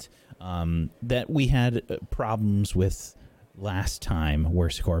built that we had problems with last time where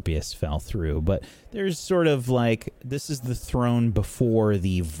Scorpius fell through. But there's sort of like, this is the throne before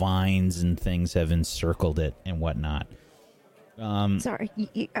the vines and things have encircled it and whatnot. Sorry,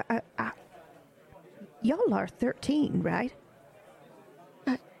 y'all are 13, right?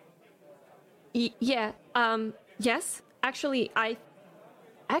 Yeah. Yes. Actually,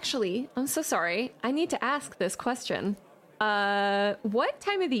 I'm so sorry. I need to ask this question. What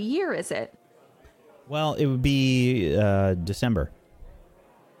time of the year is it? Well, it would be December.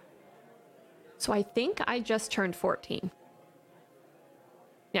 So I think I just turned 14.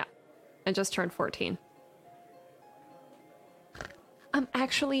 Yeah, I just turned 14. I'm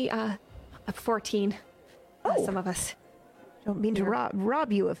actually 14. Some of us. Don't mean to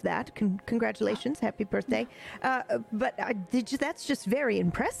rob you of that. Congratulations, happy birthday. But that's just very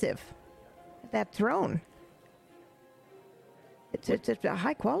impressive. That throne. It's a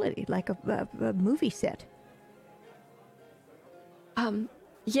high quality, like a movie set.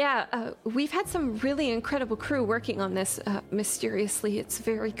 Yeah, we've had some really incredible crew working on this. Mysteriously, it's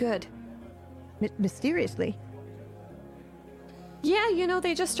very good. Mysteriously? Yeah, you know,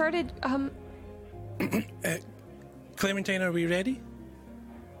 they just started, Clementine, are we ready?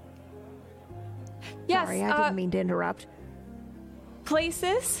 Yes, Sorry, I didn't mean to interrupt.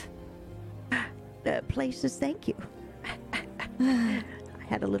 Places? Places, thank you. I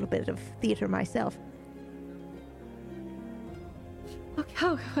had a little bit of theater myself.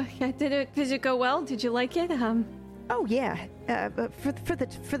 Oh, did it go well? Did you like it? Oh yeah, for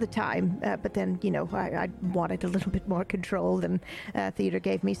the time. But then I wanted a little bit more control than theater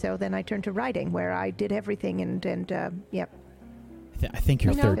gave me. So then I turned to writing, where I did everything. And yep. I think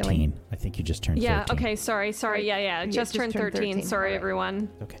you're You know- 13. I think you just turned 13. Yeah. Okay. Sorry. Yeah. Just turned 13. Sorry, All right. everyone.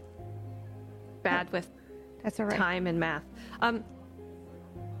 Okay. Bad with That's all right. time and math.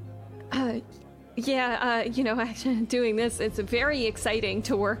 Actually doing this, it's very exciting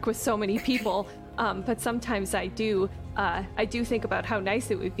to work with so many people. But sometimes I do think about how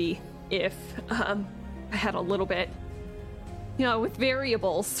nice it would be if I had a little bit, with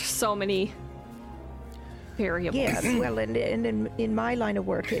variables, so many variables. Yes, well, and in my line of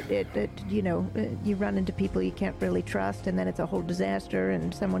work, you run into people you can't really trust, and then it's a whole disaster,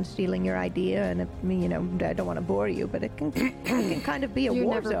 and someone's stealing your idea, and I don't want to bore you, but it can kind of be a You're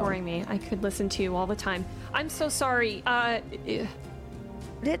war never zone. boring me. I could listen to you all the time. I'm so sorry.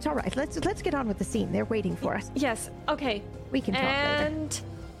 It's all right. Let's get on with the scene. They're waiting for us. Yes. Okay. We can talk later. And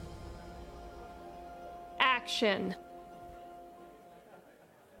action.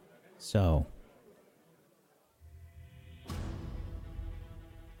 So,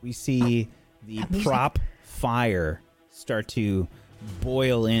 we see the prop fire start to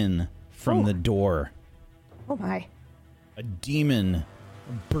boil in from the door. Oh my. A demon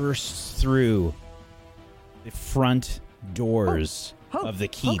bursts through the front doors of the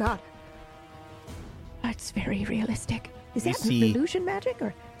keep. Oh God. That's very realistic. Is We that see- illusion magic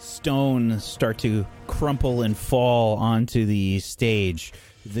or? Stone start to crumple and fall onto the stage.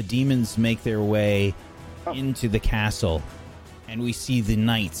 The demons make their way into the castle, and we see the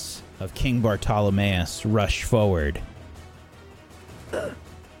knights of King Bartolomeus rush forward.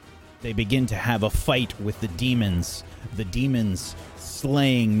 They begin to have a fight with the demons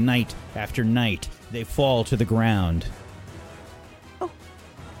slaying knight after knight. They fall to the ground.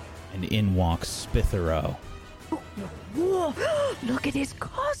 And in walks Spithero. Whoa, look at his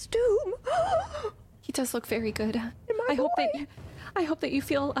costume. He does look very good. I hope that you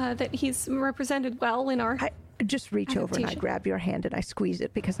feel that he's represented well in our. I just reach over and I adaptation. grab your hand and I squeeze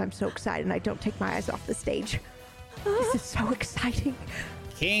it because I'm so excited and I don't take my eyes off the stage. This is so exciting.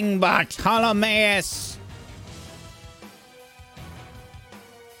 King Bartolomeus!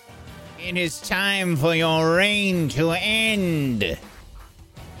 It is time for your reign to end.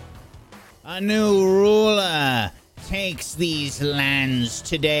 A new ruler takes these lands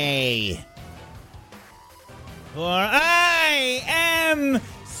today. For I am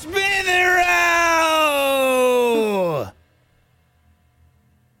Spithero!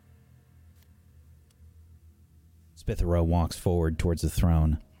 Spithero walks forward towards the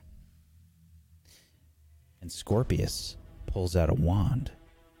throne. And Scorpius pulls out a wand.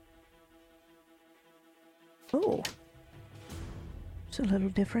 Oh. It's a little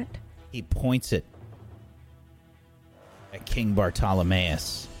different. He points it at King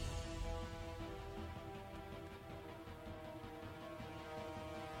Bartolomeus.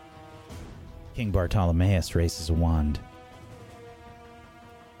 King Bartolomeus raises a wand.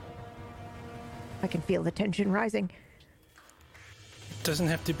 I can feel the tension rising. It doesn't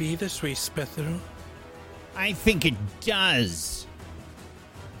have to be this way, Spithero. I think it does.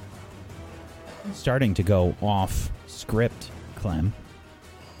 Starting to go off script, Clem.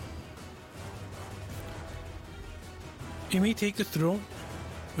 You may take the throne,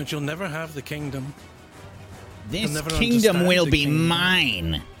 but you'll never have the kingdom. This never kingdom understand will the be kingdom.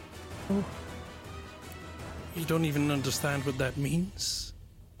 mine. You don't even understand what that means.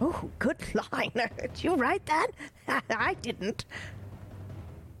 Oh, good line. Did you write that? I didn't.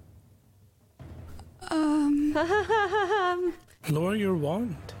 Lower your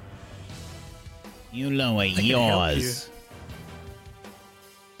wand. You lower can help yours.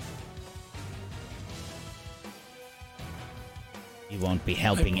 You won't be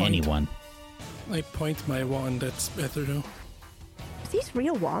helping point. anyone. I point my wand at Spithero. Are these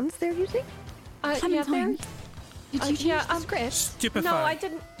real wands they're using? Yeah, Clementine, there. did you change yeah, the script? Stupefy. No, I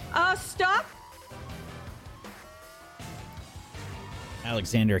didn't. Stop.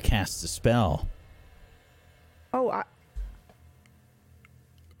 Alexander casts a spell. Oh, A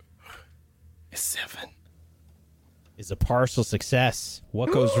 7. Is a partial success.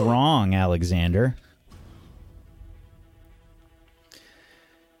 What goes wrong, Alexander?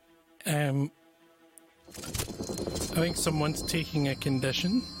 I think someone's taking a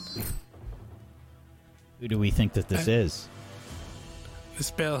condition. Who do we think that this is? The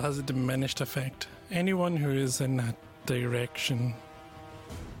spell has a diminished effect. Anyone who is in that direction.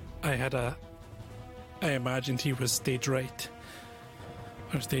 I imagined he was stage right.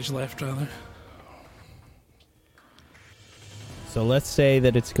 Or stage left, rather. So let's say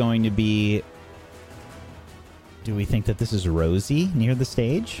that it's going to be... Do we think that this is Rosie near the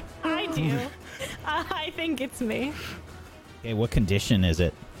stage? I do. I think it's me. Okay, what condition is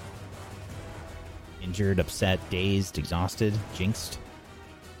it? Injured, upset, dazed, exhausted, jinxed?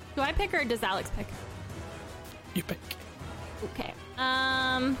 Do I pick or does Alex pick? You pick. Okay.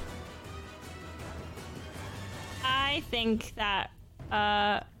 I think that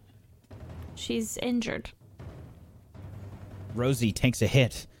she's injured. Rosie takes a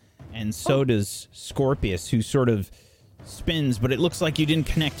hit, and so does Scorpius, who sort of spins, but it looks like you didn't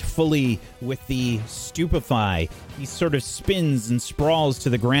connect fully with the stupefy. He sort of spins and sprawls to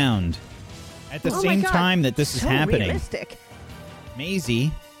the ground. At the Oh my same God. time that this is So happening, realistic.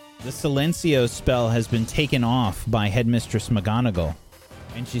 Maisie, the Silencio spell has been taken off by Headmistress McGonagall.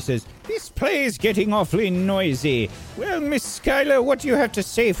 And she says, "This play is getting awfully noisy. Well, Miss Skylar, what do you have to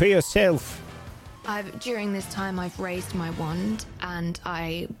say for yourself?" During this time, I've raised my wand and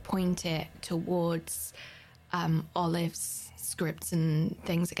I point it towards Olive's scripts and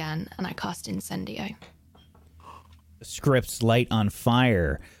things again, and I cast Incendio. The scripts light on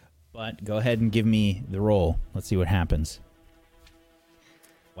fire. But go ahead and give me the roll. Let's see what happens.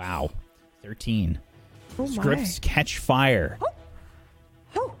 Wow. 13. Oh, my. Scripts catch fire.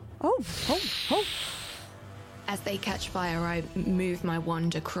 Oh. As they catch fire, I move my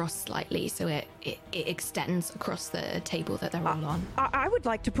wand across slightly so it extends across the table that they're all on. I would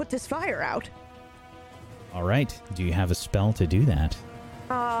like to put this fire out. All right. Do you have a spell to do that?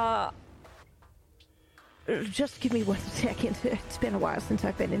 Just give me 1 second. It's been a while since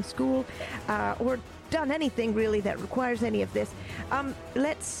I've been in school or done anything really that requires any of this.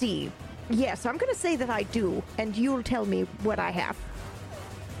 Let's see. Yes, I'm going to say that I do, and you'll tell me what I have.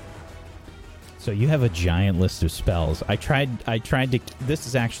 So you have a giant list of spells. I tried to... This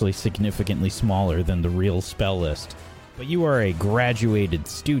is actually significantly smaller than the real spell list. But you are a graduated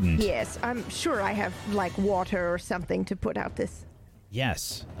student. Yes, I'm sure I have, like, water or something to put out this.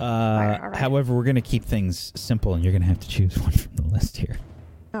 Yes. All right. However, we're going to keep things simple, and you're going to have to choose one from the list here.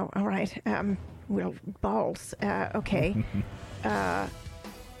 Oh, all right. Well, balls. Okay.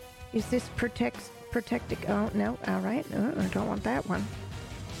 Is this protecting? Oh, no. All right. I don't want that one.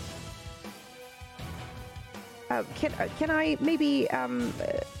 Can I maybe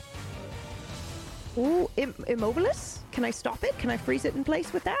Immobilis? Can I stop it? Can I freeze it in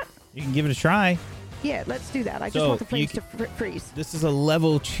place with that? You can give it a try. Yeah, let's do that. I just So, want the you flames to freeze. This is a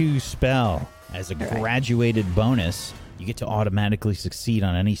level 2 spell. As a right. graduated bonus, you get to automatically succeed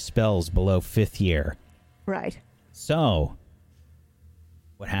on any spells below 5th year. Right. So,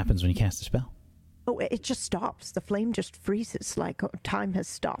 what happens when you cast a spell? Oh, it just stops. The flame just freezes like time has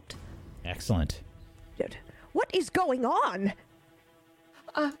stopped. Excellent. Dude, what is going on?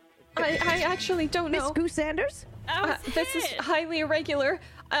 I actually don't Miss know. Goose Sanders? This is highly irregular.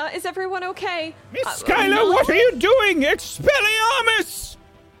 Is everyone okay? Miss Skylar, what are you doing? Expelliarmus!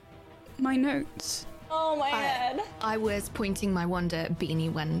 My notes. Oh my head. I was pointing my wand at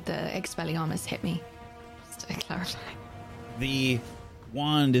Beanie when the Expelliarmus hit me. Just to clarify. The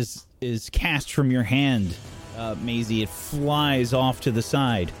wand is cast from your hand, Maisie. It flies off to the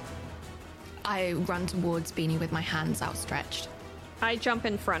side. I run towards Beanie with my hands outstretched. I jump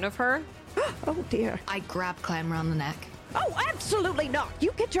in front of her. Oh, dear. I grab Clem around the neck. Oh, absolutely not.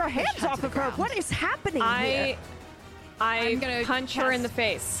 You get your hands her to off the of her. ground. What is happening here? I'm gonna punch her in the cast-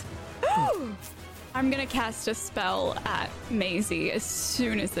 face. I'm gonna cast a spell at Maisie as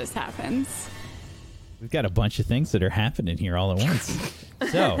soon as this happens. We've got a bunch of things that are happening here all at once.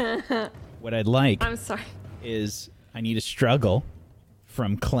 So, what I'd like I'm sorry. is I need a struggle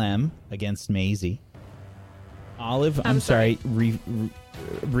from Clem against Maisie. Olive, I'm sorry.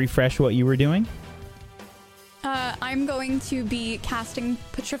 Refresh what you were doing. I'm going to be casting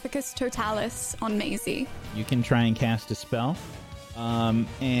Petrificus Totalis on Maisie. You can try and cast a spell.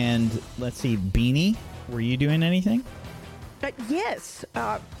 And let's see, Beanie, were you doing anything? Yes.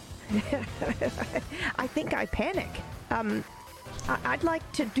 I think I panic. I'd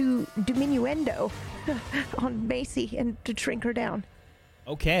like to do diminuendo on Macy and to shrink her down.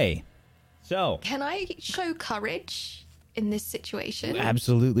 Okay. So, Can I show courage in this situation? you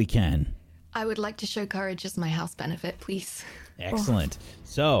absolutely can. I would like to show courage as my house benefit, please. Excellent.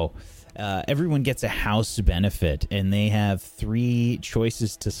 So, everyone gets a house benefit, and they have 3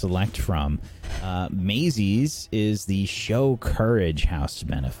 choices to select from. Maisie's is the Show Courage house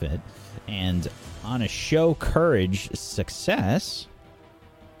benefit, and on a Show Courage success,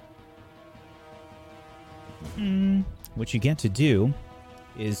 what you get to do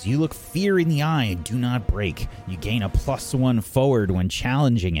is you look fear in the eye and do not break. You gain a +1 forward when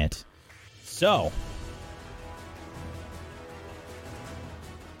challenging it. So,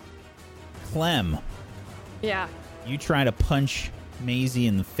 Clem, Yeah. you try to punch Maisie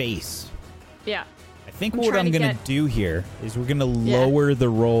in the face. Yeah. I think I'm what trying I'm to going to get- do here is we're going to lower the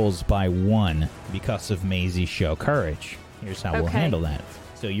rolls by 1 because of Maisie's Show Courage. Here's how we'll Okay. handle that.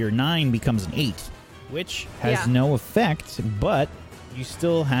 So your 9 becomes an 8, which has Yeah. no effect, but you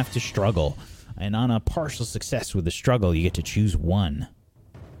still have to struggle. And on a partial success with the struggle, you get to choose 1.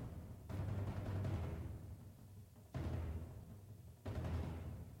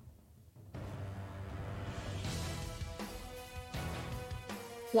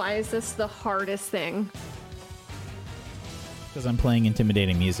 Why is this the hardest thing? Because I'm playing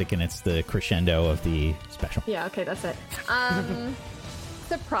intimidating music and it's the crescendo of the special. Yeah, okay, that's it.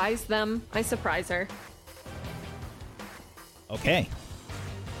 Surprise them. I surprise her. Okay.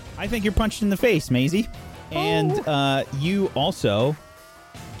 I think you're punched in the face, Maisie. And you also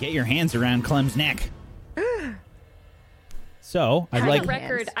get your hands around Clem's neck. So, I'd For like... the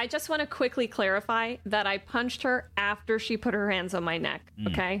record, I just want to quickly clarify that I punched her after she put her hands on my neck,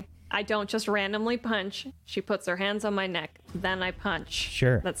 okay? I don't just randomly punch. She puts her hands on my neck, then I punch.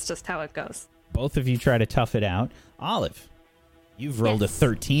 Sure. That's just how it goes. Both of you try to tough it out. Olive, you've rolled a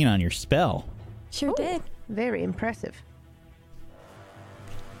 13 on your spell. Sure did. Very impressive.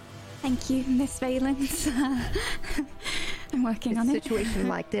 Thank you, Miss Valence. I'm working on In a it. situation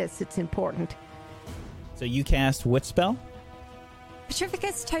like this, it's important. So you cast what spell?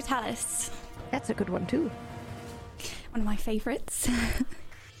 Petrificus Totalis. That's a good one, too. One of my favorites.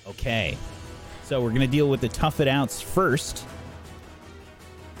 Okay. So we're going to deal with the tough it outs first.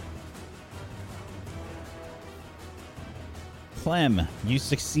 Clem, you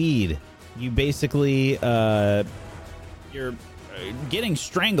succeed. You basically, you're getting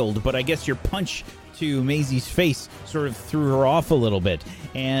strangled, but I guess your punch to Maisie's face sort of threw her off a little bit.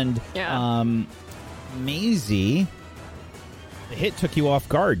 And, Maisie, the hit took you off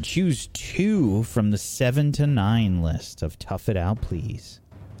guard. Choose 2 from the 7 to 9 list of tough it out, please.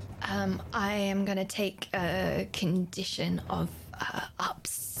 I am going to take a condition of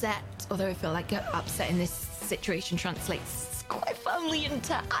upset, although I feel like upset in this situation translates quite firmly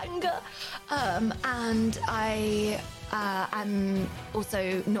into anger. And I am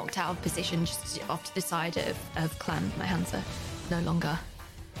also knocked out of position just off to the side of Clem. My hands are no longer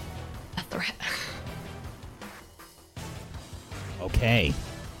a threat. Okay.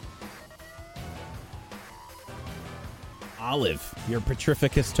 Olive, your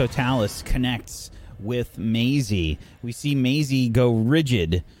Petrificus Totalis connects with Maisie. We see Maisie go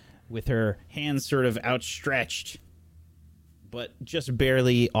rigid with her hands sort of outstretched, but just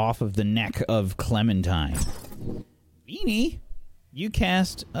barely off of the neck of Clementine. Beanie, you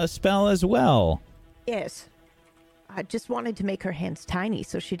cast a spell as well. Yes. I just wanted to make her hands tiny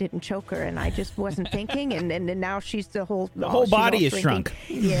so she didn't choke her, and I just wasn't thinking, and now she's the whole body is shrinking.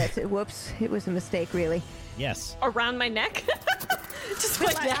 shrunk. Yes, whoops. It was a mistake, really. Yes. Around my neck? Just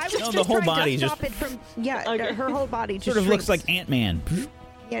like that. I was No, just the whole trying body to just stop it from. Yeah, Okay. her whole body just Sort of looks shrinks. like Ant-Man.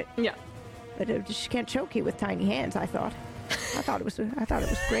 Yeah, Yeah. but she can't choke you with tiny hands. I thought it was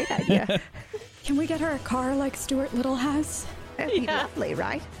a great idea. Can we get her a car like Stuart Little has? That'd be lovely,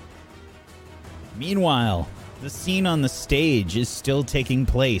 right? Meanwhile, the scene on the stage is still taking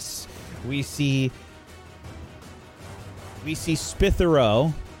place. We see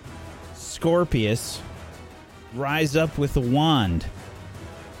Spithero, Scorpius, rise up with a wand.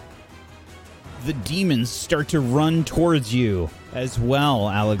 The demons start to run towards you as well,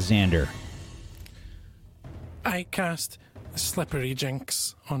 Alexander. I cast Slippery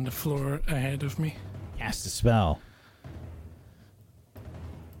Jinx on the floor ahead of me. Cast a spell.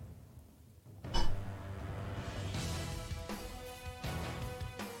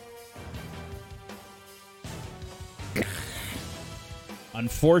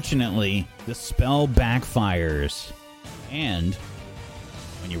 Unfortunately, the spell backfires. And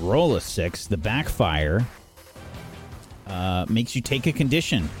when you roll a 6, the backfire makes you take a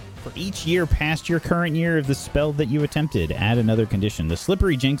condition. For each year past your current year of the spell that you attempted, add another condition. The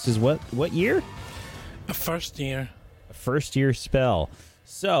Slippery Jinx is what year? A first year. A first year spell.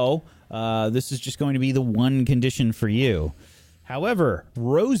 So, this is just going to be the one condition for you. However,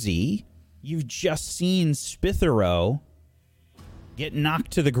 Rosie, you've just seen Spithero get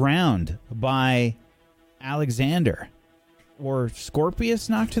knocked to the ground by Alexander. Or Scorpius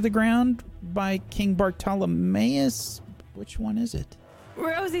knocked to the ground by King Bartolomeus? Which one is it?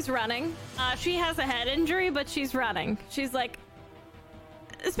 Rosie's running. She has a head injury, but she's running. She's like,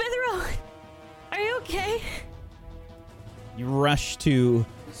 Spithero, are you okay? You rush to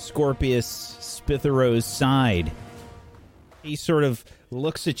Scorpius Spithero's side. He sort of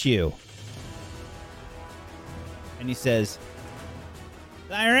looks at you. And he says,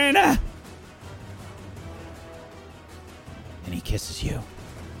 Irena! And he kisses you.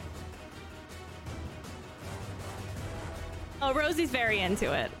 Oh, Rosie's very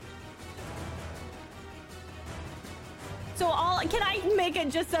into it. So can I make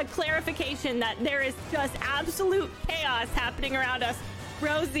just a clarification that there is just absolute chaos happening around us?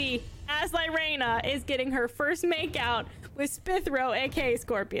 Rosie, as Lyrena, is getting her first makeout with Spithero, aka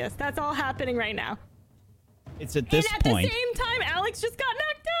Scorpius. That's all happening right now. It's at this and at point. the same time, Alex just got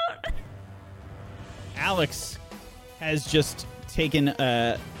knocked out. Alex has just taken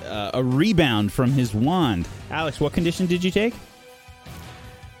a rebound from his wand. Alex, what condition did you take?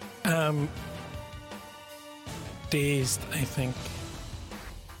 Dazed, I think.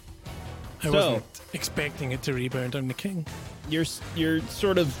 I wasn't expecting it to rebound on the king. You're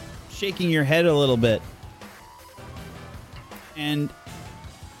sort of shaking your head a little bit. And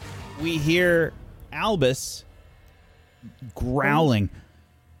we hear Albus growling.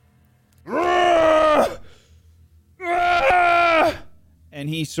 And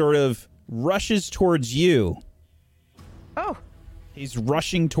he sort of rushes towards you. Oh. He's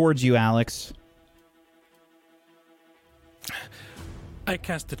rushing towards you, Alex. I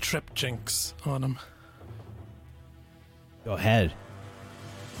cast a trip jinx on him. Go ahead.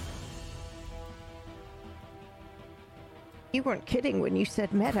 You weren't kidding when you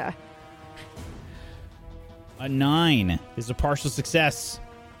said meta. A 9 is a partial success.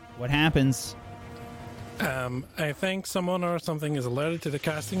 What happens? I think someone or something is alerted to the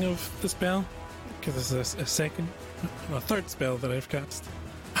casting of the spell, because it's a third spell that I've cast.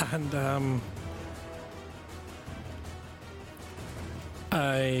 And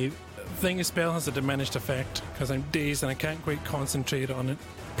I think the spell has a diminished effect because I'm dazed and I can't quite concentrate on it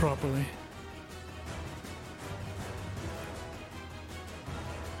properly.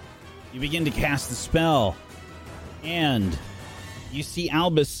 You begin to cast the spell, and you see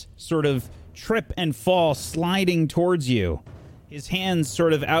Albus sort of trip and fall, sliding towards you. His hands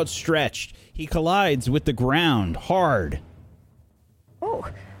sort of outstretched. He collides with the ground hard. Oh.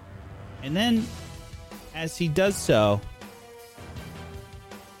 And then, as he does so,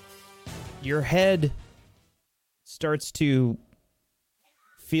 your head starts to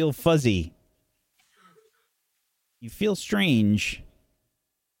feel fuzzy. You feel strange.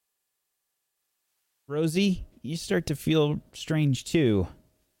 Rosie, you start to feel strange too.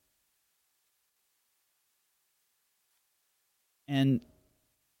 And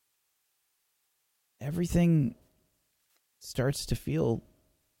everything starts to feel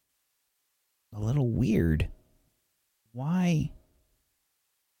a little weird. Why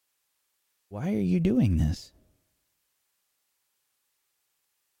are you doing this?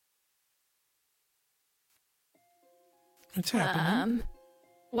 What's happening?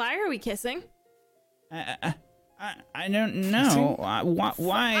 Why are we kissing? I don't know.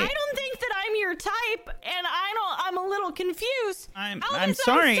 Why? I don't think that I'm your type, and I'm a little confused. I'm Albus,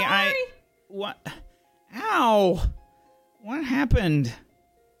 sorry. I'm sorry. What? Ow! What happened?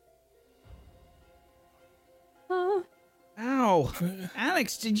 Ow!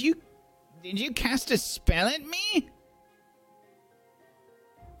 Alex, did you cast a spell at me?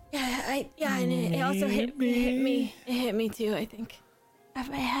 Yeah, and it also hit me. It hit me too, I think. My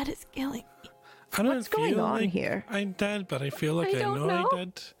head is killing me. I don't What's going feel on like here? I did, but I feel like I know I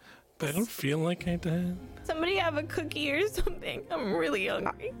did. But I don't feel like I did. Somebody have a cookie or something. I'm really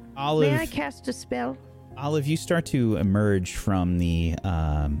hungry. Olive, May I cast a spell? Olive, you start to emerge from the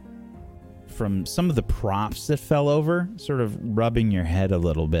from some of the props that fell over, sort of rubbing your head a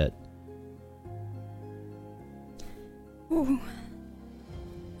little bit. Ooh.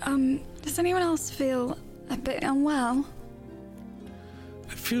 Does anyone else feel a bit unwell?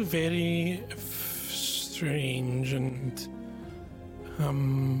 I feel very strange and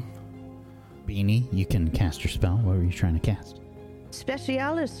Beanie, you can cast your spell. What were you trying to cast?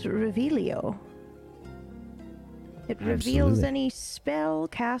 Specialis Revelio. It reveals Absolutely. any spell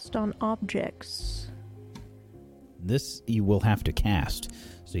cast on objects. This you will have to cast.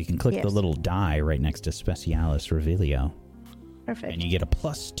 So you can click the Yes. little die right next to Specialis Revelio. Perfect. And you get a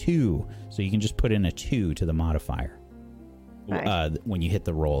 +2. So you can just put in a 2 to the modifier. Right. When you hit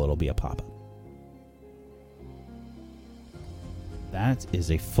the roll, it'll be a pop-up. That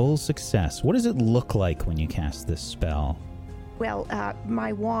is a full success. What does it look like when you cast this spell? Well,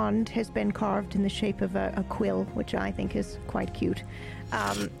 my wand has been carved in the shape of a quill, which I think is quite cute.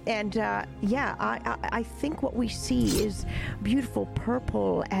 I think what we see is beautiful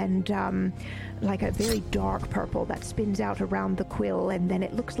purple and like a very dark purple that spins out around the quill, and then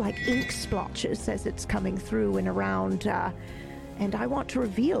it looks like ink splotches as it's coming through and around. And I want to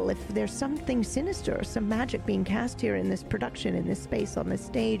reveal if there's something sinister, some magic being cast here in this production, in this space, on this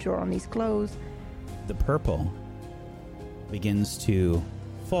stage, or on these clothes. The purple begins to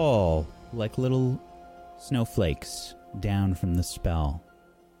fall like little snowflakes down from the spell.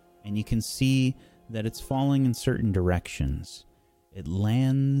 And you can see that it's falling in certain directions. It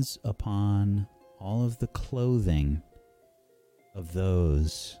lands upon all of the clothing of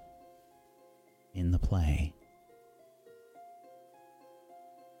those in the play.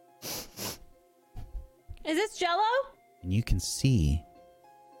 Is this Jello? And you can see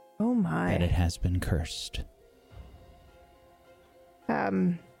Oh my. that it has been cursed.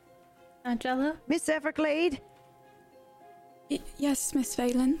 Angela? Miss Everglade? Yes, Miss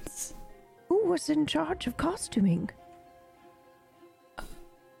Valence. Who was in charge of costuming?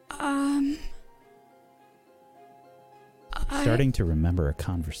 Starting to remember a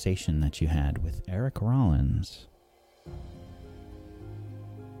conversation that you had with Eric Rollins.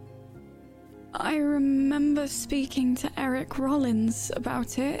 I remember speaking to Eric Rollins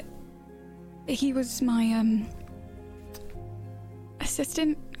about it. He was my,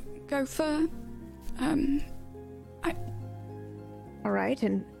 assistant gopher. All right,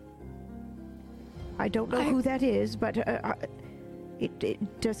 and I don't know who that is, but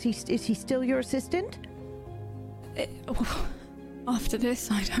is he still your assistant? After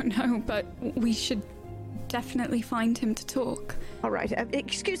this, I don't know, but we should definitely find him to talk. All right,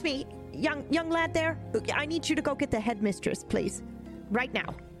 excuse me, young lad there. I need you to go get the headmistress, please, right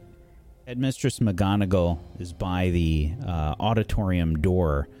now. Headmistress McGonagall is by the auditorium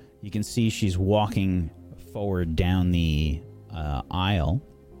door. You can see she's walking forward down the aisle.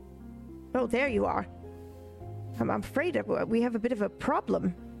 Oh, there you are. I'm afraid we have a bit of a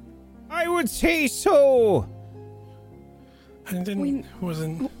problem. I would say so. And then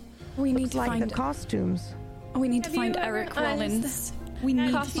We need to like find the costumes. We need to Have find you ever Eric honest- Rollins. We need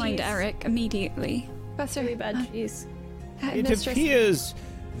to Costumes. find Eric immediately. Professor, Really bad cheese. It Mistress, appears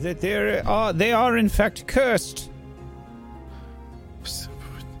that they are in fact cursed.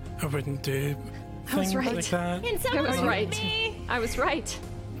 I wouldn't do I was things right. like that. Can I someone was unzip right. me? I was right.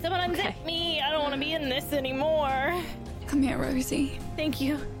 Someone unzip Okay. me. I don't want to be in this anymore. Come here, Rosie. Thank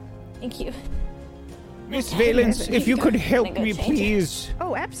you. Thank you. Miss Valence, if you could help Gonna go me, change it. please.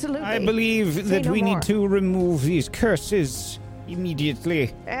 Oh, absolutely. I believe Say that no we more. need to remove these curses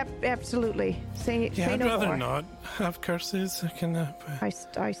immediately. Absolutely. Say Yeah, I'd no rather more. not have curses. I can.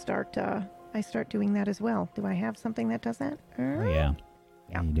 I start doing that as well. Do I have something that does that? Oh, yeah.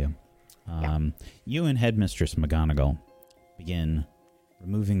 Yeah. You do. You and Headmistress McGonagall begin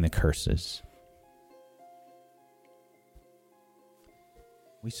removing the curses.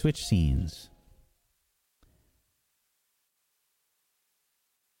 We switch scenes.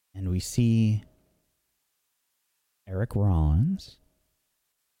 And we see Eric Rollins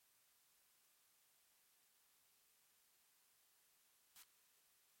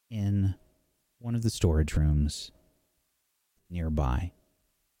in one of the storage rooms nearby.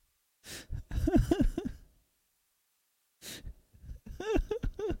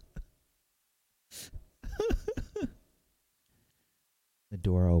 The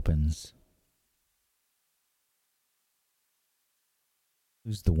door opens.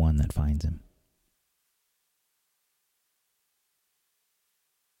 Who's the one that finds him?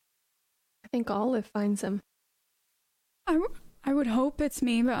 I think Olive finds him. I would hope it's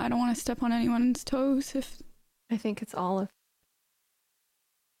me, but I don't want to step on anyone's toes. I think it's Olive.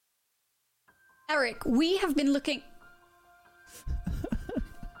 Eric, we have been looking.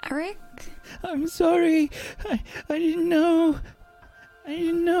 Eric? I'm sorry. I didn't know. I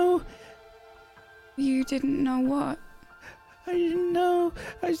didn't know. You didn't know what? I didn't know.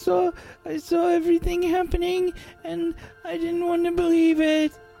 I saw everything happening and I didn't want to believe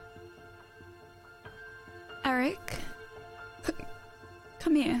it. Eric?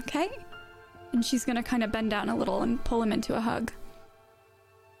 Come here, okay? And she's gonna kind of bend down a little and pull him into a hug.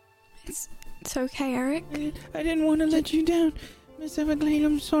 It's okay, Eric. I didn't want to let you down. Miss Everglade,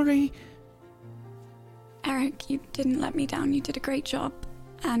 I'm sorry. Eric, you didn't let me down. You did a great job.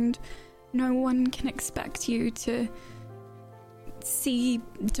 And no one can expect you to see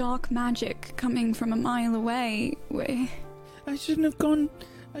dark magic coming from a mile away. I shouldn't have gone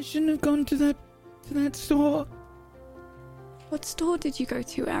to that store. What store did you go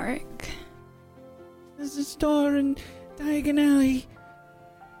to, Eric? There's a store in Diagon Alley.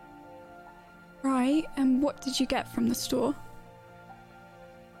 Right, and what did you get from the store?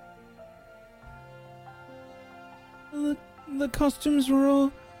 The costumes were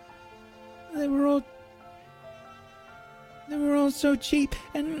all so cheap,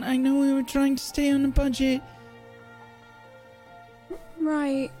 and I know we were trying to stay on a budget.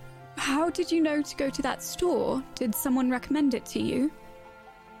 Right. How did you know to go to that store? Did someone recommend it to you?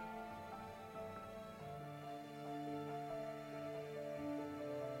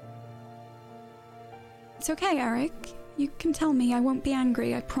 It's okay, Eric. You can tell me. I won't be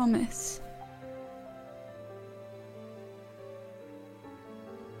angry, I promise.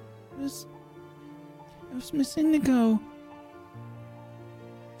 It was Miss Indigo.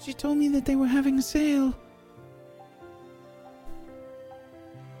 She told me that they were having a sale.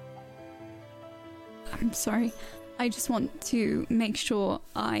 I'm sorry. I just want to make sure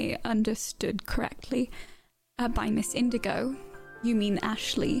I understood correctly. By Miss Indigo, You mean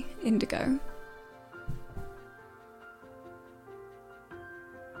Ashley Indigo.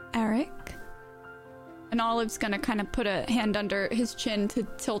 Eric? And Olive's gonna kind of put a hand under his chin to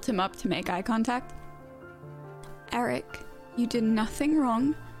tilt him up to make eye contact. Eric, you did nothing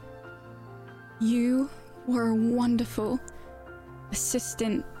wrong. You were a wonderful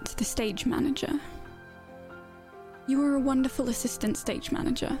assistant to the stage manager. You were a wonderful assistant stage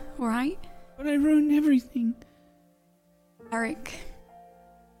manager, alright? But I ruined everything. Eric,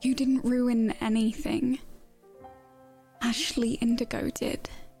 you didn't ruin anything. Ashley Indigo did.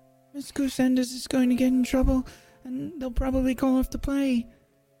 Miss Goosenders is going to get in trouble, and they'll probably call off the play.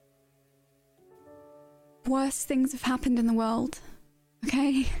 Worse things have happened in the world,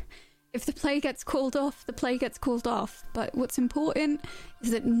 okay? If the play gets called off, the play gets called off. But what's important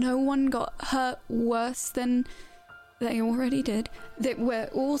is that no one got hurt worse than they already did, that we're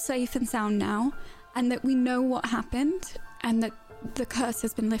all safe and sound now, and that we know what happened, and that the curse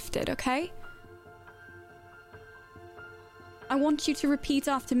has been lifted, okay? I want you to repeat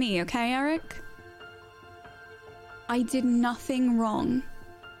after me, okay, Eric? I did nothing wrong.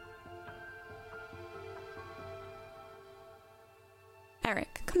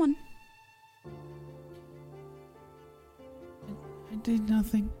 Eric, come on. I did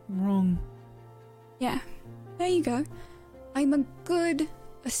nothing wrong. Yeah, there you go. I'm a good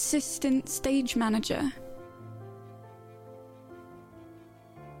assistant stage manager.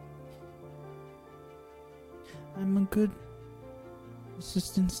 I'm a good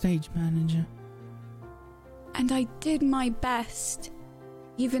assistant stage manager. And I did my best,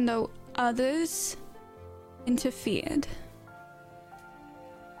 even though others interfered.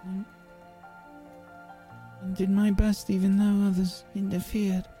 I did my best even though others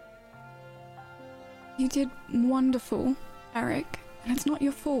interfered. You did wonderful, Eric, and it's not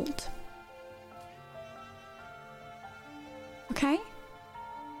your fault. Okay?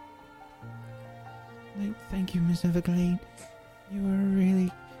 Thank you, Miss Everglade. You were a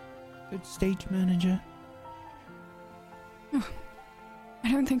really good stage manager. Oh,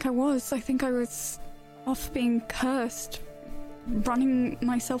 I don't think I was. I think I was off being cursed, running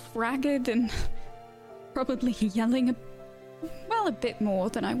myself ragged and probably yelling a bit more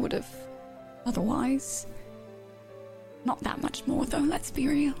than I would have otherwise. Not that much more though, let's be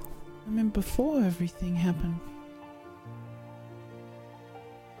real. I mean, before everything happened.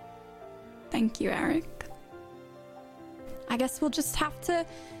 Thank you, Eric. I guess we'll just have to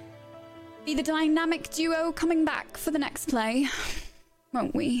be the dynamic duo coming back for the next play,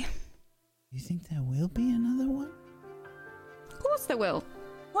 won't we? You think there will be another one? Of course there will.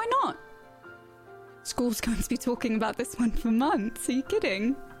 Why not? School's going to be talking about this one for months. Are you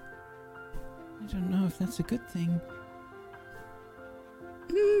kidding? I don't know if that's a good thing.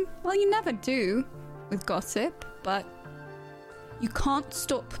 Well, you never do with gossip, but you can't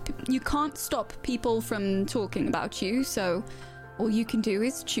stop people from talking about you, so all you can do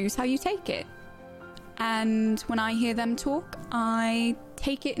is choose how you take it. And when I hear them talk, I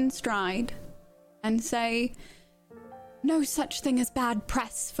take it in stride and say, no such thing as bad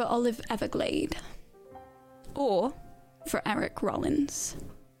press for Olive Everglade. Or for Eric Rollins.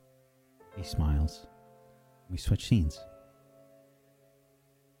 He smiles. We switch scenes.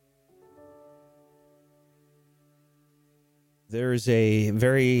 There's a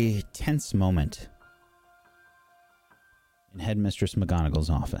very tense moment in Headmistress McGonagall's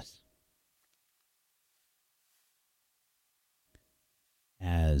office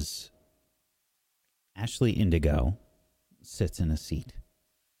as Ashley Indigo sits in a seat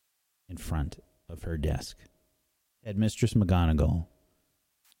in front of her desk. Headmistress McGonagall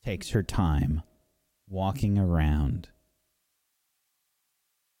takes her time walking around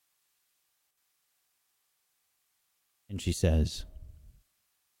and she says,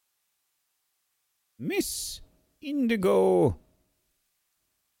 Miss Indigo,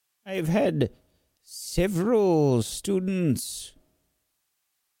 I've had several students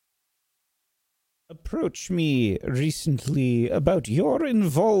approach me recently about your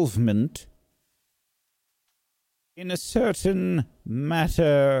involvement in a certain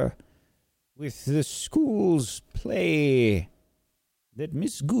matter with the school's play that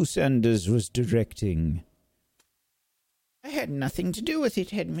Miss Goosenders was directing. I had nothing to do with it,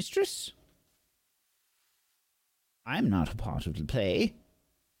 Headmistress. I'm not a part of the play.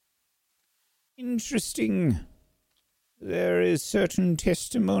 Interesting. There is certain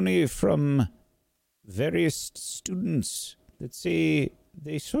testimony from various students that say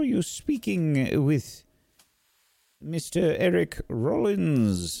they saw you speaking with Mr. Eric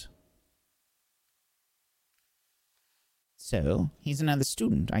Rollins. So, he's another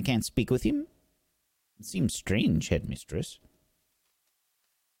student. I can't speak with him? It seems strange, Headmistress.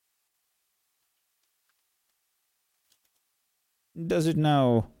 does it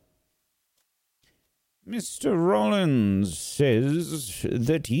now? Mr. Rollins says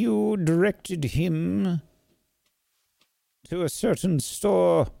that you directed him to a certain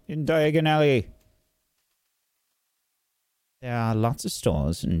store in Diagon Alley. There are lots of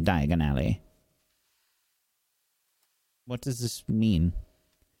stores in Diagon Alley. What does this mean?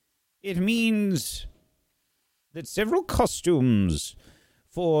 It means that several costumes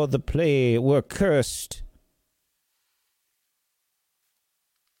for the play were cursed.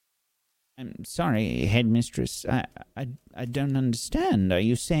 I'm sorry, headmistress. I don't understand. Are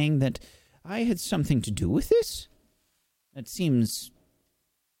you saying that I had something to do with this? That seems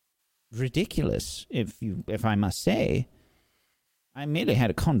ridiculous, if I must say. I merely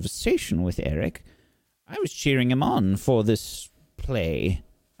had a conversation with Eric. I was cheering him on for this play.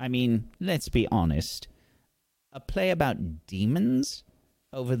 I mean, let's be honest. A play about demons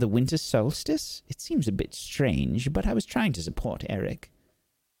over the winter solstice? It seems a bit strange, but I was trying to support Eric.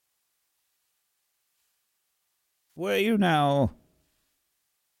 Were you now?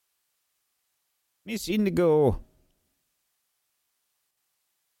 Miss Indigo,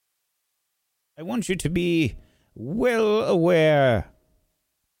 I want you to be well aware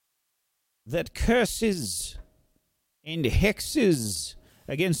that curses and hexes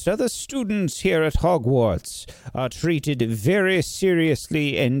against other students here at Hogwarts are treated very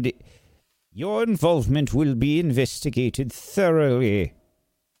seriously, and your involvement will be investigated thoroughly.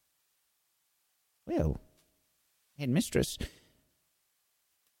 Well, headmistress,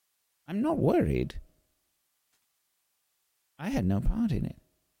 I'm not worried. I had no part in it.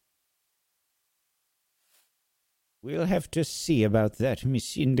 We'll have to see about that,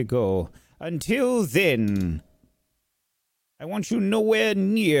 Miss Indigo. Until then, I want you nowhere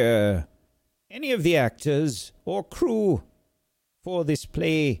near any of the actors or crew for this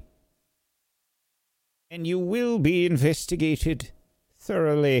play, and you will be investigated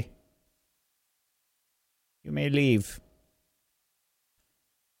thoroughly. You may leave.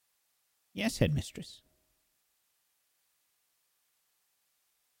 Yes, headmistress.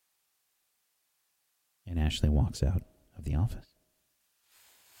 And Ashley walks out of the office.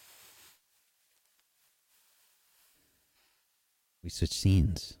 We switch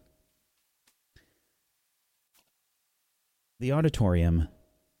scenes. The auditorium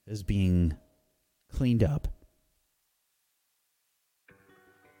is being cleaned up.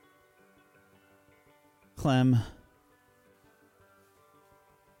 Clem,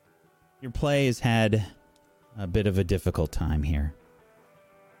 your play has had a bit of a difficult time here.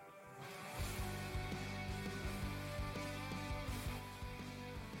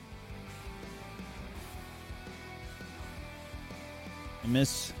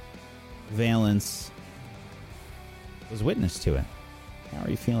 Miss Valence was witness to it. How are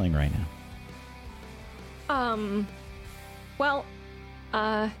you feeling right now? Well,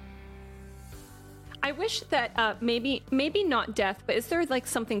 I wish that maybe not death, but is there like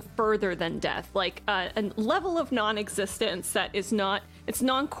something further than death, like a level of non-existence that is not, it's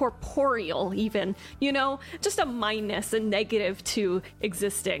non-corporeal even, you know, just a minus, a negative to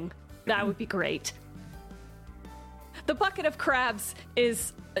existing. That would be great. The bucket of crabs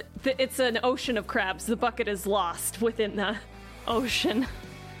is, it's an ocean of crabs. The bucket is lost within the ocean.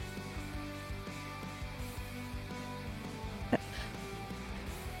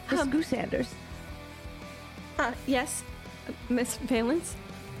 Miss Goosanders. Yes, Miss Valence?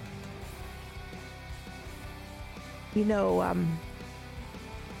 You know,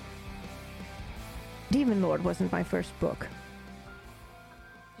 Demon Lord wasn't my first book.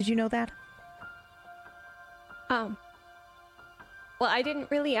 Did you know that? Well, I didn't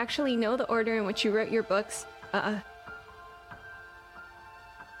really actually know the order in which you wrote your books. Well,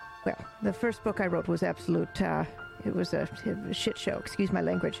 the first book I wrote was absolute, it was a shit show, excuse my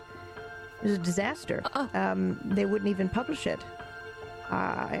language. It was a disaster. They wouldn't even publish it.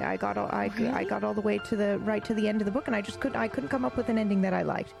 I got all the way to the end of the book, and I couldn't come up with an ending that I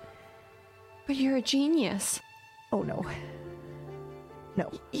liked. But you're a genius. Oh, no.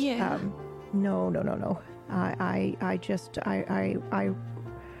 No. Yeah. No. I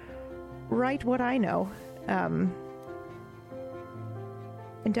write what I know. And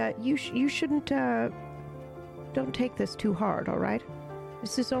you shouldn't, don't take this too hard, all right?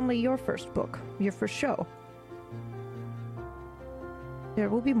 This is only your first book, your first show. There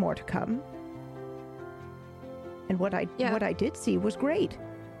will be more to come. And what I did see was great.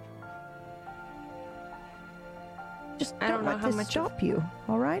 Just don't let this stop you,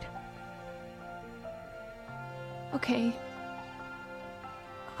 all right? Okay.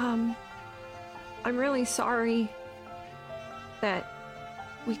 I'm really sorry that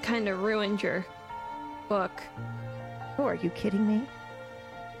we kind of ruined your book. Oh, are you kidding me?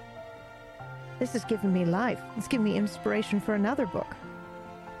 This has given me life. It's given me inspiration for another book.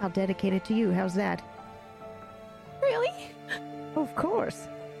 I'll dedicate it to you. How's that? Really? Oh, of course.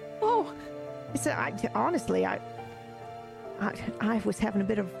 Oh, So honestly, I was having a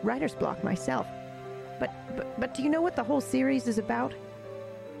bit of writer's block myself. But do you know what the whole series is about?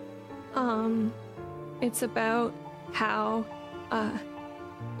 it's about how,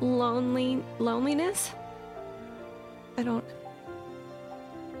 loneliness? I don't...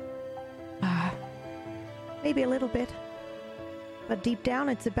 Maybe a little bit. But deep down,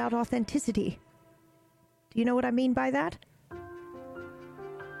 it's about authenticity. Do you know what I mean by that?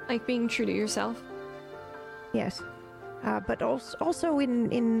 Like being true to yourself? Yes. But also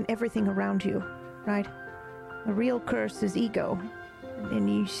in everything around you, right? The real curse is ego. And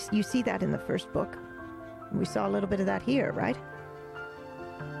you see that in the first book. We saw a little bit of that here, right?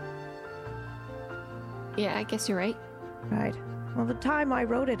 Yeah, I guess you're right. Right. Well, the time I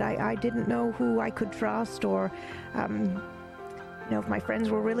wrote it, I didn't know who I could trust or, if my friends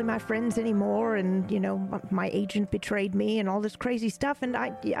were really my friends anymore, and, my agent betrayed me and all this crazy stuff, and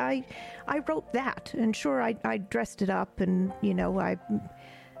I wrote that, and sure, I dressed it up, and,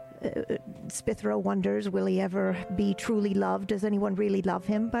 Spithro wonders, will he ever be truly loved? Does anyone really love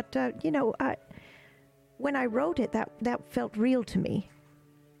him? But, when I wrote it, that felt real to me.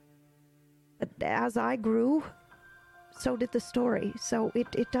 But as I grew, so did the story. So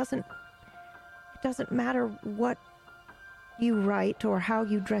it doesn't matter what you write or how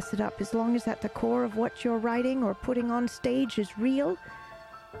you dress it up, as long as at the core of what you're writing or putting on stage is real,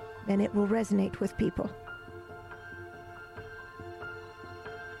 then it will resonate with people.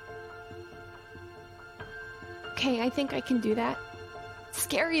 Okay, I think I can do that.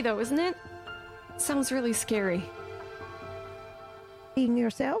 Scary though, isn't it? Sounds really scary. Being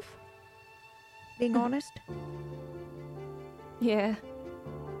yourself? Being honest? Yeah.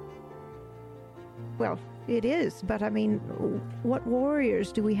 Well, it is, but I mean, what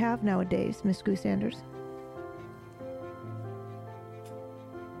warriors do we have nowadays, Miss Goosanders?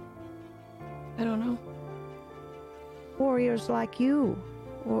 I don't know. Warriors like you,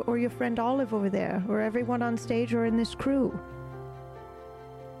 or your friend Olive over there, or everyone on stage or in this crew.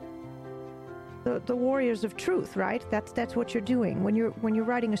 The warriors of truth, right? That's what you're doing when you're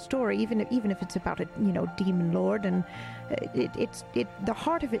writing a story, even if it's about a demon lord, and the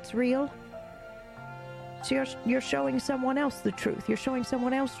heart of it's real. So you're showing someone else the truth. You're showing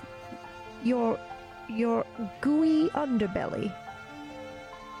someone else your gooey underbelly,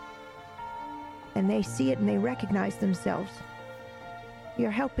 and they see it and they recognize themselves.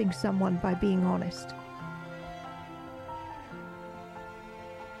 You're helping someone by being honest.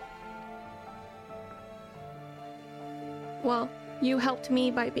 Well, you helped me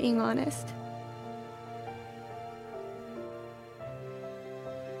by being honest.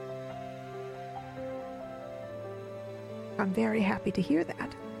 I'm very happy to hear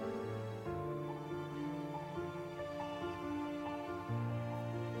that.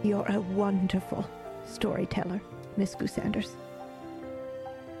 You're a wonderful storyteller, Miss Goosanders.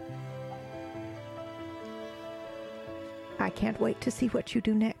 I can't wait to see what you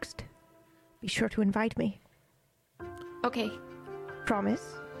do next. Be sure to invite me. Okay,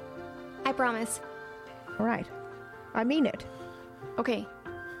 Promise? I promise. All right. I mean it. Okay.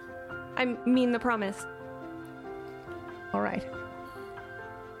 I mean the promise. All right.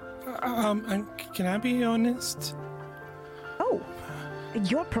 And can I be honest? Oh,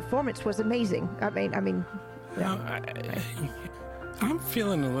 your performance was amazing. I mean. Yeah. I'm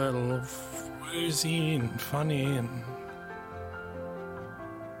feeling a little woozy and funny, and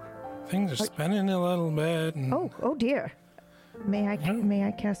things are spinning a little bit. And Oh dear. May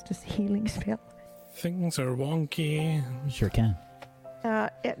I cast a healing spell? things are wonky. Sure can. I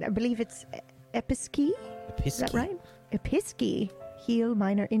believe it's Episky. Is that right? Episky. Heal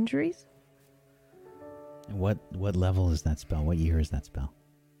minor injuries. What level is that spell? What year is that spell?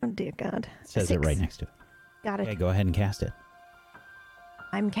 Oh dear God. It says 6. it right next to it. Got it. Okay, go ahead and cast it.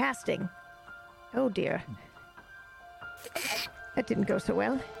 I'm casting. Oh dear. That didn't go so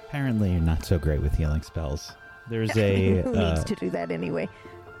well. Apparently, you're not so great with healing spells. There's a Who needs to do that anyway?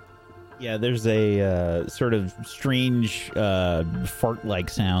 yeah. There's a sort of strange fart-like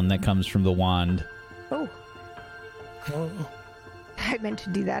sound that comes from the wand. Oh, Oh, I meant to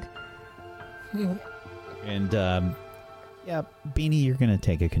do that. And yeah, Beanie, you're gonna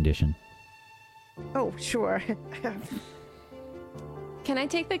take a condition. Oh, sure. Can I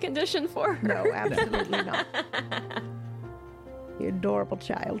take the condition for her? No, absolutely not. You adorable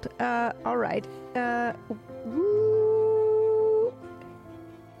child. All right. Woo.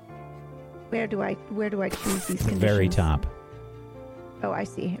 Where do I choose these conditions? Very top. Oh, I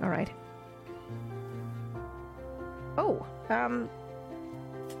see. All right. Oh,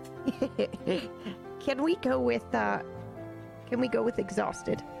 can we go with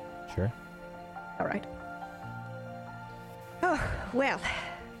exhausted? Sure. All right. Oh, well.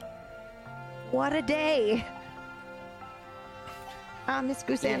 What a day. Miss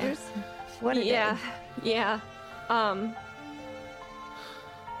Goose Sanders. What a day. Yeah.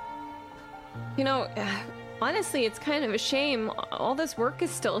 Honestly, it's kind of a shame. All this work is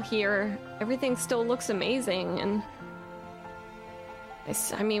still here. Everything still looks amazing, and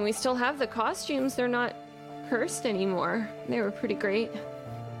we still have the costumes. They're not cursed anymore. They were pretty great.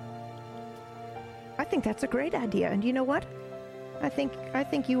 I think that's a great idea. And you know what? I think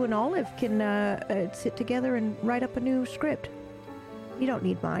you and Olive can sit together and write up a new script. You don't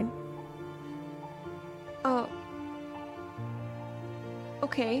need mine. Oh.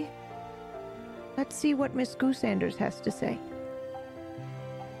 Okay. Let's see what Miss Goose Sanders has to say.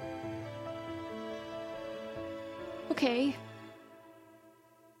 Okay.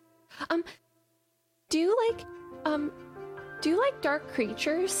 Do you like dark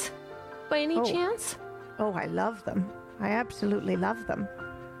creatures by any chance? Oh, I love them. I absolutely love them.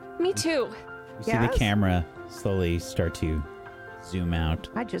 Me too. You see the camera slowly start to zoom out.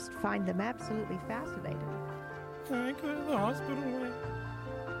 I just find them absolutely fascinating. Can I go to the hospital?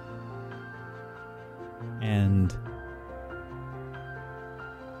 And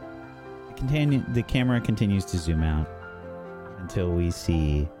the camera continues to zoom out until we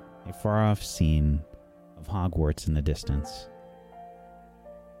see a far-off scene of Hogwarts in the distance.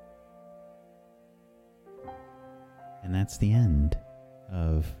 And that's the end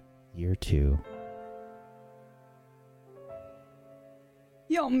of year 2.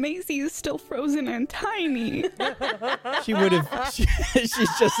 Yo, Maisie is still frozen and tiny. She would have... She's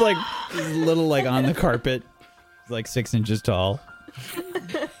just like... She's a little like on the carpet. She's like 6 inches tall.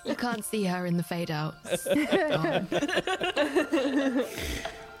 You can't see her in the fade out.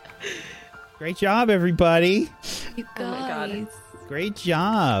 Great job, everybody. You Oh my God. guys. Great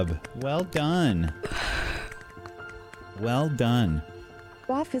job. Well done. Well done.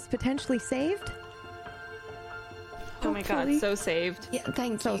 Waff is potentially saved? Oh my God, Hopefully. so saved. Yeah,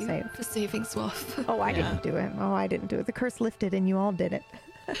 thank So you saved. for saving Swaff. Oh, I didn't do it. Oh, I didn't do it. The curse lifted and you all did it.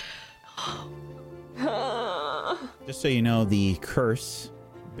 Just so you know, the curse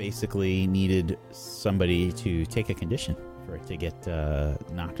basically needed somebody to take a condition for it to get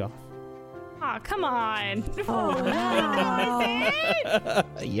knocked off. Aw, come on. Oh, wow.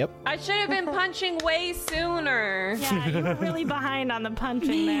 Yep. I should have been punching way sooner. Yeah, you were really behind on the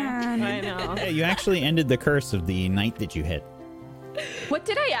punching there. I know. Yeah, you actually ended the curse of the night that you hit. What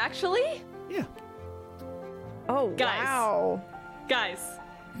did I actually? Yeah. Oh, Guys. wow. Guys,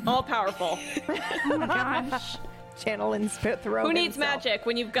 all powerful. Oh my gosh. Channel and throw Who needs himself. magic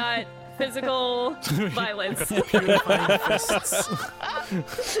when you've got physical violence? Purifying fists.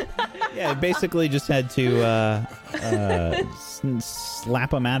 Yeah, basically just had to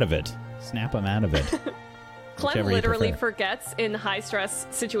slap him out of it. Snap him out of it. Clem Whichever you literally prefer. forgets in high-stress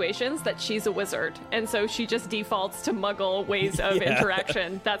situations that she's a wizard, and so she just defaults to muggle ways of Yeah.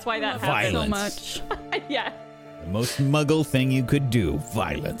 interaction. That's why that happens. Violence. So much. Yeah. The most muggle thing you could do.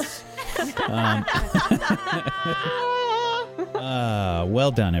 Violence.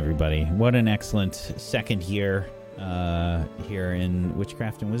 Well done, everybody. What an excellent second year here in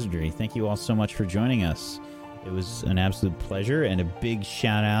Witchcraft and Wizardry. Thank you all so much for joining us. It was an absolute pleasure, and a big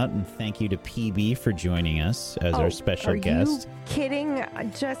shout out and thank you to PB for joining us as our special are guest. you kidding?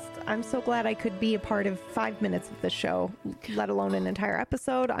 I'm so glad I could be a part of 5 minutes of the show, let alone an entire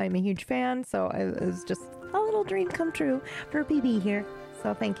episode. I'm a huge fan, so it was just a little dream come true for PB here.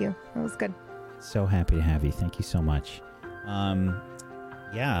 So thank you. It was good. So happy to have you. Thank you so much. We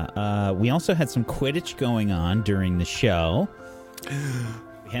also had some Quidditch going on during the show.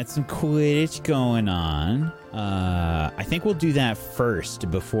 We had some Quidditch going on. I think we'll do that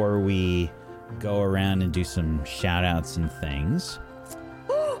first before we go around and do some shout outs and things.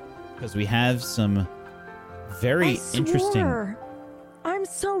 Because we have some very interesting... I'm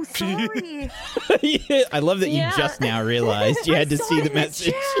so sorry. Yeah, I love that you Yeah. just now realized you had to see the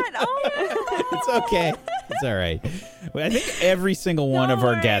message. Oh, It's okay. It's all right. Well, I think every single one Don't of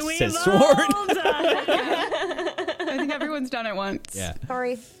our worry, guests we've has all sworn. done it. I think everyone's done it once. Yeah,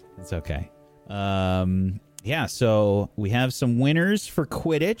 sorry. it's okay. So we have some winners for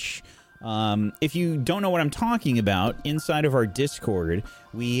Quidditch. If you don't know what I'm talking about, inside of our Discord,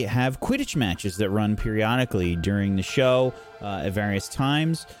 we have Quidditch matches that run periodically during the show at various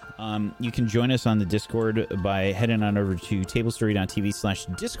times. You can join us on the Discord by heading on over to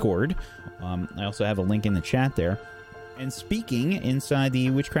tablestory.tv/Discord. I also have a link in the chat there. And speaking inside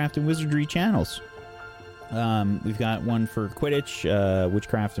the Witchcraft and Wizardry channels, we've got one for Quidditch,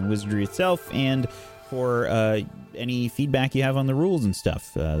 Witchcraft and Wizardry itself, and for any feedback you have on the rules and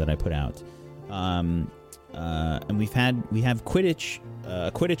stuff that I put out. And we have Quidditch,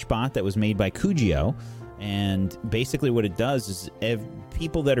 a Quidditch bot that was made by Kujio, and basically what it does is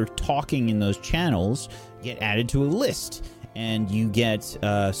people that are talking in those channels get added to a list, and you get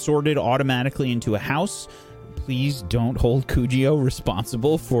sorted automatically into a house. Please don't hold Kujio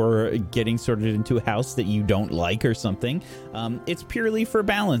responsible for getting sorted into a house that you don't like or something. It's purely for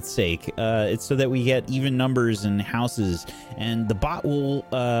balance sake. It's so that we get even numbers in houses, and the bot will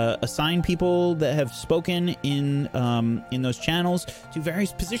assign people that have spoken in those channels to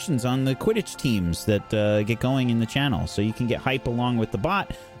various positions on the Quidditch teams that get going in the channel, so you can get hype along with the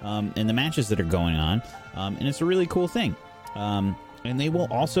bot and the matches that are going on, and it's a really cool thing. And they will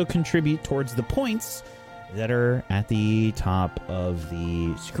also contribute towards the points that are at the top of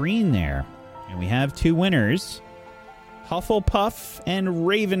the screen there. And we have two winners. Hufflepuff and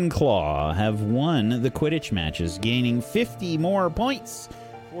Ravenclaw have won the Quidditch matches, gaining 50 more points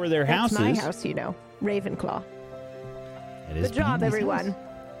for their houses. That's my house, you know. Ravenclaw. Good job, everyone.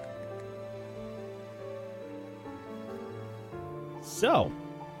 So,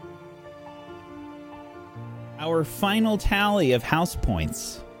 our final tally of house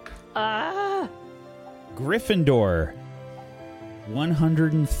points. Gryffindor,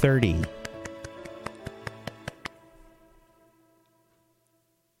 130.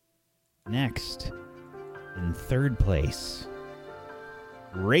 Next, in third place,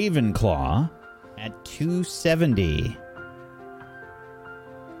 Ravenclaw at 270.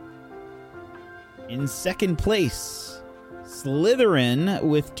 In second place, Slytherin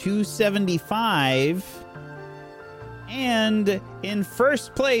with 275. And in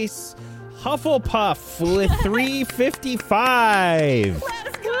first place, Hufflepuff with 355.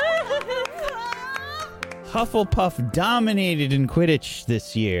 Let's go! Hufflepuff dominated in Quidditch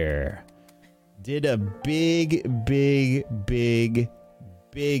this year. Did a big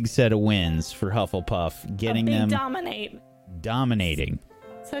set of wins for Hufflepuff, getting them dominating.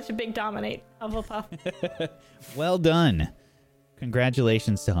 Such a big dominate, Hufflepuff. Well done.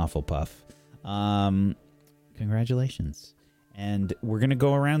 Congratulations to Hufflepuff. Congratulations. And we're going to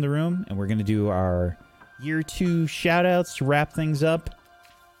go around the room, and we're going to do our year 2 shout-outs to wrap things up.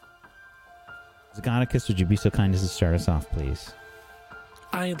 Zgonicus, would you be so kind as to start us off, please?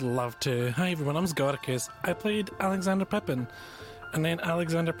 I'd love to. Hi, everyone. I'm Zgonicus. I played Alexander Pepin, and then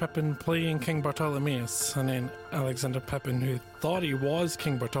Alexander Pepin playing King Bartolomeus, and then Alexander Pepin who thought he was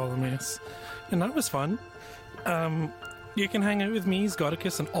King Bartolomeus. And that was fun. You can hang out with me,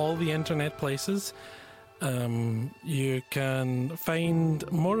 Zgonicus, on all the internet places. You can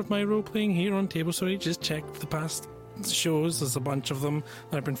find more of my role-playing here on Table Story. Just check the past shows. There's a bunch of them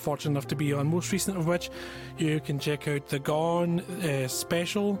that I've been fortunate enough to be on, most recent of which you can check out the Gone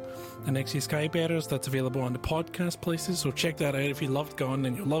special, the Nexia Skybearers, that's available on the podcast places, so check that out. If you loved Gone,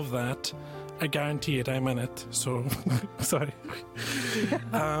 then you'll love that. I guarantee it, I'm in it, so sorry.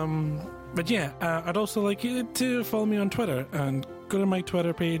 But yeah, I'd also like you to follow me on Twitter and go to my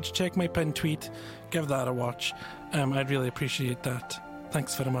Twitter page, check my pinned tweet, give that a watch. I'd really appreciate that.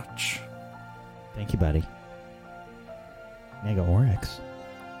 Thanks very much. Thank you, buddy. Mega Oryx.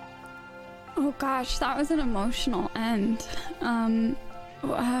 Oh gosh, that was an emotional end.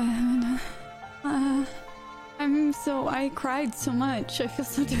 I cried so much. I feel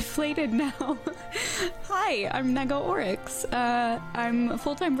so deflated now. Hi, I'm Mega Oryx. I'm a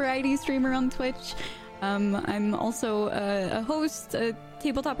full-time variety streamer on Twitch. I'm also a host, a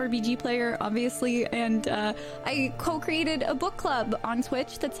tabletop RPG player, obviously, and I co-created a book club on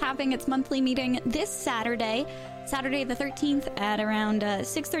Twitch that's having its monthly meeting this Saturday the 13th at around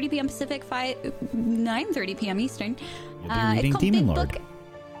 6:30 p.m. Pacific, 9:30 p.m. Eastern. You'll be reading Demon Lord.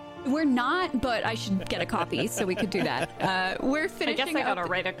 We're not, but I should get a copy so we could do that. We're finishing. I guess I gotta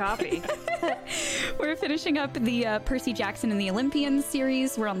write a copy. We're finishing up the Percy Jackson and the Olympians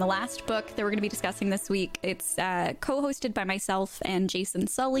series. We're on the last book that we're going to be discussing this week. It's co-hosted by myself and Jason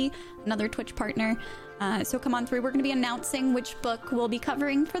Sully, another Twitch partner. So come on through. We're going to be announcing which book we'll be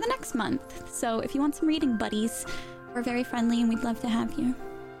covering for the next month. So if you want some reading buddies, we're very friendly and we'd love to have you.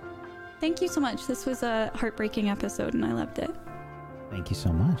 Thank you so much. This was a heartbreaking episode and I loved it. Thank you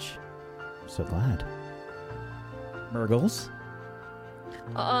so much. I'm so glad. Murgles?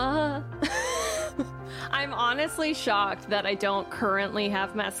 I'm honestly shocked that I don't currently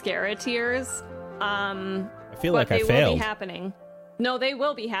have mascara tears. I feel like I failed. They will be happening. No, they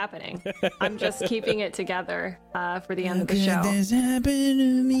will be happening. I'm just keeping it together for the end of the show. This happened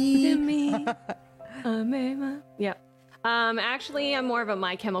to me. Yep. Actually, I'm more of a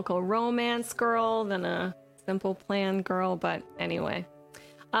My Chemical Romance girl than a Simple Plan girl, but anyway.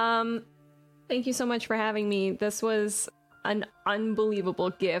 Thank you so much for having me. This was an unbelievable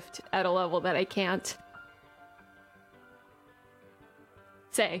gift at a level that I can't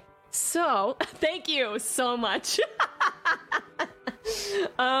say. So, thank you so much.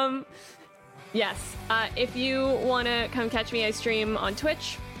 Yes, if you want to come catch me, I stream on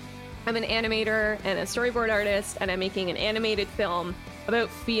Twitch. I'm an animator and a storyboard artist, and I'm making an animated film about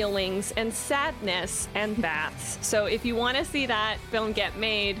feelings and sadness and baths. So if you want to see that film get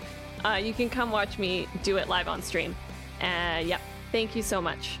made, you can come watch me do it live on stream. Yep. Thank you so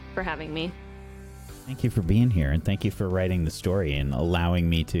much for having me. Thank you for being here, and thank you for writing the story and allowing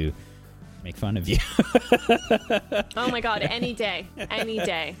me to make fun of you. Oh my god, any day. Any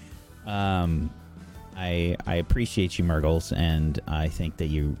day. I appreciate you, Murgles, and I think that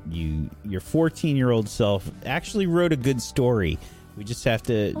your 14-year-old self actually wrote a good story. We just have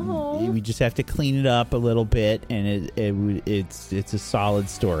to clean it up a little bit, and it's a solid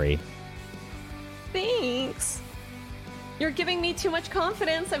story. Thanks. You're giving me too much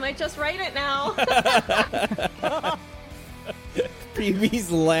confidence. I might just write it now.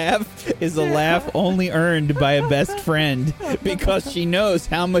 Phoebe's laugh is a laugh only earned by a best friend because she knows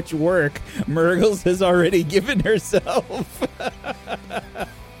how much work Murgles has already given herself.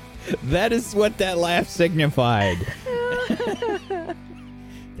 That is what that laugh signified.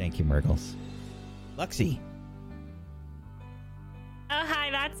 Thank you, Murgles. Luxie. Oh,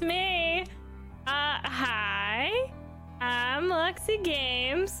 hi, that's me. Hi. I'm Luxie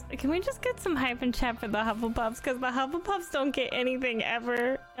Games. Can we just get some hype and chat for the Hufflepuffs? Because the Hufflepuffs don't get anything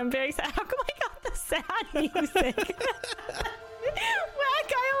ever. I'm very sad. How come I got the sad music? Whack,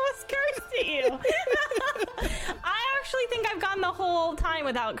 I almost cursed at you. I actually think I've gone the whole time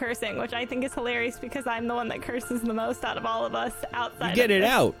without cursing, which I think is hilarious because I'm the one that curses the most out of all of us outside. You get of it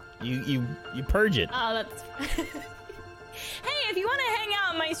this. out. You purge it. Oh, that's... Hey, if you want to hang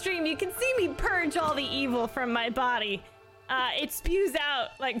out on my stream, you can see me purge all the evil from my body. It spews out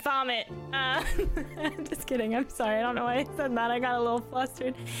like vomit. Just kidding. I'm sorry. I don't know why I said that. I got a little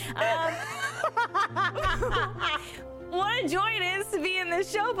flustered. What a joy it is to be in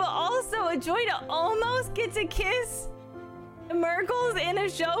this show, but also a joy to almost get to kiss Murgles in a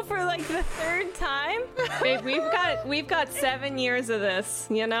show for like the third time. Babe, we've got 7 years of this,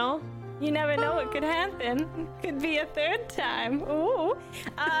 you know? You never know what could happen. Could be a third time. Ooh.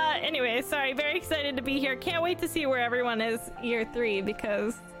 Anyway, sorry. Very excited to be here. Can't wait to see where everyone is year 3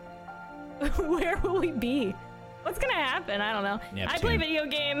 because where will we be? What's gonna happen? I don't know. Neptune. I play video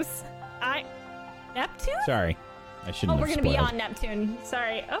games. Neptune? Sorry. I shouldn't Oh, we're have gonna be spoiled. on Neptune.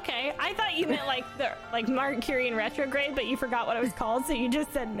 Sorry. Okay. I thought you meant like Mercury in retrograde, but you forgot what it was called, so you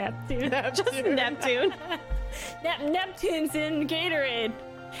just said Neptune. Just Neptune. Neptune's in Gatorade.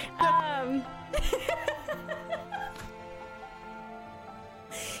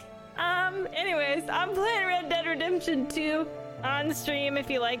 Anyways, I'm playing Red Dead Redemption 2 on the stream. If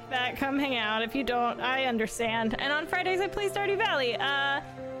you like that, come hang out. If you don't, I understand. And on Fridays, I play Stardew Valley.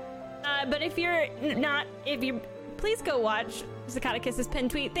 But if you're not, please go watch Zakata Kiss's pin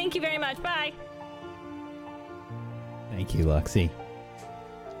tweet. Thank you very much. Bye. Thank you, Luxie.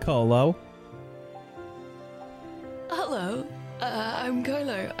 Colo. Hello, I'm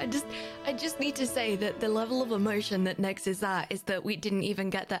Golo. I just need to say that the level of emotion that Nex is at is that we didn't even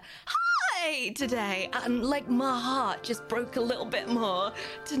get the hi today, and like my heart just broke a little bit more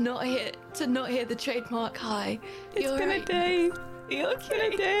to not hear the trademark hi. It's been a day. It's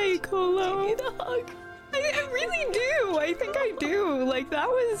been a day, Colo. Give me the hug. I really do. I think I do. Like,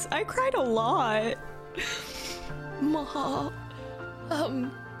 I cried a lot. My heart.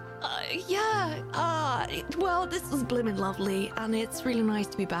 Well, this was blimmin' lovely, and it's really nice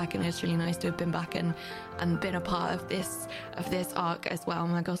to be back, and it's really nice to have been back and been a part of this arc as well.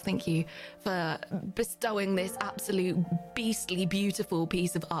 My gosh, thank you for bestowing this absolute beastly beautiful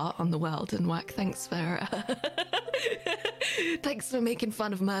piece of art on the world. And Whack, thanks for making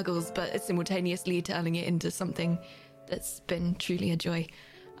fun of Murgles, but simultaneously turning it into something that's been truly a joy.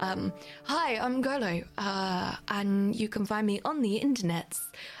 Hi, I'm Golo, and you can find me on the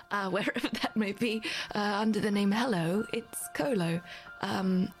internets, wherever that may be, under the name Hello, it's Colo.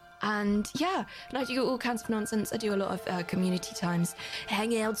 And yeah, and I do all kinds of nonsense. I do a lot of community times,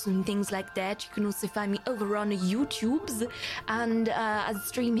 hangouts and things like that. You can also find me over on YouTube's, and I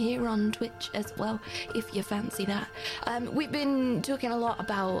stream here on Twitch as well, if you fancy that. We've been talking a lot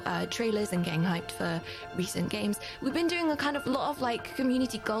about trailers and getting hyped for recent games. We've been doing a lot of like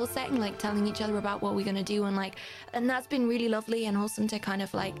community goal setting, like telling each other about what we're gonna do, and that's been really lovely and awesome to kind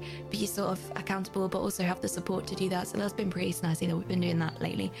of like be sort of accountable, but also have the support to do that. So that's been pretty snazzy that we've been doing that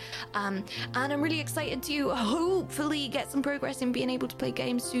lately. And I'm really excited to hopefully get some progress in being able to play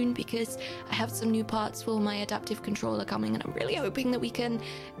games soon, because I have some new parts for my adaptive controller coming, and I'm really hoping that we can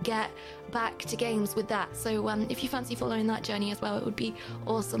get back to games with that. So if you fancy following that journey as well, it would be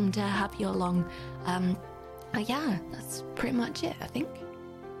awesome to have you along. Yeah, that's pretty much it, I think.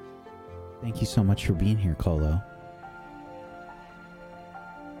 Thank you so much for being here, Colo.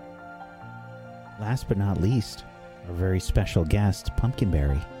 Last but not least, our very special guest,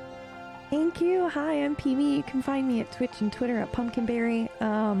 Pumpkinberry. Thank you. Hi, I'm PB. You can find me at Twitch and Twitter at Pumpkinberry.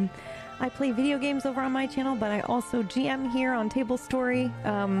 I play video games over on my channel, but I also GM here on Table Story.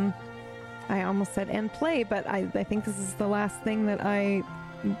 I almost said and play, but I think this is the last thing that I...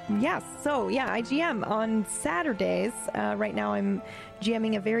 Yes. So, yeah, I GM on Saturdays. Right now I'm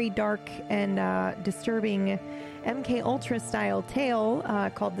GMing a very dark and disturbing MK Ultra style tale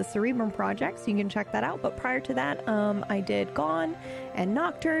called The Cerebrum Project, so you can check that out. But prior to that, I did Gone and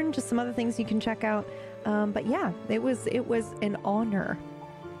Nocturne, just some other things you can check out. But yeah, it was an honor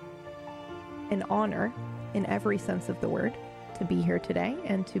in every sense of the word to be here today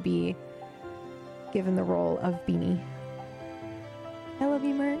and to be given the role of Beanie. I love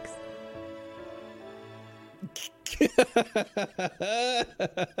you, Mercs.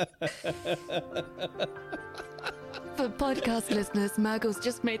 For podcast listeners, Murgle's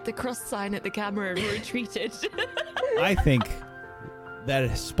just made the cross sign at the camera and retreated. I think that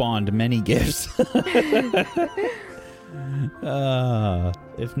has spawned many gifts.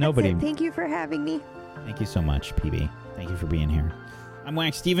 If nobody... Thank you for having me. Thank you so much, PB. Thank you for being here. I'm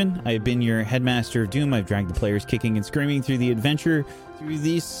Wax Steven. I have been your headmaster of Doom. I've dragged the players kicking and screaming through the adventure, through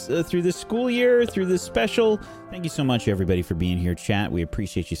this school year, through this special. Thank you so much, everybody, for being here, chat. We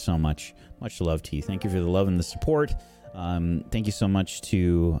appreciate you so much. Much love to you. Thank you for the love and the support. Thank you so much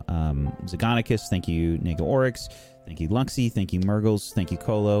to Zagonicus. Thank you, Nego Oryx. Thank you, Luxie. Thank you, Murgles. Thank you,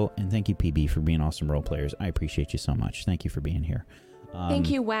 Colo. And thank you, PB, for being awesome role players. I appreciate you so much. Thank you for being here. Thank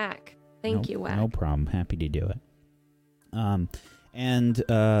you, Whack. Thank you, Whack. No problem. Happy to do it. And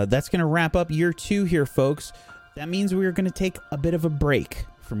that's going to wrap up year 2 here, folks. That means we're going to take a bit of a break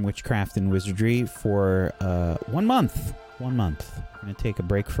from Witchcraft and Wizardry for 1 month. 1 month. I'm going to take a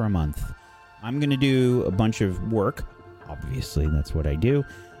break for a month. I'm going to do a bunch of work. Obviously, that's what I do.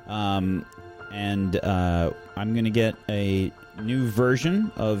 And I'm going to get a new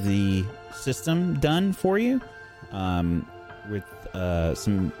version of the system done for you with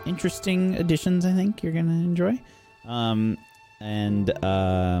some interesting additions I think you're going to enjoy.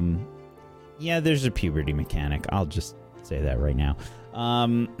 Yeah, there's a puberty mechanic. I'll just say that right now.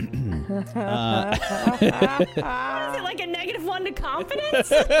 What is it, like a -1 to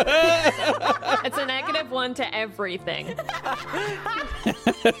confidence? It's a -1 to everything.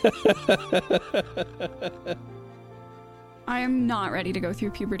 I am not ready to go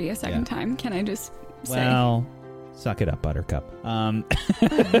through puberty a second time. Can I just say? Well, suck it up, Buttercup. Oh,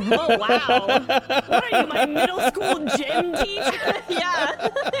 wow. What are you, my middle school gym teacher? Yeah.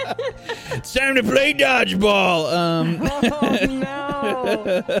 It's time to play dodgeball. Oh,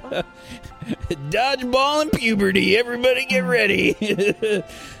 no. Dodgeball and puberty. Everybody get ready.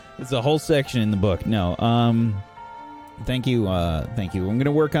 It's a whole section in the book. No. Thank you. Thank you. I'm going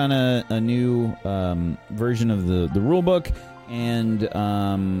to work on a new version of the rule book, and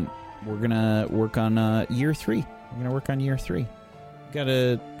we're going to work on year 3. We're going to work on year 3.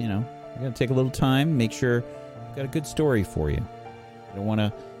 Gotta take a little time, make sure I've got a good story for you. I don't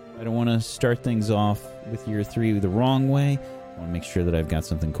want to start things off with year 3 the wrong way. I want to make sure that I've got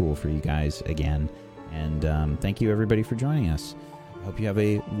something cool for you guys again. And thank you, everybody, for joining us. I hope you have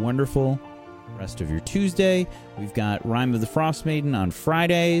a wonderful rest of your Tuesday. We've got Rime of the Frost Maiden on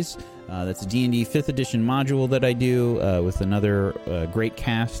Fridays. That's a D&D 5th edition module that I do with another great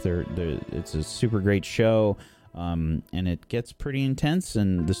cast. It's a super great show, and it gets pretty intense,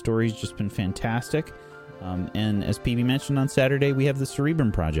 and the story's just been fantastic. And as PB mentioned, on Saturday we have the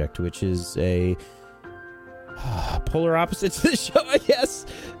Cerebrum Project, which is a polar opposite to the show, I guess.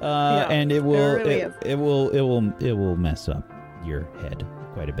 And it will mess up your head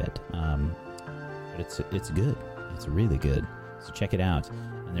quite a bit. But it's good. It's really good. So check it out.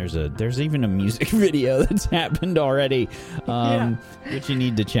 And there's even a music video that's happened already, which you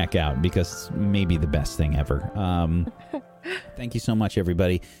need to check out because maybe the best thing ever. Thank you so much,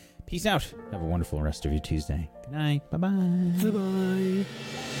 everybody. Peace out. Have a wonderful rest of your Tuesday. Good night. Bye-bye. Bye-bye.